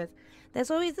interact with, there's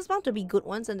bound to be good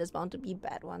ones and there's bound to be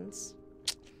bad ones.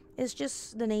 It's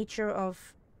just the nature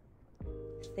of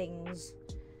things.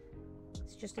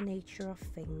 It's just the nature of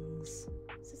things.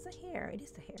 Is this the hair? It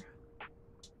is the hair.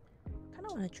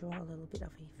 kind of want to draw a little bit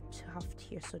of a tuft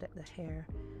here so that the hair,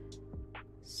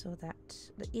 so that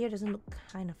the ear doesn't look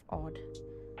kind of odd.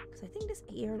 Because I think this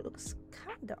ear looks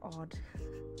kind of odd.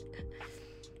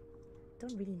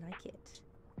 Don't really like it.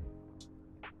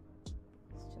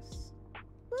 It's just...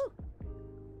 Woo!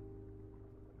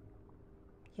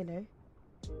 Hello?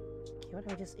 Okay, what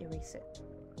if I just erase it?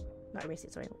 Not erase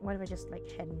it, sorry. What if I just like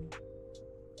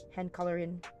hand color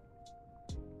in?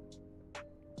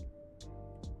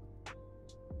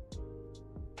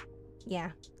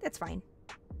 Yeah, that's fine.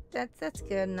 That's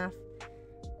good enough.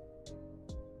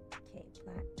 Okay,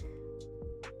 black.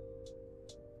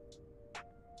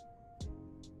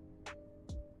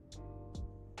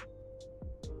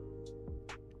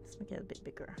 Let's make it a bit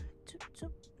bigger. Zoop,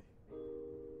 zoop.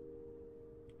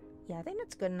 Yeah, I think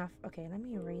that's good enough. Okay, let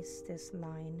me erase this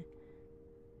line.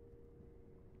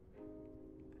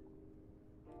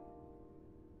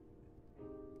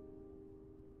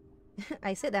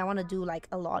 I said that I want to do like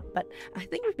a lot, but I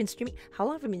think we've been streaming. How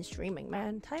long have we been streaming,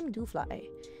 man? Time do fly.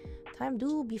 Time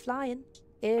do be flying.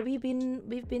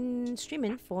 We've been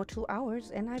streaming for 2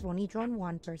 hours, and I've only drawn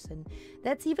one person.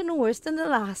 That's even worse than the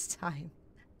last time.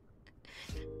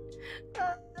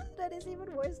 That is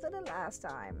even worse than the last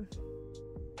time.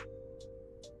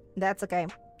 That's okay.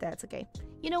 That's okay.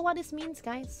 You know what this means,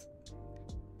 guys?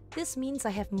 This means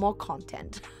I have more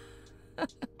content.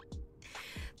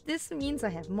 This means I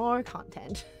have more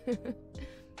content.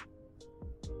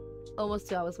 Almost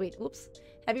 2 hours. Wait, oops.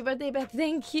 Happy birthday, Beth.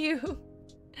 Thank you.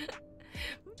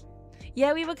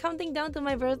 Yeah, we were counting down to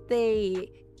my birthday.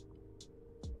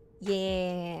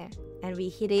 Yeah. And we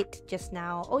hit it just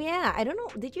now. Oh yeah, I don't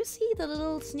know. Did you see the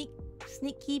little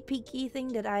sneaky peeky thing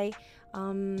that I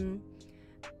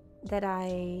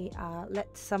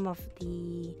let some of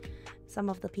the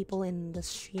people in the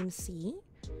stream see?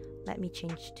 Let me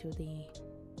change to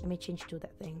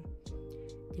that thing.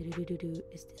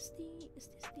 Is this the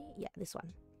yeah, this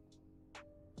one.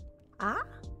 Ah,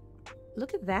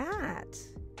 look at that.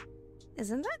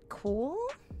 Isn't that cool?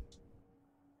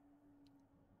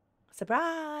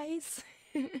 Surprise.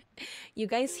 You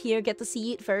guys here get to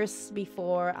see it first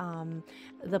before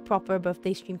the proper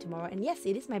birthday stream tomorrow. And yes,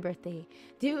 it is my birthday.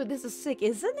 Dude, this is sick,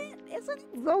 isn't it? Isn't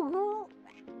it so cool?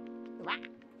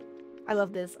 I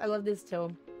love this. I love this too.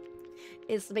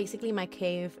 It's basically my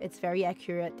cave. It's very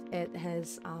accurate. It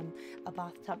has a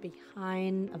bathtub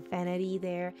behind, a vanity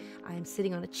there. I'm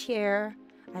sitting on a chair.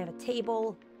 I have a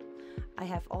table. I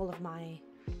have all of my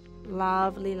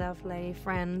lovely, lovely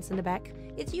friends in the back.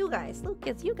 It's you guys. Look,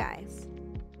 it's you guys.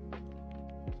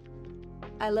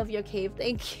 I love your cave.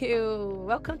 Thank you.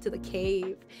 Welcome to the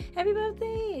cave. Happy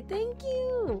birthday. Thank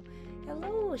you.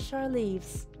 Hello,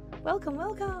 Charleaves. Welcome,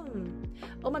 welcome.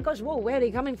 Oh my gosh, whoa, where are they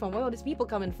coming from? Where are these people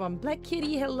coming from? Black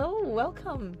Kitty, hello,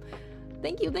 welcome.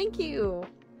 Thank you, thank you.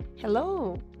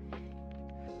 Hello.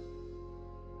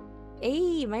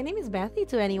 Hey, my name is Bethy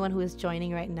to anyone who is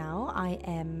joining right now. I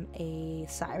am a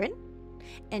siren.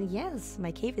 And yes,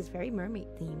 my cave is very mermaid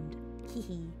themed.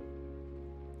 Hehe.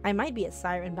 I might be a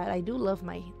siren, but I do love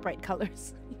my bright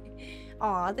colors.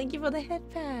 Aw, thank you for the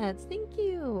headpads. Thank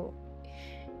you.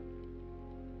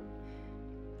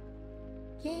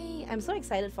 Yay! I'm so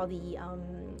excited for the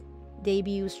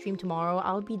debut stream tomorrow.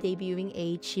 I'll be debuting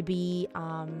a chibi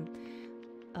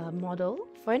model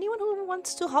for anyone who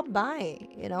wants to hop by,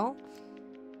 you know.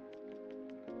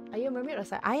 Are you a mermaid or a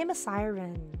siren? I am a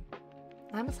siren.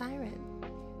 I'm a siren.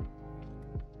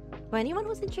 For anyone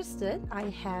who's interested, I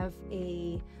have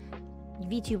a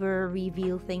VTuber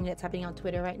reveal thing that's happening on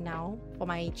Twitter right now for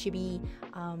my chibi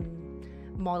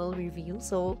model review,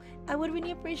 so I would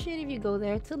really appreciate if you go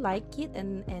there to like it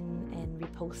and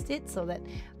repost it so that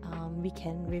we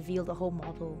can reveal the whole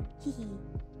model. Hehe.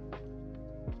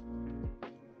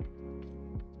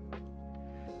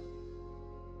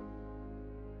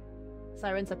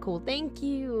 Sirens are cool. Thank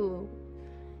you.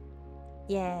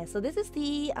 Yeah, so this is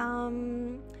the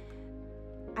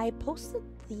I posted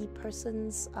the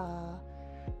person's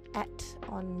at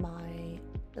on my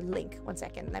link. One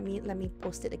second. Let me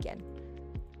post it again,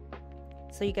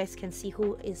 so you guys can see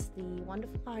who is the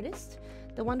wonderful artist.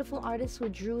 The wonderful artist who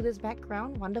drew this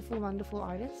background. Wonderful, wonderful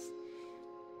artist.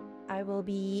 I will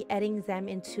be adding them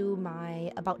into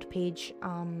my about page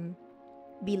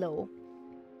below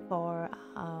for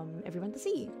everyone to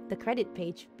see. The credit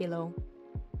page below.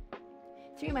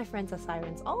 3 of my friends are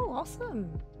sirens. Oh,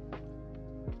 awesome.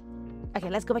 Okay,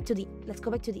 let's go back to the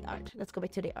art. Let's go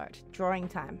back to the art. Drawing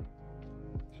time.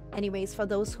 Anyways, for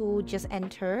those who just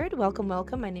entered, welcome,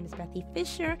 welcome. My name is Bethy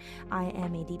Fisher. I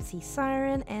am a deep sea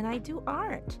siren, and I do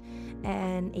art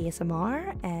and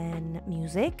ASMR and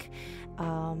music,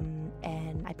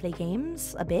 and I play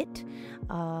games a bit.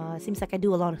 Seems like I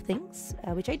do a lot of things,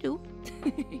 which I do.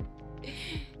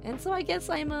 And so I guess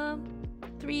I'm a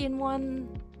 3-in-1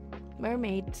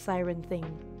 mermaid siren thing.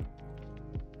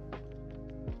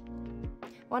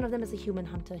 One of them is a human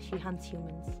hunter. She hunts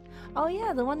humans. Oh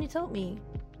yeah, the one you told me.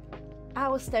 I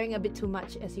was staring a bit too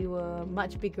much as you were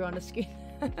much bigger on the screen.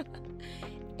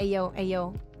 Ayo,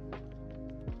 ayo.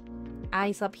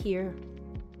 Eyes up here.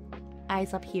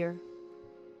 Eyes up here.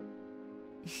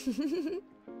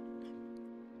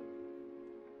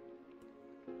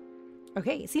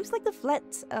 Okay, seems like the flat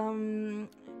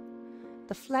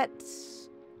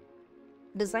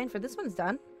design for this one's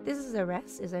done. This is the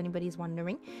rest, if anybody's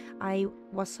wondering. I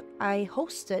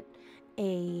hosted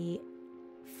a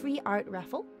free art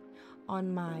raffle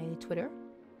on my Twitter,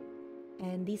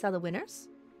 and these are the winners.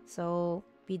 So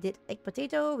we did Egg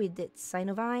Potato, we did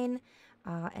Sinovine,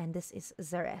 and this is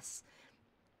Zeres.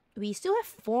 We still have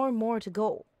 4 more to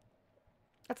go.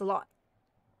 That's a lot.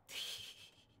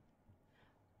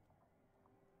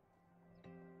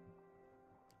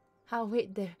 Oh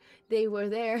wait, they were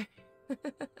there.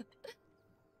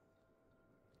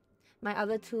 My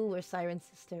other 2 were Siren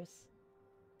Sisters.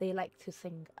 They like to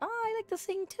sing. Oh, I like to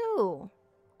sing too.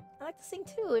 I like to sing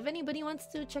too. If anybody wants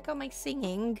to check out my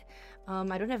singing,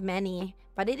 I don't have many,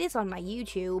 but it is on my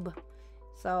YouTube.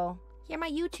 So here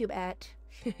my YouTube at.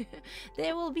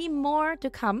 There will be more to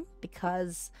come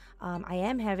because I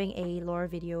am having a lore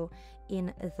video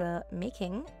in the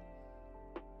making.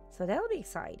 So that'll be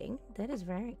exciting. That is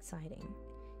very exciting.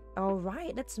 All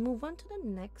right, let's move on to the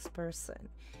next person.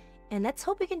 And let's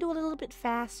hope we can do a little bit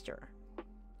faster. A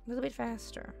little bit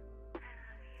faster.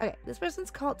 Okay, this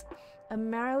person's called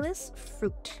Amaryllis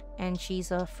Fruit. And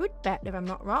she's a fruit bat, if I'm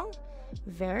not wrong.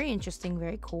 Very interesting,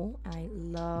 very cool. I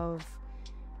love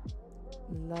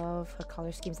her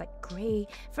color schemes, like gray.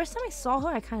 First time I saw her,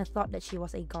 I kind of thought that she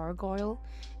was a gargoyle.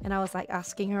 And I was like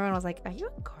asking her, and I was like, are you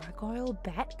a gargoyle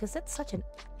bat? Because that's such a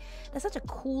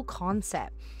cool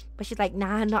concept. But she's like,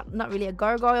 nah, not really a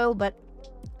gargoyle, but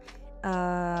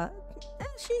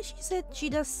she said she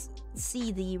does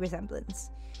see the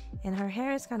resemblance. And her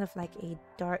hair is kind of like a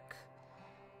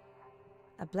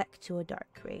black to a dark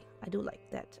gray. I do like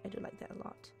that. I do like that a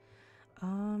lot.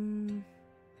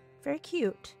 Very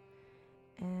cute.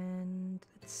 And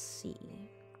let's see.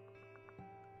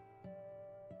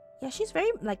 Yeah, she's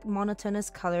very like monotonous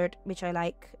colored, which I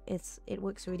like. It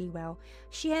works really well.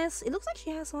 It looks like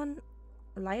she has one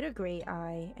lighter gray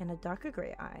eye and a darker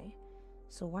gray eye.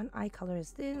 So one eye color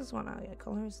is this, one eye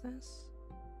color is this.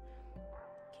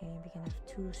 Okay, we can have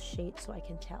 2 shades so I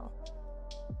can tell.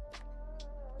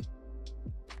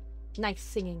 Nice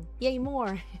singing. Yay,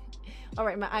 more. All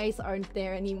right, my eyes aren't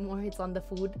there anymore. It's on the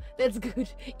food. That's good.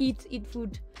 Eat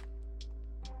food.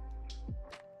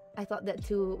 I thought that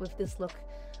too with this look.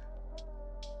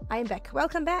 I am back.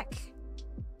 Welcome back.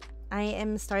 I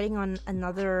am starting on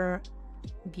another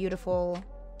beautiful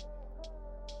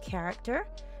character.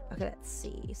 Okay, let's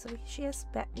see. So she has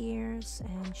bat ears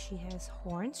and she has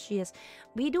horns.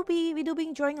 We do be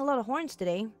enjoying a lot of horns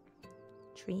today.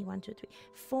 3, 1, 2, 3,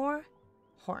 4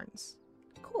 horns.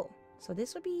 Cool. So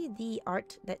this would be the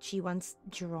art that she wants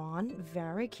drawn.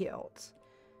 Very cute.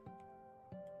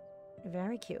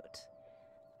 Very cute.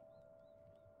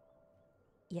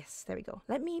 Yes, there we go.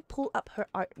 Let me pull up her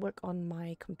artwork on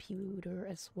my computer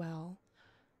as well.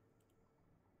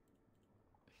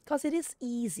 Because it is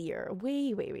easier,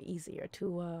 way easier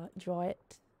to draw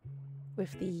it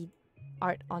with the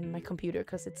art on my computer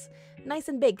because it's nice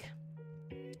and big.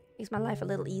 Makes my life a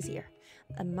little easier.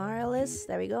 Amaryllis,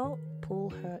 there we go.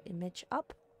 Pull her image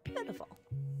up. Beautiful.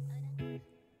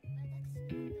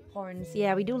 Horns.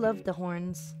 Yeah, we do love the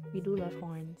horns. We do love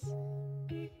horns.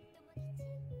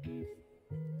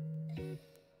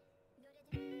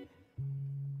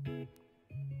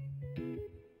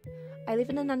 I live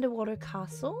in an underwater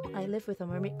castle. I live with a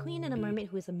mermaid queen and a mermaid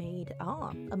who is a maid.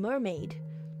 Ah, a mermaid.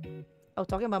 Oh,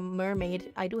 talking about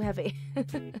mermaid, I do have a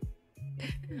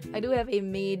I do have a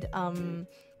maid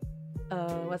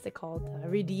what's it called?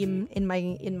 Redeem in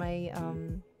my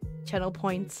channel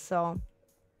points, so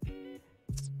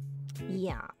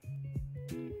yeah.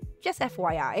 Just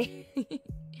FYI.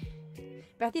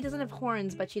 Bethy doesn't have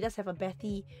horns, but she does have a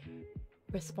Bethy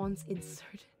response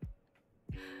insert.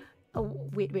 Oh,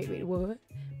 wait, what?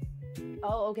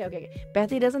 Oh, okay.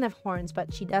 Bethy doesn't have horns,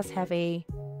 but she does have a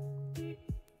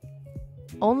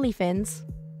OnlyFins.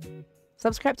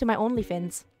 Subscribe to my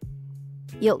OnlyFins.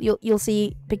 You'll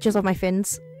see pictures of my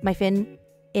fins my fin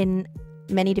in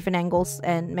many different angles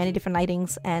and many different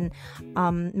lightings, and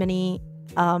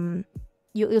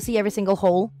you'll see every single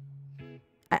hole.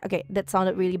 Okay, that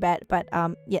sounded really bad, but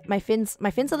yeah, my fin's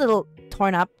a little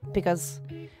torn up because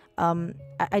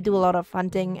I do a lot of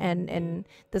hunting, and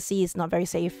the sea is not very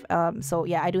safe. So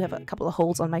yeah, I do have a couple of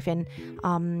holes on my fin,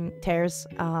 tears.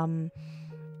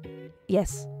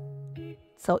 Yes.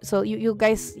 So you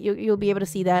guys you'll be able to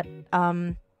see that,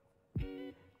 and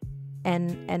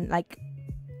like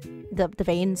the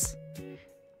veins.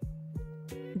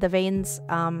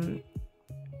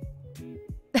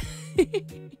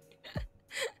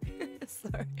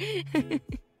 Sorry.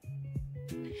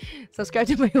 Subscribe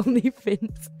to my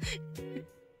OnlyFins.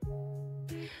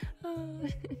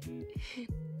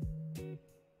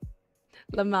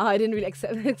 Lamau, I didn't really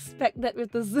expect that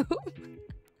with the zoom.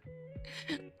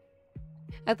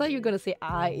 I thought you were gonna say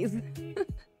eyes.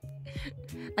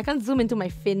 I can't zoom into my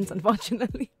fins,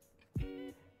 unfortunately.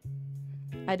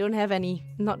 I don't have any.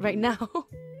 Not right now.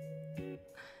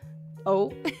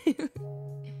 Oh.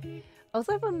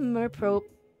 Also have a Merperoso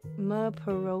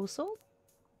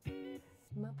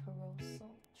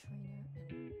trainer.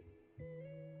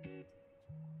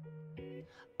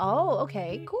 Oh,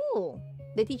 okay, cool.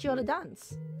 They teach you how to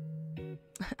dance.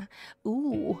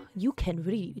 Ooh, you can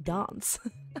really dance.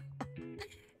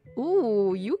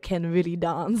 Ooh, you can really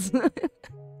dance.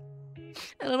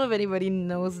 I don't know if anybody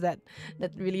knows that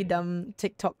really dumb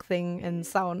TikTok thing and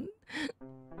sound.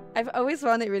 I've always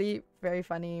found it really very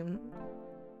funny.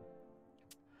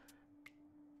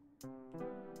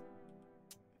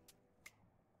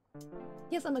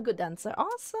 Yes, I'm a good dancer.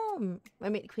 Awesome! My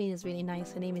maid queen is really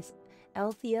nice. Her name is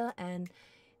Althea, and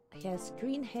he has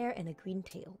green hair and a green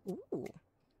tail. Ooh.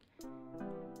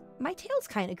 My tail's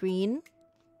kind of green.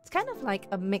 It's kind of like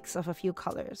a mix of a few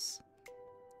colors.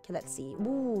 Okay, let's see.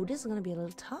 Ooh, this is gonna be a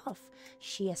little tough.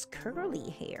 She has curly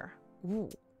hair. Ooh,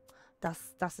 that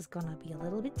is gonna be a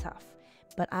little bit tough.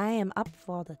 But I am up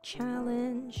for the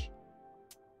challenge.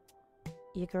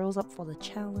 Your girl's up for the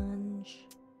challenge.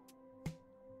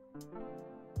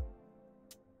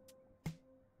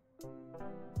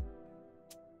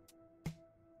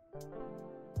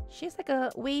 She has like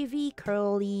a wavy,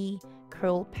 curly,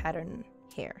 curl pattern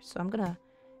hair. So I'm gonna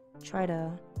try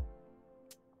to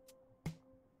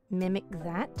mimic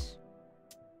that.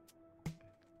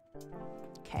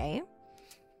 Okay.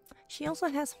 She also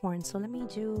has horns, so let me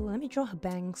draw her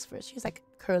bangs first. She's like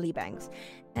curly bangs.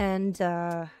 And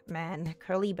man,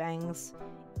 curly bangs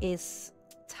is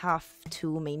tough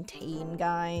to maintain,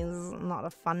 guys. Not a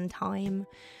fun time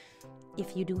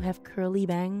if you do have curly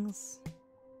bangs.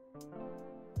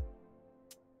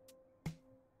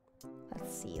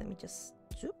 Let's see, let me just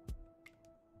zoop.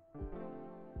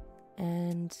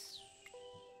 And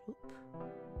swoop.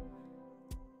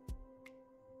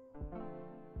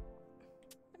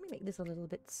 Let me make this a little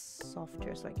bit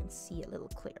softer so I can see a little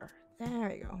clearer. There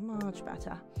we go, much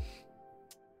better.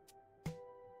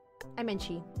 I meant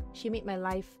she made my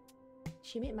life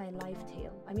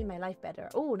tail. I mean my life better.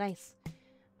 Oh, nice.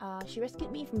 She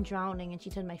rescued me from drowning, and she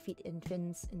turned my feet and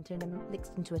fins and turned them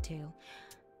legs into a tail.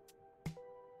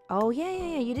 Oh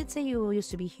yeah, you did say you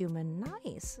used to be human.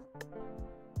 Nice.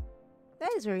 That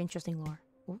is very interesting lore.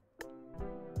 Ooh.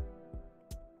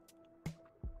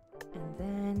 And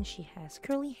then she has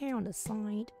curly hair on the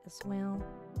side as well.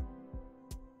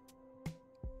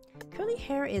 Curly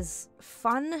hair is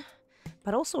fun,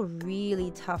 but also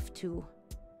really tough to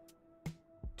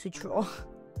draw.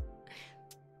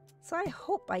 So I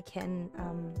hope I can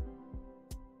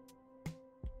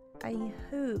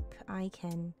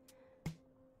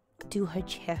do her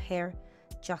hair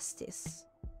justice.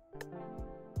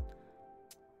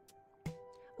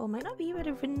 Oh, might not be able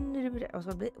to.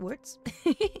 Also, a bit words.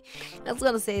 I was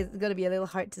gonna say it's gonna be a little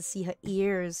hard to see her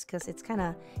ears because it's kind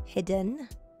of hidden.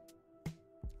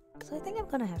 So I think I'm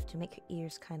gonna have to make her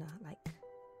ears kind of like.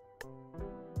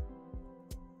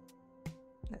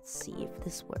 Let's see if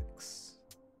this works.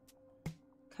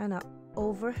 Kind of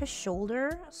over her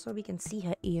shoulder so we can see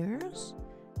her ears.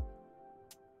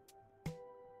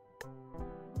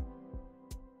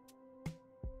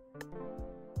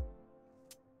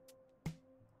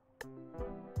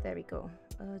 There we go.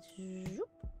 Zoop.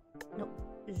 No.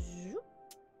 Zoop.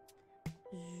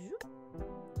 Zoop.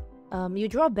 You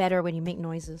draw better when you make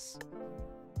noises.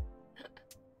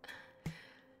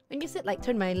 When you said like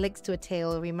turn my legs to a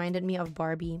tail, it reminded me of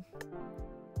Barbie.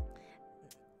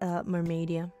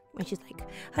 Mermaidia. When she's like,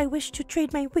 I wish to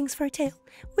trade my wings for a tail.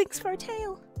 Wings for a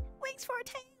tail. Wings for a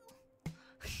tail.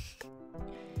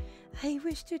 I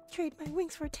wish to trade my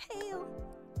wings for a tail.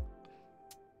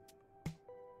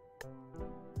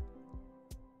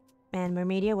 Man,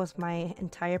 Mermaidia was my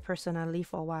entire personality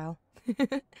for a while.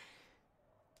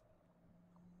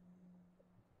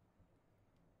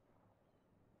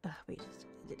 Wait.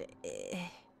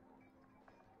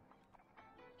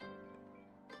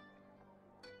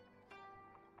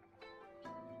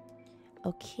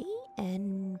 Okay,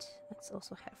 and let's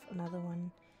also have another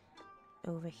one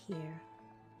over here.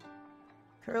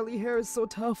 Curly hair is so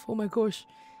tough, oh my gosh.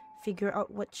 Figure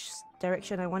out which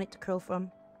direction I want it to curl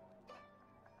from.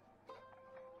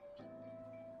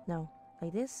 No,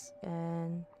 like this,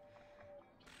 and...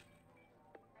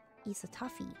 It's a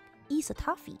toughie. It's a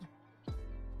toughie.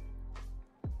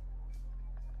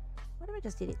 What if I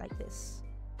just did it like this?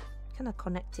 Kind of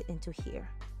connect it into here.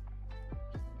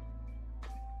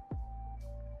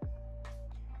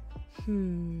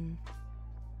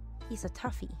 He's a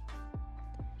toughie.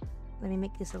 Let me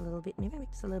make this a little bit, maybe make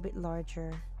this a little bit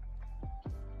larger.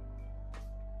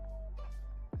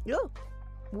 Oh!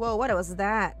 Whoa, what was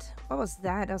that? What was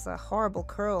that? That was a horrible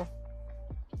curl.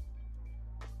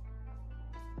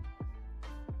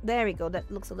 There we go, that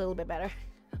looks a little bit better.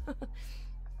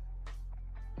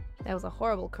 That was a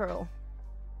horrible curl.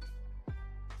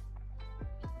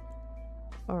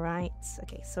 Alright,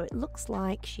 okay, so it looks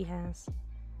like she has...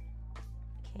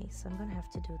 Okay, so I'm gonna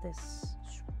have to do this.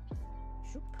 Shoop,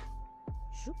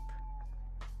 shoop,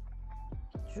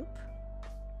 shoop,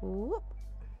 whoop.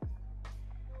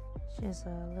 She has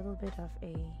a little bit of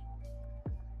a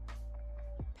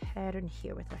pattern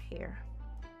here with her hair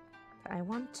that I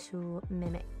want to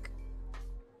mimic.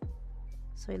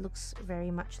 So it looks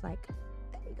very much like,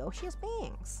 there we go, she has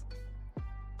bangs.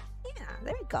 Yeah,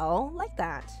 there we go, like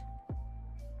that.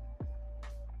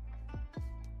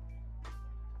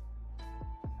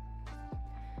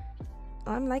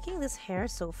 I'm liking this hair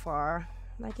so far.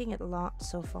 Liking it a lot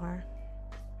so far.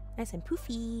 Nice and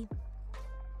poofy.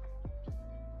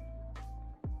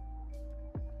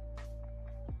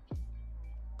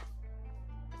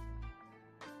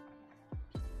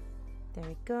 There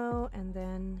we go, and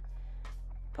then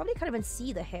probably can't even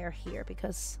see the hair here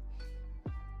because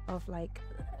of like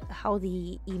how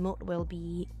the emote will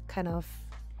be kind of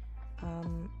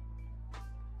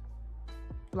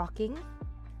blocking.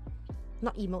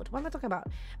 Not emote, what am I talking about?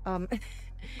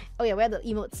 Oh yeah, where the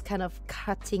emote's kind of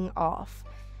cutting off.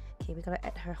 Okay, we gotta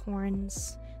add her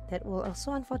horns. That will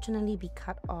also unfortunately be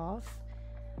cut off.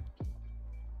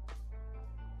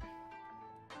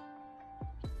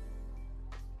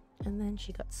 And then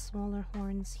she got smaller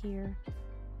horns here.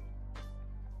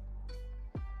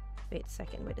 Wait a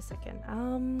second, wait a second.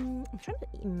 I'm trying to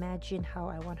imagine how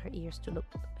I want her ears to look.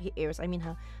 Her ears, I mean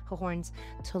her horns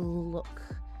to look.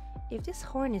 If this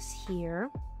horn is here,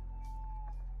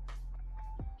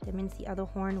 that means the other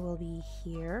horn will be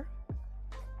here.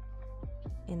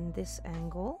 In this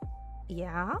angle.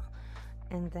 Yeah.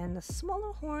 And then the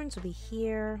smaller horns will be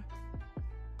here.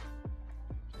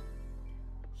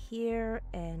 Here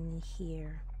and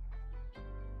here.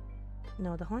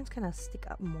 No, the horns kind of stick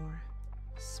up more.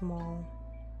 Small.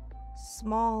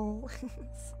 Small.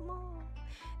 Small.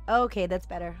 Okay, that's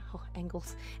better. Oh,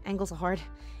 angles. Angles are hard.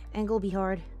 Angle be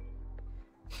hard.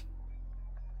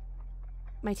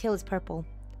 My tail is purple.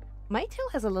 My tail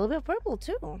has a little bit of purple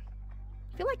too.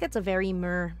 I feel like that's a very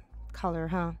mer color,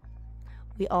 huh?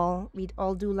 We'd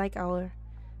all do like our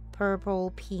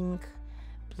purple, pink,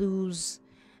 blues,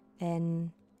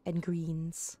 and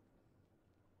greens.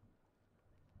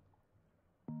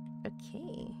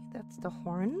 Okay, that's the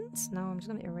horns. Now I'm just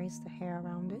gonna erase the hair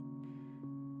around it.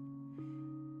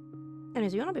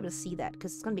 Anyways, you're not be able to see that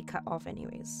because it's gonna be cut off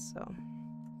anyways. So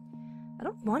I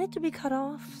don't want it to be cut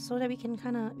off so that we can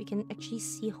actually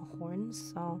see her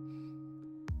horns. So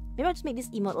maybe I'll just make this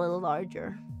emote a little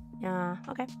larger. Yeah,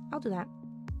 okay, I'll do that.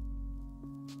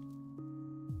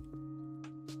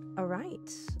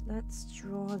 Alright, let's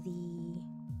draw the...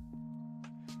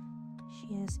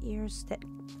 She has ears that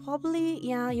probably...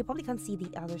 Yeah, you probably can't see the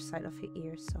other side of her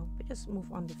ears, so we just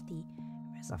move on with the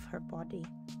rest of her body.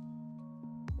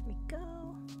 There we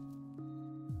go.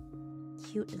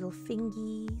 Cute little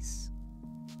fingies.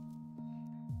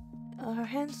 Her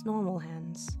hands, normal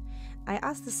hands. I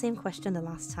asked the same question the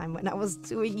last time when I was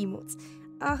doing emotes.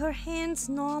 Are her hands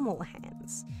normal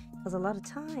hands? Because a lot of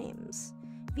times,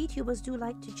 VTubers do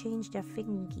like to change their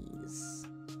fingies.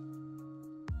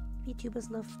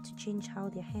 VTubers love to change how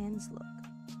their hands look.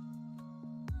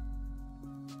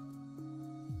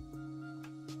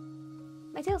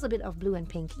 My tail's a bit of blue and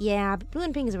pink. Yeah, blue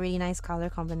and pink is a really nice color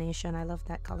combination. I love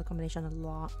that color combination a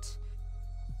lot.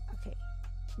 Okay,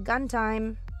 gun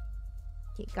time.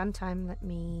 Okay, gun time. Let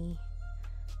me...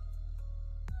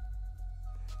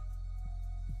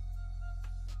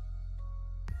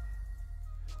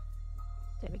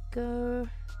 go.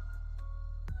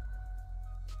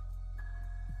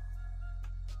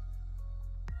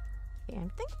 Okay,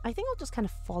 I think I'll just kind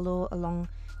of follow along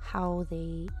how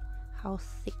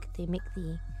thick they make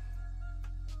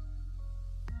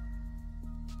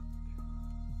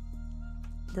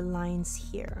the lines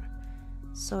here,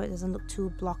 so it doesn't look too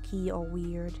blocky or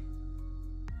weird.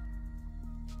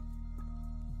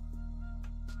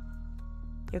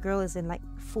 Your girl is in like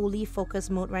fully focus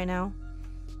mode right now.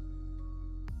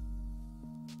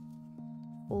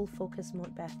 Full focus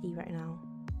mode Bethy right now.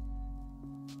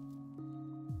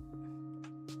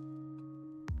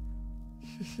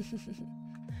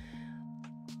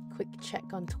 Quick check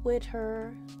on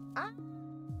Twitter. Ah,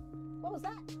 what was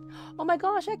that? Oh my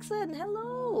gosh, Exon,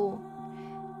 hello.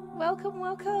 Welcome,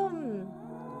 welcome.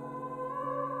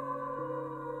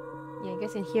 Yeah, you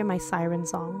guys can hear my siren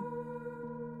song.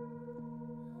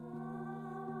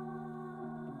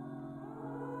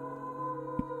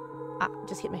 Ah,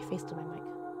 just hit my face to my mic.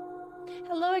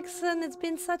 Hello, Exon, it's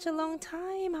been such a long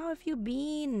time. How have you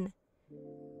been?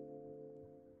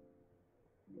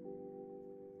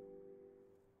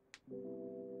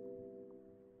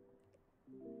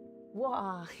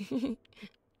 Wow.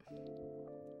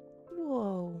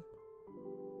 Whoa.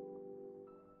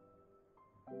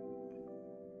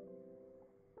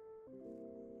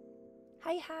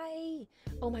 Hi, hi.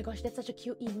 Oh my gosh, that's such a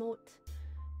cute emote.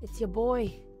 It's your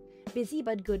boy. Busy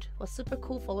but good. Was super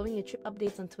cool following your trip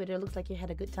updates on Twitter. Looks like you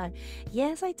had a good time.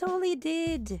 Yes, I totally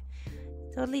did.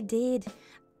 Totally did.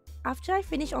 After I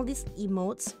finish all these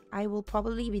emotes, I will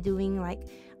probably be doing like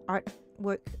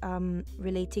artwork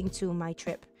relating to my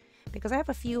trip, because I have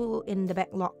a few in the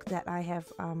backlog that I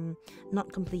have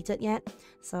not completed yet.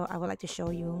 So I would like to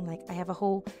show you, like, I have a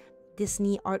whole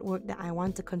Disney artwork that I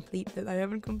want to complete that I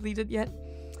haven't completed yet.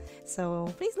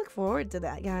 So please look forward to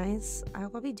that, guys. I'll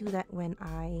probably do that when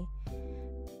I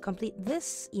complete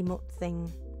this emote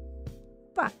thing.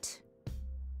 But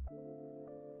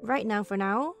right now, for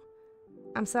now,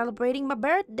 I'm celebrating my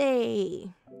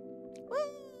birthday.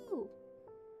 Woo!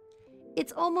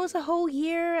 It's almost a whole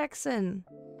year, Exon.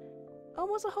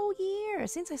 Almost a whole year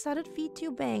since I started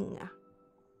VTubing.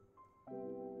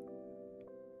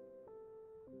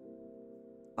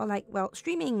 Or like, well,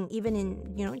 streaming, even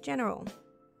in, you know, general.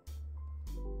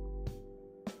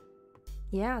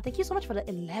 Yeah, thank you so much for the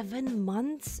 11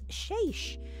 months,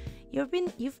 Sheesh. You've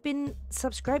been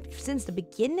subscribed since the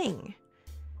beginning.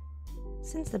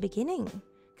 Since the beginning,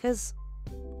 because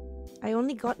I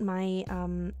only got my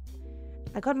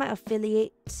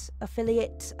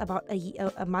affiliate about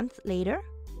a month later.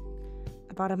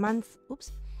 About a month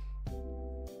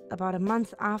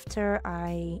after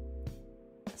I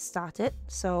started.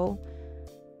 So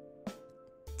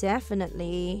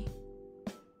definitely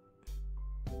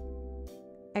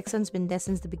Exxon's been there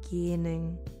since the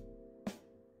beginning.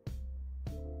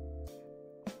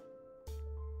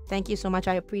 Thank you so much.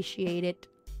 I appreciate it.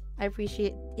 I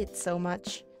appreciate it so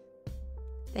much.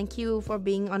 Thank you for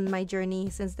being on my journey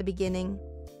since the beginning.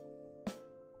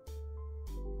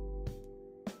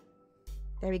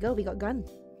 There we go. We got gun.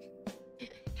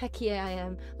 Heck yeah, I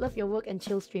am. Love your work and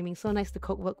chill streaming. So nice to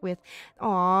co-work with.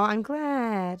 Aw, I'm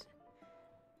glad.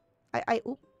 I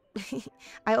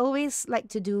always like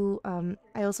to do.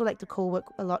 I also like to co-work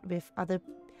a lot with other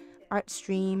art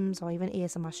streams or even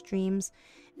ASMR streams.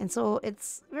 And so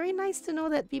it's very nice to know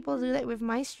that people do that with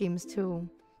my streams too.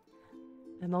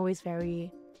 I'm always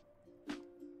very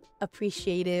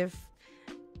appreciative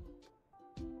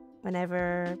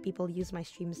whenever people use my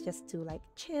streams just to like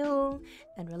chill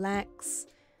and relax.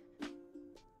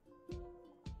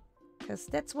 Because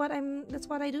that's what I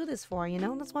do this for, you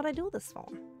know? That's what I do this for.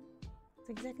 That's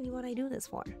exactly what I do this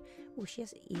for. Oh, she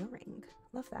has an earring.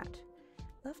 Love that.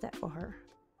 Love that for her.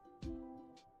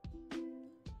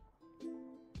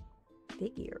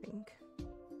 Big earring.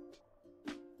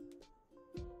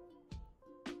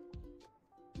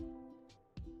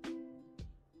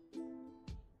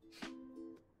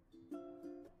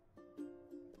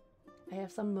 I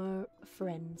have some more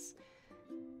friends.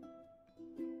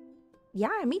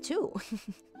 Yeah, me too.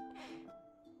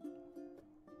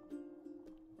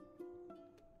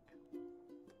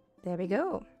 There we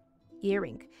go.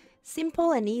 Earring.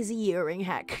 Simple and easy earring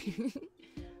hack.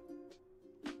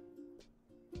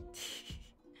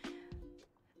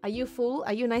 Are you full?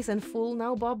 Are you nice and full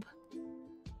now, Bob?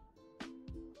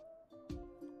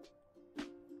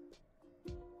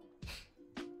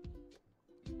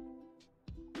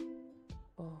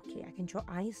 Okay, I can draw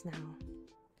eyes now.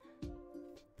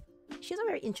 She has a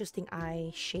very interesting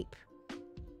eye shape.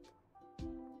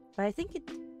 But I think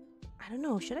I don't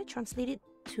know, should I translate it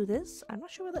to this. I'm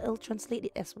not sure whether it'll translate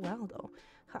it as well though.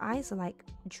 Her eyes are like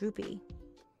droopy.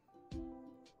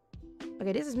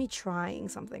 Okay, this is me trying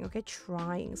something, okay?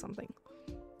 Trying something.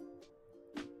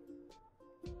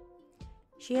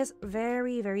 She has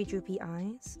very, very droopy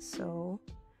eyes, so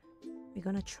we're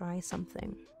gonna try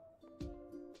something.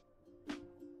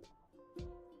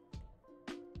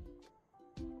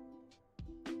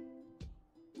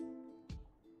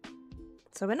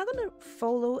 So we're not gonna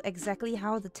follow exactly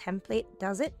how the template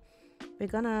does it. We're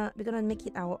gonna make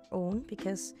it our own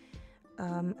because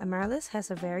Amaryllis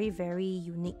has a very, very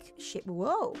unique shape.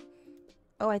 Whoa!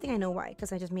 Oh, I think I know why,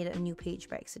 because I just made a new page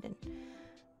by accident.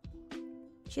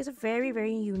 She has a very,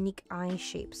 very unique eye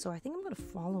shape, so I think I'm gonna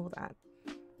follow that.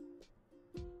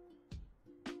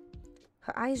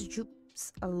 Her eyes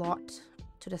droops a lot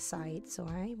to the side, so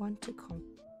I want to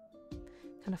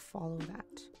kind of follow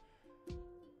that.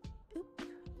 Oop,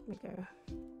 here we go.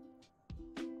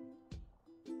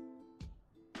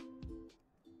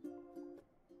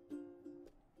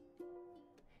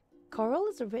 Coral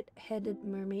is a red-headed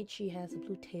mermaid. She has a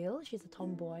blue tail. She's a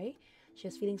tomboy. She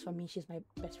has feelings for me. She's my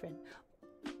best friend.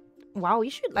 Wow, you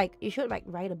should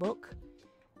write a book.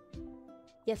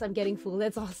 Yes, I'm getting full.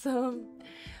 That's awesome.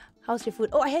 How's your food?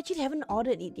 Oh, I actually haven't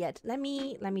ordered it yet. Let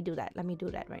me do that. Let me do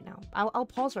that right now. I'll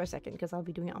pause for a second because I'll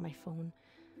be doing it on my phone.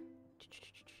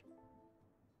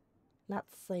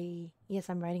 Let's see. Yes,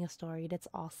 I'm writing a story. That's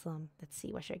awesome. Let's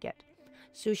see. What should I get?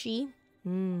 Sushi.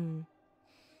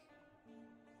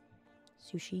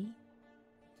 Sushi.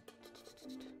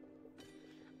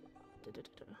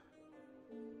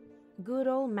 Good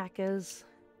old Macca's.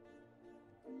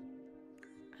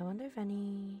 I wonder if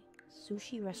any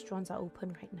sushi restaurants are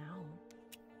open right now.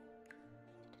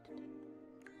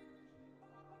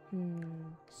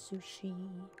 Sushi.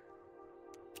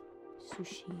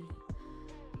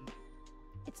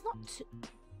 It's not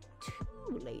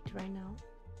too late right now.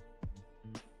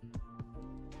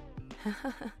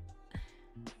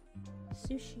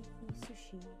 Sushi.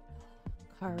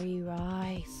 Curry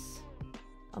rice.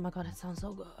 Oh my god, that sounds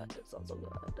so good. That sounds so good.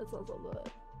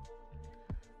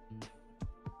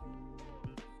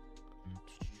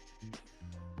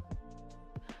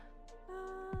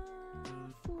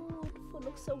 Food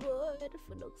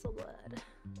looks so good.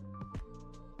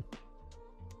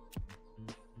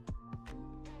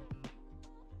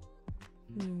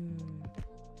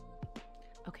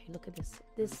 Okay, look at this.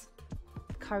 This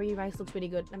curry rice looks pretty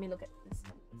good. Let me look at this.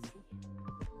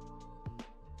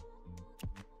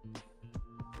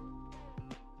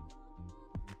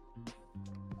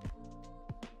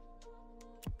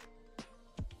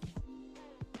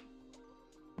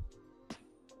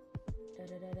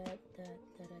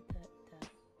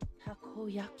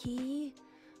 Let's see.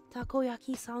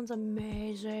 Takoyaki sounds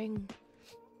amazing.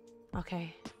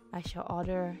 Okay, I shall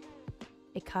order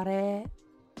a kare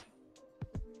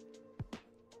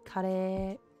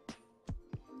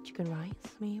chicken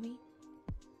rice, maybe.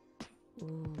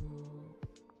 Ooh.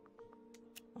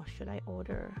 Or should I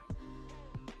order?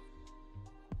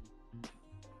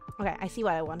 Okay, I see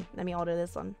what I want. Let me order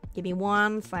this one. Give me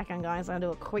 1 second, guys. I'll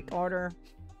do a quick order.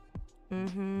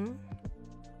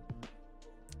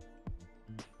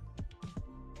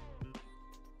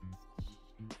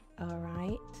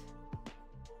 Alright.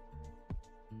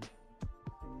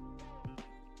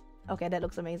 Okay, that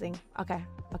looks amazing. Okay.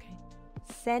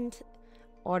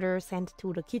 Order sent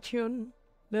to the kitchen.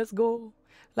 Let's go.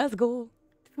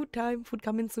 Food time. Food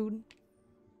coming soon.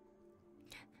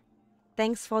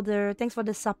 Thanks for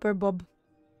the supper, Bob.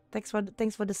 Thanks for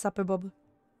the supper, Bob.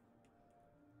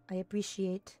 I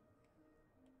appreciate.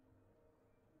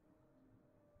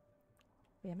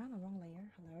 Wait, am I on the wrong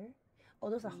layer? Hello? Oh,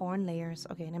 those are horn layers.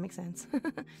 Okay, that makes sense.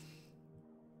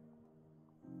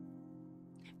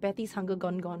 Betty's hunger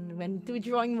gone. Went to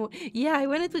drawing mode. Yeah, I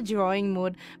went into drawing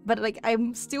mode, but like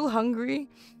I'm still hungry.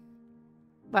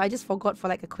 But I just forgot for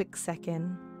like a quick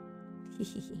second.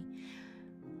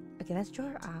 Okay, let's draw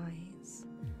her eyes.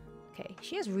 Okay,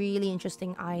 she has really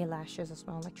interesting eyelashes as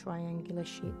well, like triangular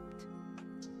shaped.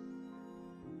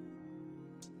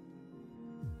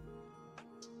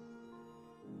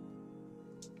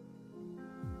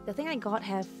 The thing I got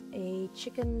have a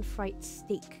chicken fried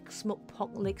steak, smoked pork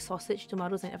leg, sausage,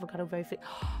 tomatoes, and avocado. Very fit.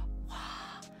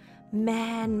 Wow,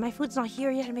 man, my food's not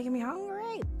here yet and making me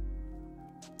hungry.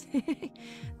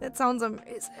 That sounds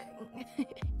amazing.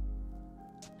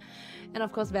 And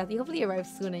of course, Bethy, hopefully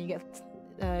arrives soon and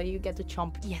you get to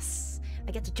chomp. Yes,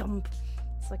 I get to jump.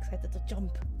 So excited to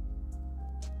jump.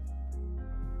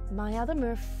 My other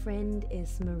mermaid friend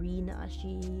is Marina.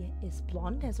 She is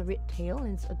blonde, has a red tail,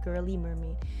 and is a girly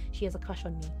mermaid. She has a crush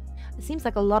on me. It seems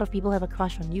like a lot of people have a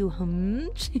crush on you,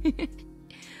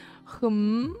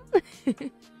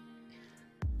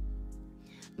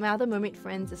 My other mermaid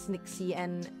friend is Nixie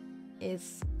and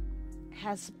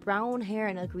has brown hair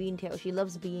and a green tail. She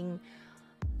loves being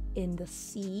in the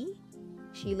sea.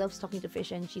 She loves talking to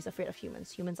fish and she's afraid of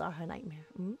humans. Humans are her nightmare.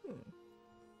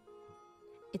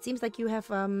 It seems like you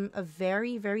have a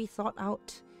very, very thought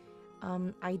out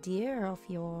idea of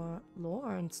your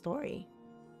lore and story.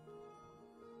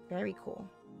 Very cool.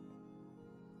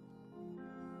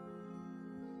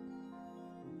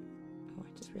 Oh,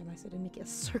 I just realized I didn't make it a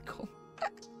circle.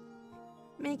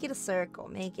 Make it a circle.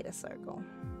 Make it a circle.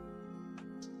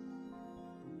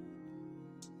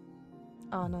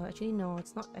 Oh, no, actually, no,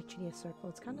 it's not actually a circle.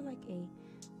 It's kind of like a...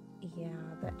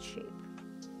 Yeah, that shape.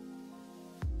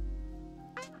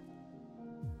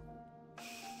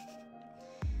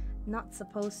 Not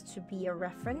supposed to be a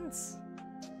reference.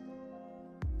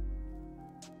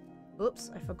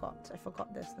 Oops, I forgot. I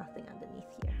forgot there's nothing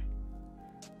underneath here.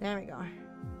 There we go.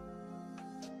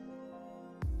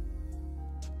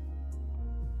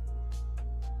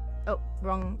 Oh,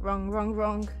 wrong.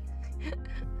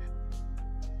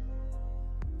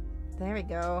 There we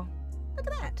go. Look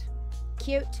at that.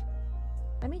 Cute.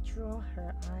 Let me draw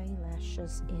her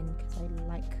eyelashes in because I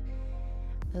like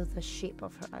the shape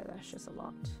of her eyelashes a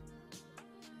lot.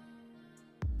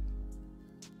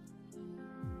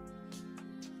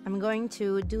 I'm going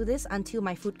to do this until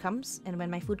my food comes, and when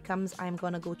my food comes, I'm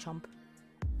gonna go chomp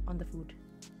on the food.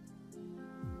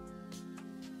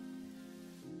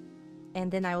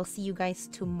 And then I will see you guys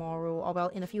tomorrow, or well,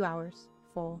 in a few hours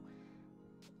for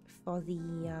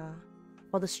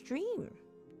the stream.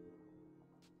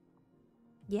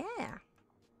 Yeah,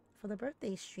 for the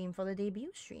birthday stream, for the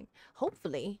debut stream.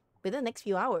 Hopefully, within the next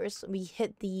few hours, we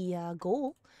hit the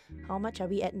goal. How much are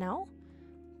we at now?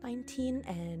 19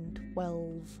 and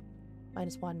 12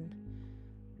 minus 1.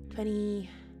 20.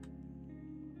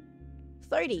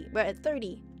 30. We're at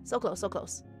 30. So close, so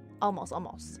close. Almost,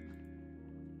 almost.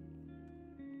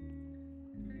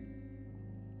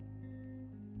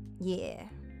 Yeah.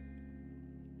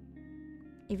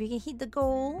 If we can hit the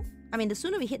goal, I mean, the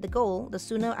sooner we hit the goal, the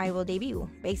sooner I will debut,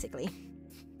 basically.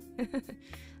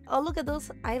 Oh, look at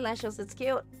those eyelashes. It's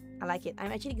cute. I like it.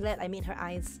 I'm actually glad I made her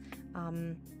eyes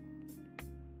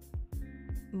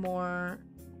more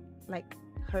like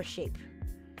her shape,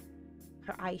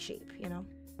 her eye shape, you know.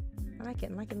 I like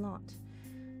it a lot.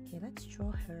 Okay, let's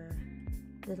draw her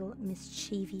little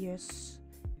mischievous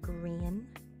grin.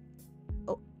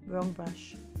 Oh, wrong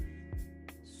brush.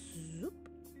 Zoop.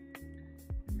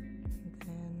 And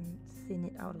then thin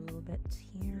it out a little bit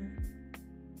here.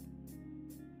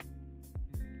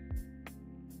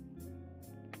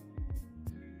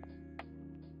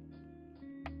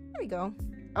 There we go.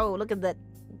 Oh, look at that.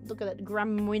 Look at that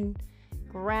Gramwin,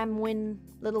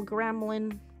 little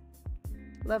gremlin.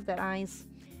 Love that eyes.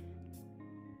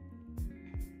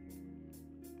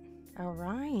 All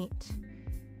right.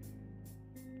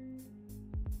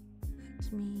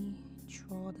 Let me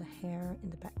draw the hair in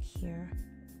the back here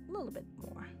a little bit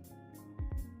more.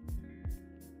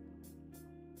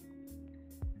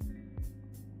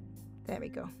 There we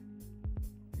go.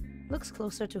 Looks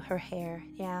closer to her hair.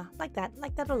 Yeah, like that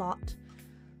a lot.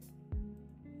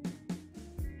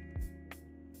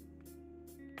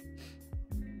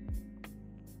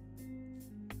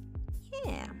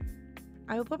 Yeah,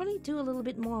 I will probably do a little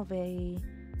bit more of a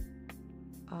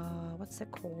what's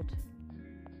that called?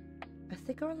 A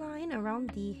thicker line around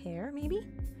the hair, maybe,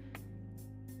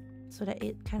 so that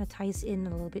it kind of ties in a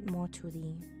little bit more to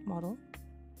the model.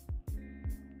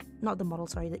 Not the model,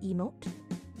 sorry, the emote.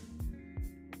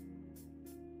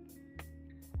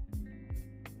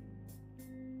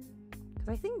 Because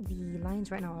I think the lines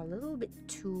right now are a little bit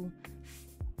too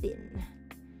thin.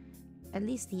 At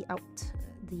least the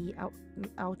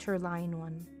outer line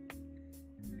one.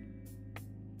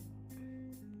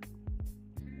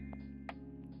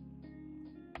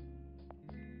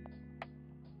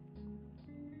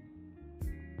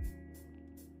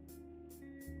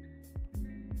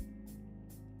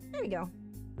 There we go.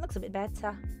 Looks a bit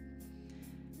better.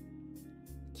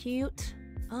 Cute.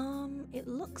 It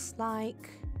looks like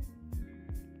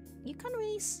you can't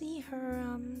really see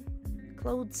her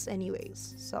clothes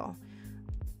anyways, so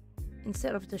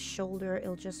instead of the shoulder,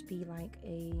 it'll just be like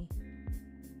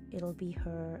it'll be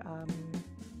her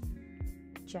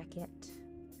jacket.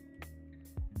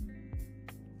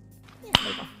 Yeah,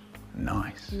 there you go.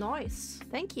 Nice. Nice.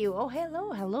 Thank you. Oh,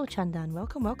 hello, Chandan.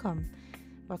 Welcome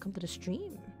to the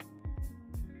stream.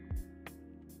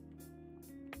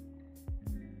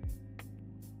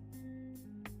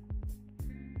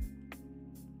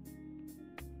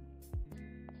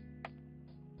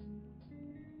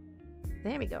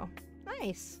 There we go.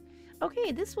 Nice.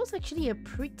 Okay, this was actually a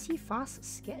pretty fast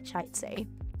sketch, I'd say.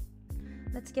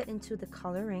 Let's get into the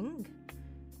coloring.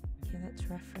 Okay, let's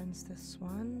reference this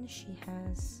one. She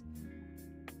has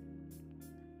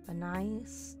a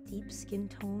nice deep skin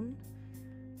tone.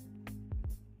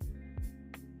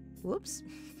 Whoops.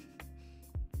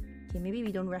 Okay, maybe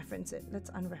we don't reference it. Let's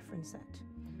unreference it.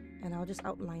 And I'll just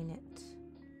outline it.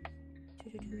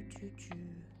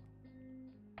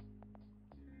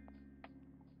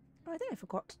 Oh, I think I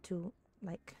forgot to,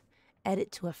 like, add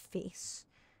it to her face.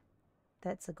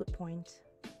 That's a good point.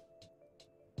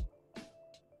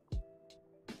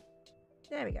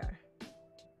 There we go.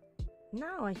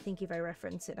 Now I think if I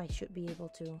reference it, I should be able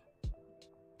to.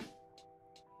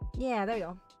 Yeah, there we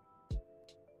go.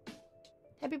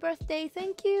 Happy birthday!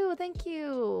 Thank you! Thank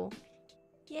you!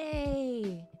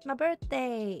 Yay! My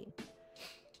birthday!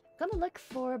 Gonna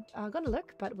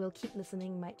look, but we'll keep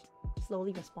listening. Might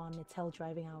slowly respond. It's hell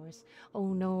driving hours.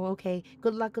 Oh no, okay.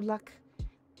 Good luck, good luck.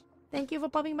 Thank you for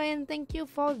popping by and thank you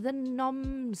for the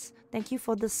noms. Thank you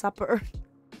for the supper.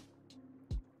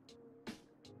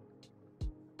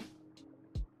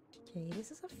 Okay,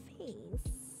 this is a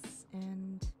face.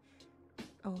 And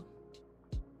oh,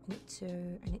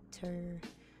 I need to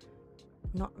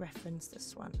not reference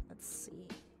this one. Let's see.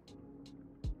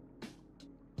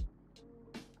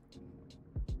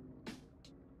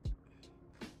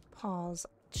 Pause.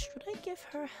 Should I give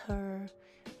her?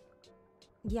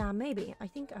 Yeah, maybe. I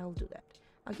think I'll do that.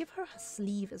 I'll give her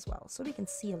sleeve as well, so we can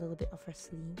see a little bit of her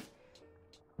sleeve.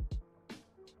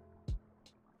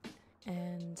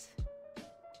 And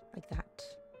like that.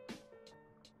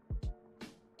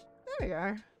 There we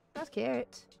go. That's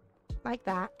cute. Like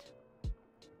that.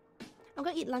 I'm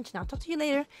gonna eat lunch now. Talk to you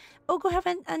later. Oh, go have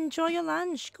and enjoy your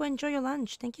lunch. Go enjoy your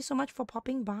lunch. Thank you so much for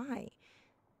popping by.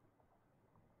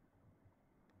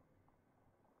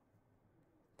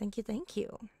 Thank you, thank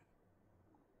you.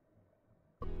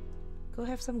 Go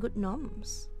have some good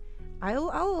noms. I'll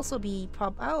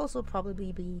also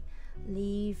probably be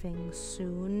leaving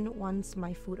soon once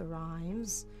my food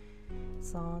arrives.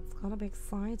 So it's gonna be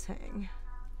exciting.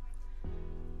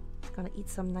 Gonna eat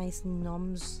some nice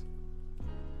noms.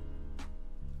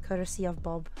 Courtesy of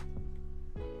Bob.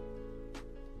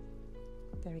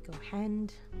 There we go.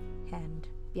 Hand.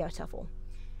 Beautiful.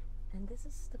 And this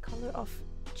is the color of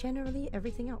generally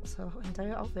everything else. Her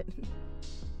entire outfit.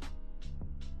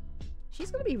 She's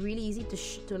gonna be really easy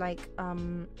to like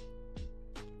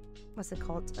what's it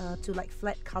called? To like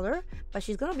flat color, but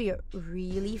she's gonna be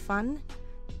really fun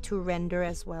to render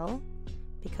as well,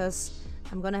 because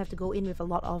I'm gonna have to go in with a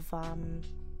lot of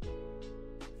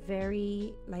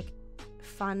very like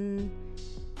fun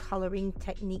coloring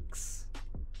techniques.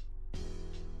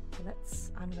 So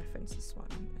let's unreference this one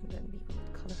and then we will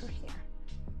color her hair.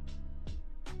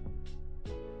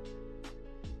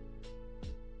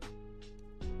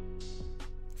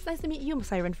 It's nice to meet you,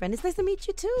 Siren friend. It's nice to meet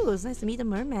you too. It's nice to meet the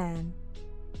merman.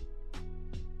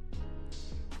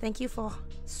 Thank you for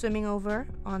swimming over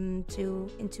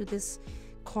into this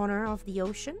corner of the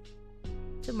ocean,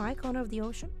 to my corner of the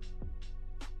ocean.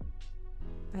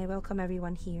 I welcome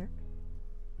everyone here.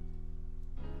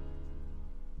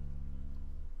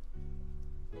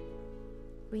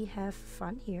 We have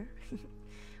fun here.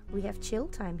 We have chill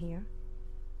time here.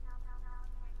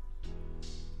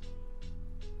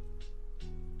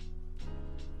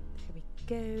 There we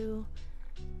go.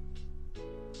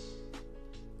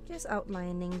 Just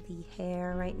outlining the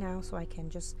hair right now so I can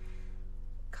just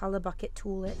color bucket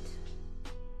tool it.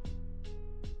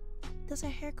 Does her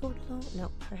hair go low?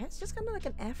 No, her hair's just kind of like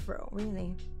an afro,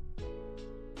 really.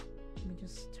 Let me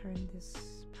just turn this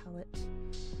palette.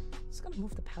 Just gonna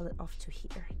move the palette off to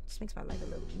here. Just makes my life a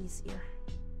little easier.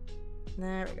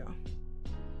 There we go.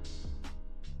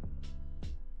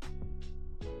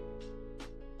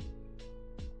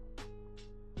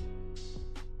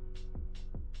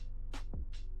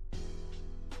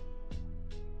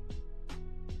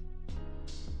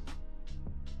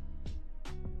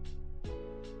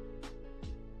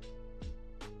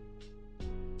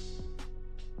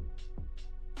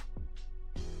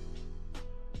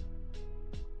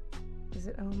 Is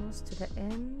it almost to the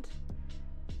end?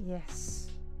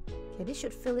 Yes. Okay, this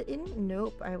should fill it in.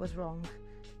 Nope, I was wrong.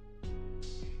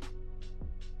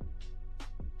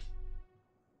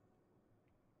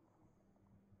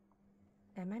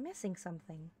 Am I missing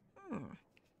something?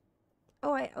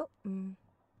 Oh,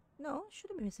 no,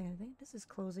 shouldn't be missing anything. This is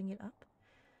closing it up.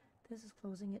 This is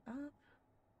closing it up.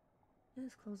 This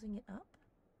is closing it up.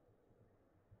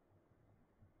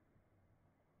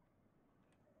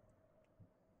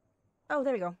 Oh,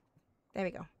 there we go. There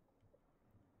we go.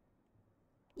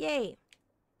 Yay!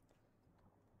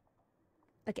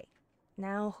 Okay,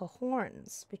 now her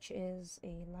horns, which is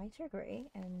a lighter gray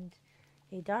and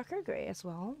a darker gray as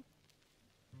well.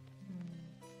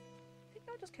 I think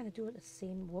I'll just kind of do it the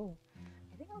same. Whoa.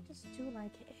 I think I'll just do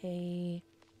like a...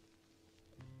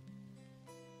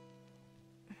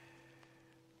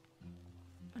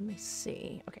 Let me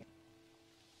see. Okay.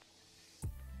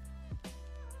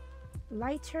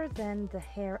 Lighter than the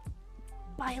hair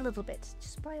by a little bit.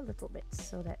 Just by a little bit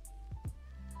so that...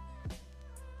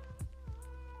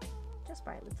 Just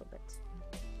by a little bit.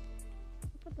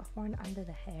 Put the horn under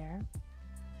the hair.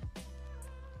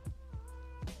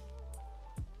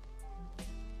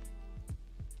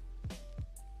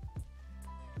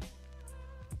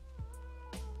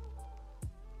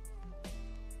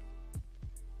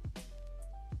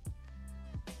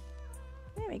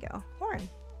 There we go. Horn.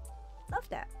 Love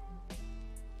that.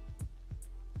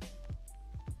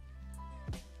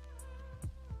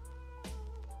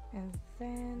 And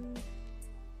then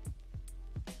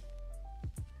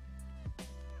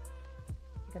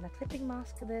we're gonna clipping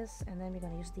mask this, and then we're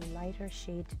gonna use the lighter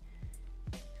shade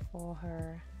for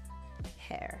her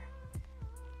hair.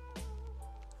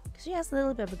 Because she has a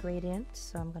little bit of a gradient,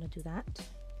 so I'm gonna do that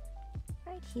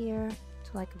right here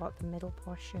to like about the middle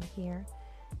portion here.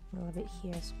 A little bit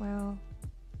here as well.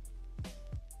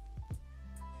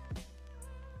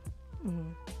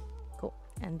 Cool.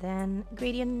 And then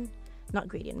gradient, not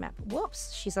gradient map.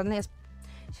 Whoops! She suddenly has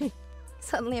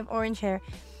suddenly have orange hair.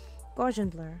 Gaussian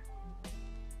blur.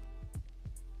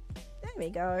 There we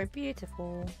go.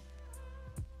 Beautiful.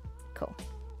 Cool.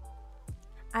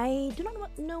 I do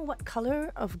not know what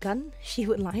color of gun she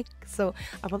would like, so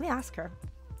I'll probably ask her.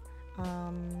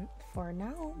 For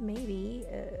now, maybe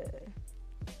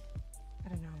I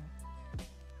don't know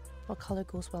what color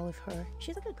goes well with her.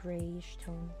 She's like a grayish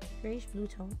tone, grayish blue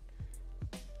tone.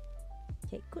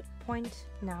 Okay, good point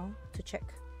now to check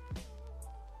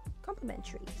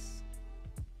complementaries.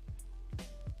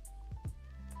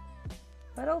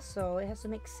 But also, it has to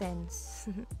make sense.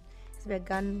 It has to be a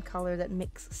gun color that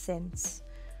makes sense.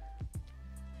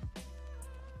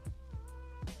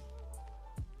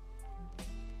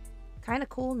 Kinda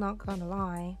cool, not gonna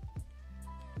lie.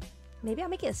 Maybe I'll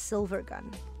make it a silver gun.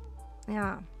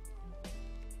 Yeah.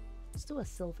 Let's do a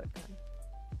silver gun.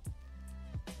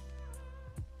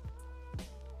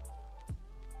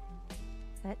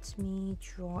 Let me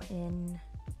draw in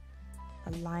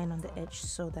a line on the edge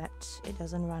so that it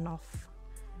doesn't run off.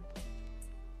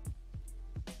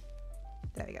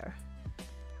 There we go.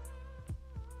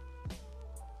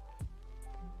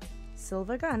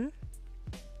 Silver gun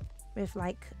with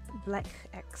like black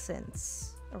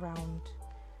accents around.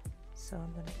 So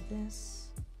I'm gonna do this.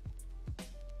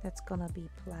 That's gonna be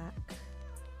black.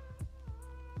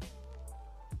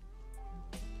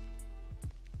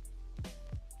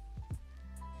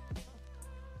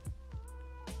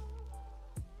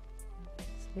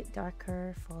 It's a bit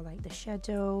darker for like the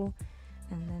shadow,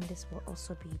 and then this will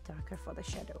also be darker for the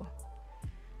shadow.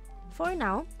 For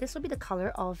now, this will be the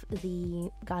color of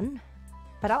the gun,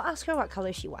 but I'll ask her what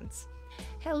color she wants.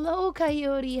 Hello,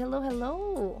 Coyote. Hello,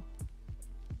 hello.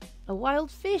 A wild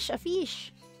fish, a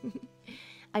fish.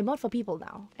 I mod for people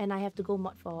now, and I have to go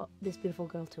mod for this beautiful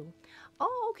girl too.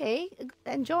 Oh, okay.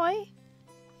 Enjoy.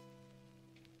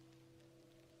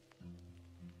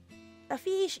 A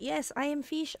fish. Yes, I am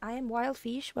fish. I am wild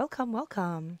fish. Welcome,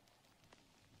 welcome.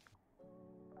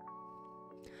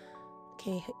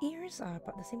 Okay, her ears are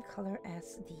about the same color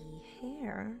as the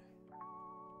hair.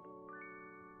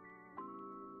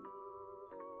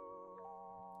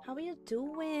 How are you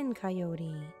doing,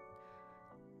 Coyote?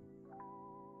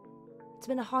 It's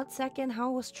been a hot second.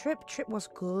 How was Trip? Trip was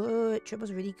good. Trip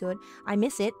was really good. I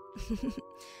miss it.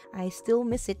 I still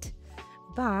miss it.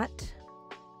 But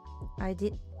I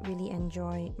did really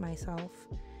enjoy myself.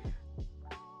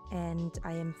 And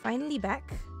I am finally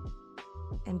back.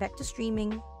 And back to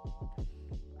streaming.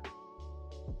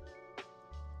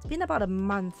 It's been about a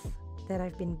month that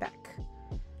I've been back.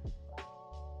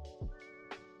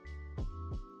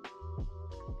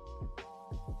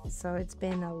 So it's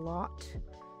been a lot.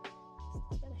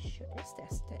 Where the shirt is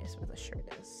this? That is where the shirt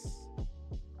is.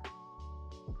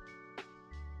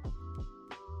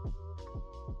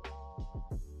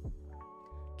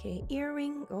 Okay,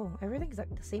 earring. Oh, everything's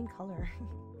like the same color.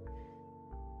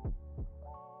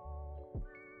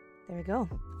 There we go.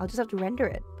 I'll just have to render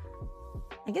it.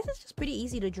 I guess it's just pretty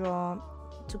easy to draw,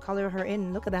 to color her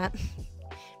in. Look at that.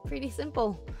 Pretty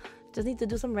simple. Just need to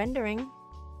do some rendering.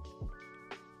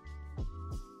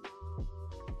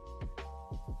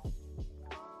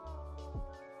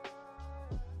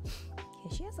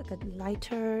 Okay, she has like a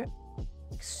lighter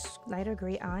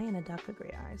gray eye and a darker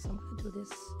gray eye. So I'm gonna do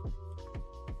this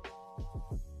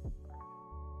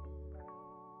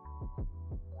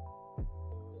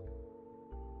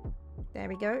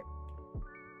we go.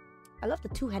 I love the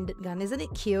two-handed gun. Isn't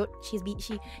it cute?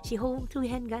 She hold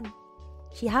two-hand gun.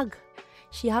 She hug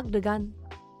the gun.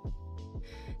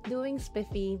 Doing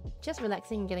spiffy, just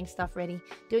relaxing and getting stuff ready.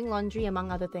 Doing laundry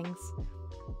among other things.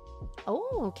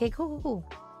 Oh, okay, cool.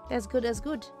 That's good,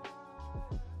 Oh,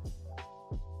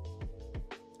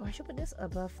 I should put this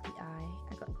above the eye.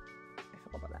 I forgot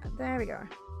about that. There we go.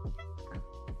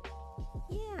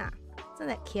 Yeah, isn't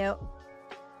that cute?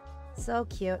 So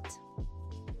cute.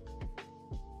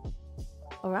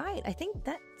 Alright, I think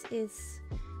that is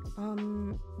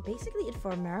basically it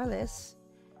for Marilis.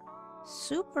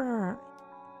 Super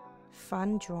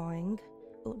fun drawing.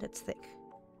 Oh, that's thick.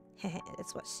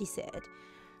 That's what she said.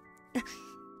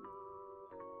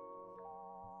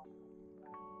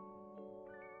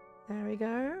 There we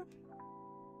go.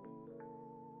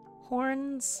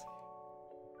 Horns.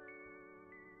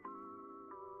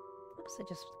 Oops, I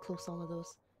just closed all of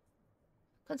those.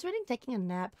 Considering taking a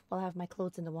nap while I have my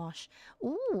clothes in the wash.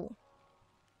 Ooh.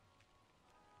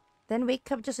 Then wake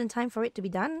up just in time for it to be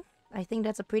done. I think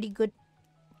that's a pretty good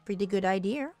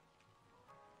idea.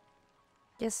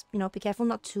 Just, you know, be careful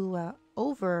not to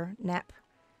over nap.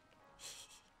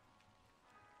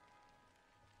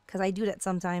 Because I do that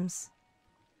sometimes.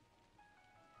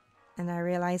 And I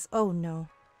realize, oh no,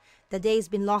 the day's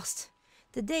been lost.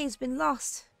 The day's been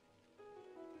lost.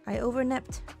 I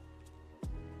overnapped.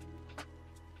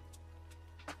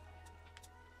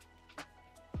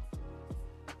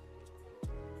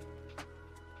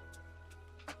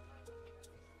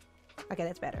 Okay,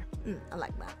 that's better. I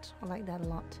like that. I like that a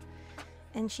lot.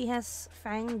 And she has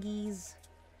fangies.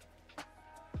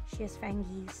 She has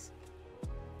fangies.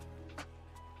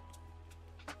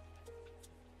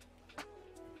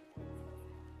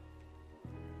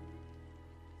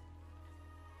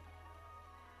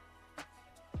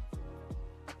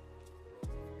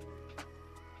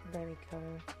 There we go.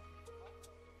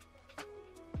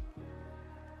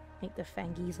 Make the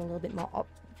fangies a little bit more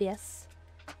obvious.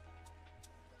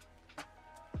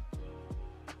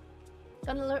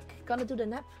 Gonna lurk, gonna do the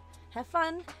nap. Have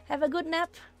fun, have a good nap.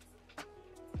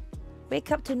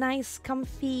 Wake up to nice,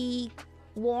 comfy,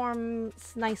 warm,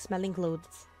 nice smelling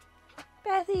clothes.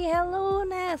 Bethy, hello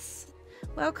Ness.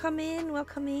 Welcome in,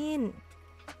 welcome in.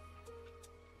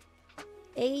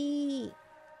 Hey,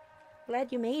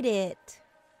 glad you made it.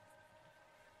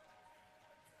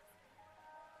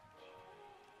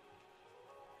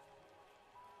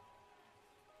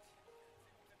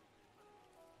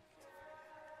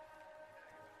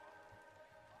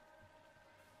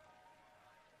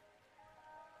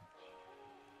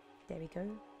 There we go.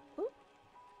 Ooh,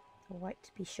 the white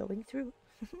to be showing through.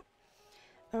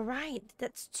 Alright,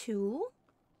 that's 2.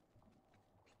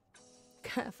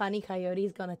 Funny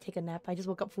Coyote's gonna take a nap. I just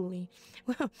woke up fully.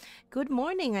 Well, good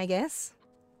morning, I guess.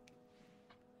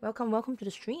 Welcome to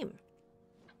the stream.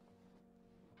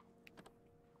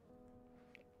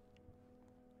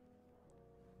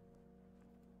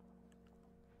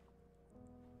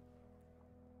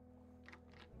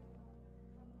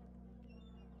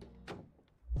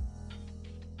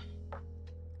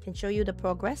 Can show you the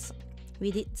progress. We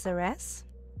did Zeres.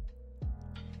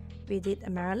 We did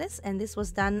Amaryllis, and this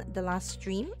was done the last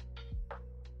stream.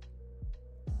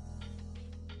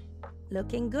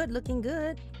 Looking good, looking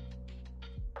good.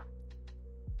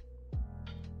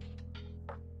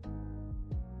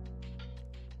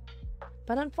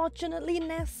 But unfortunately,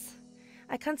 Ness,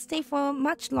 I can't stay for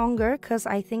much longer because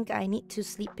I think I need to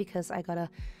sleep because I got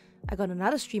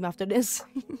another stream after this.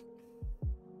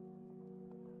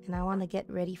 And I want to get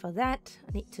ready for that.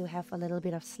 I need to have a little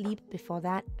bit of sleep before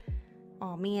that.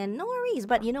 Oh man, no worries.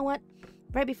 But you know what?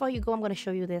 Right before you go, I'm going to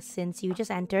show you this since you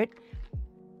just entered.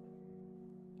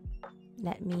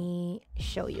 Let me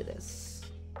show you this.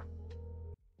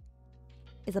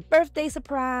 It's a birthday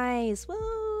surprise.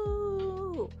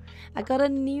 Woo! I got a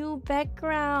new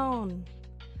background.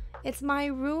 It's my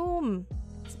room.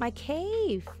 It's my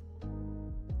cave.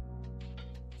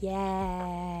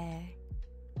 Yeah.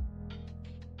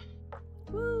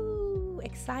 Woo!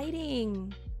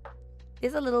 Exciting.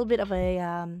 There's a little bit of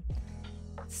a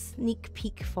sneak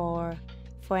peek for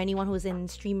anyone who's in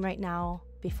stream right now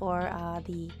before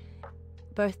the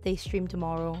birthday stream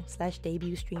tomorrow /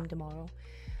 debut stream tomorrow.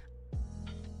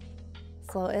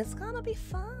 So it's gonna be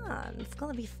fun. It's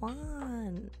gonna be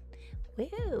fun.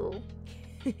 Woo!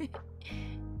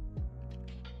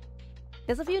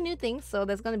 There's a few new things. So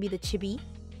there's gonna be the chibi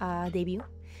debut.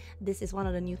 This is one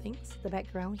of the new things. The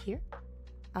background here.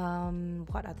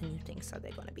 What other new things are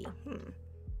they gonna be?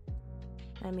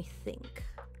 Let me think.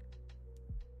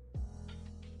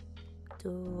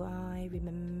 Do I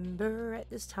remember at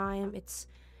this time? It's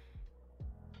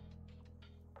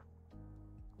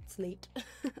It's late.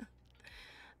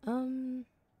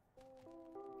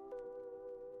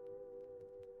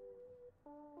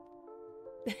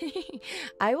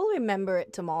 I will remember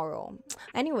it tomorrow.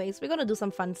 Anyways, we're gonna do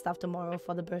some fun stuff tomorrow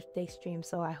for the birthday stream,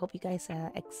 so I hope you guys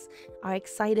are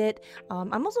excited.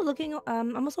 I'm also working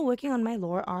on my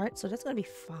lore art, so that's gonna be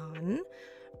fun.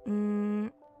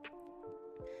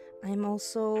 I'm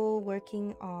also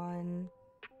working on,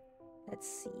 let's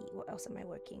see, what else am I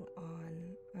working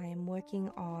on? I'm working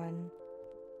on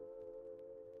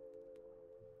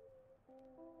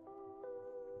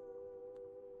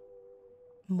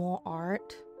more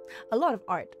art, a lot of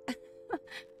art.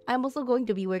 I'm also going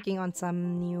to be working on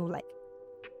some new like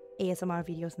ASMR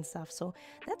videos and stuff, so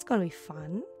that's gonna be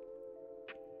fun.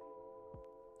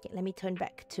 Okay, let me turn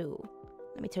back to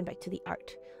the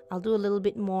art. I'll do a little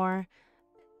bit more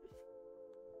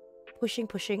pushing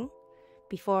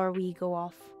before we go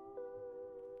off,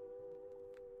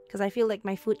 because I feel like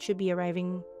my food should be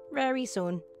arriving very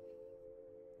soon.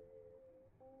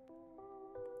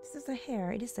 This is the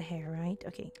hair. It is the hair, right?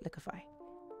 Okay, liquefy.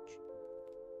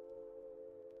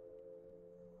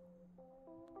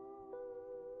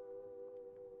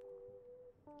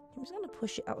 I'm just gonna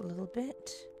push it out a little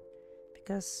bit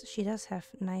because she does have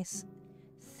nice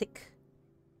thick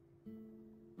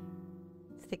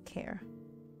hair.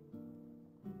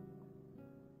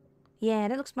 Yeah,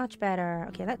 that looks much better.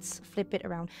 Okay, let's flip it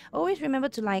around. Always remember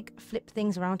to like flip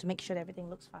things around to make sure that everything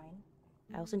looks fine.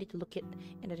 I also need to look it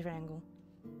in a different angle.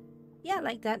 Yeah,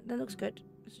 like that. That looks good.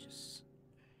 It's just...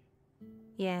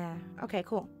 yeah. Okay,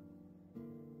 cool.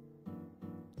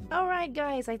 Alright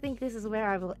guys, I think this is where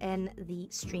I will end the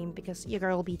stream because your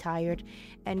girl will be tired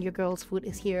and your girl's food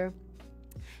is here.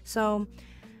 So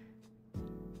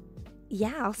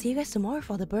yeah, I'll see you guys tomorrow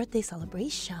for the birthday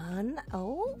celebration.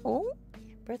 Oh,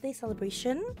 birthday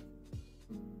celebration.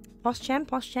 Post-champ.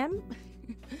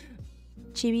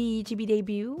 Chibi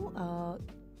debut.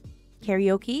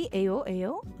 Karaoke.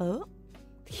 Ayo.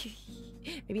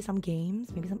 Maybe some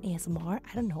games, maybe some ASMR.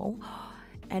 I don't know.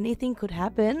 Anything could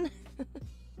happen.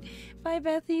 Bye,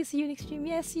 Bethy. See you next stream.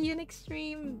 Yes, see you next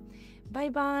stream.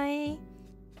 Bye.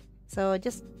 So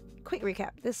just quick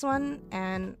recap. This one,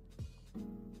 and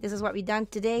this is what we done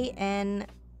today. And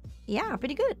yeah,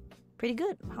 pretty good.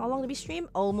 How long did we stream?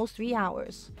 Almost 3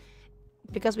 hours.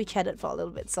 Because we chatted for a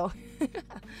little bit, so.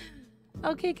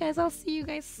 Okay, guys, I'll see you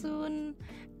guys soon.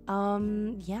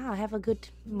 Yeah, have a good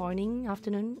morning,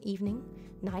 afternoon, evening,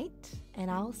 night. And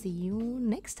I'll see you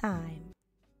next time.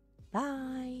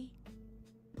 Bye.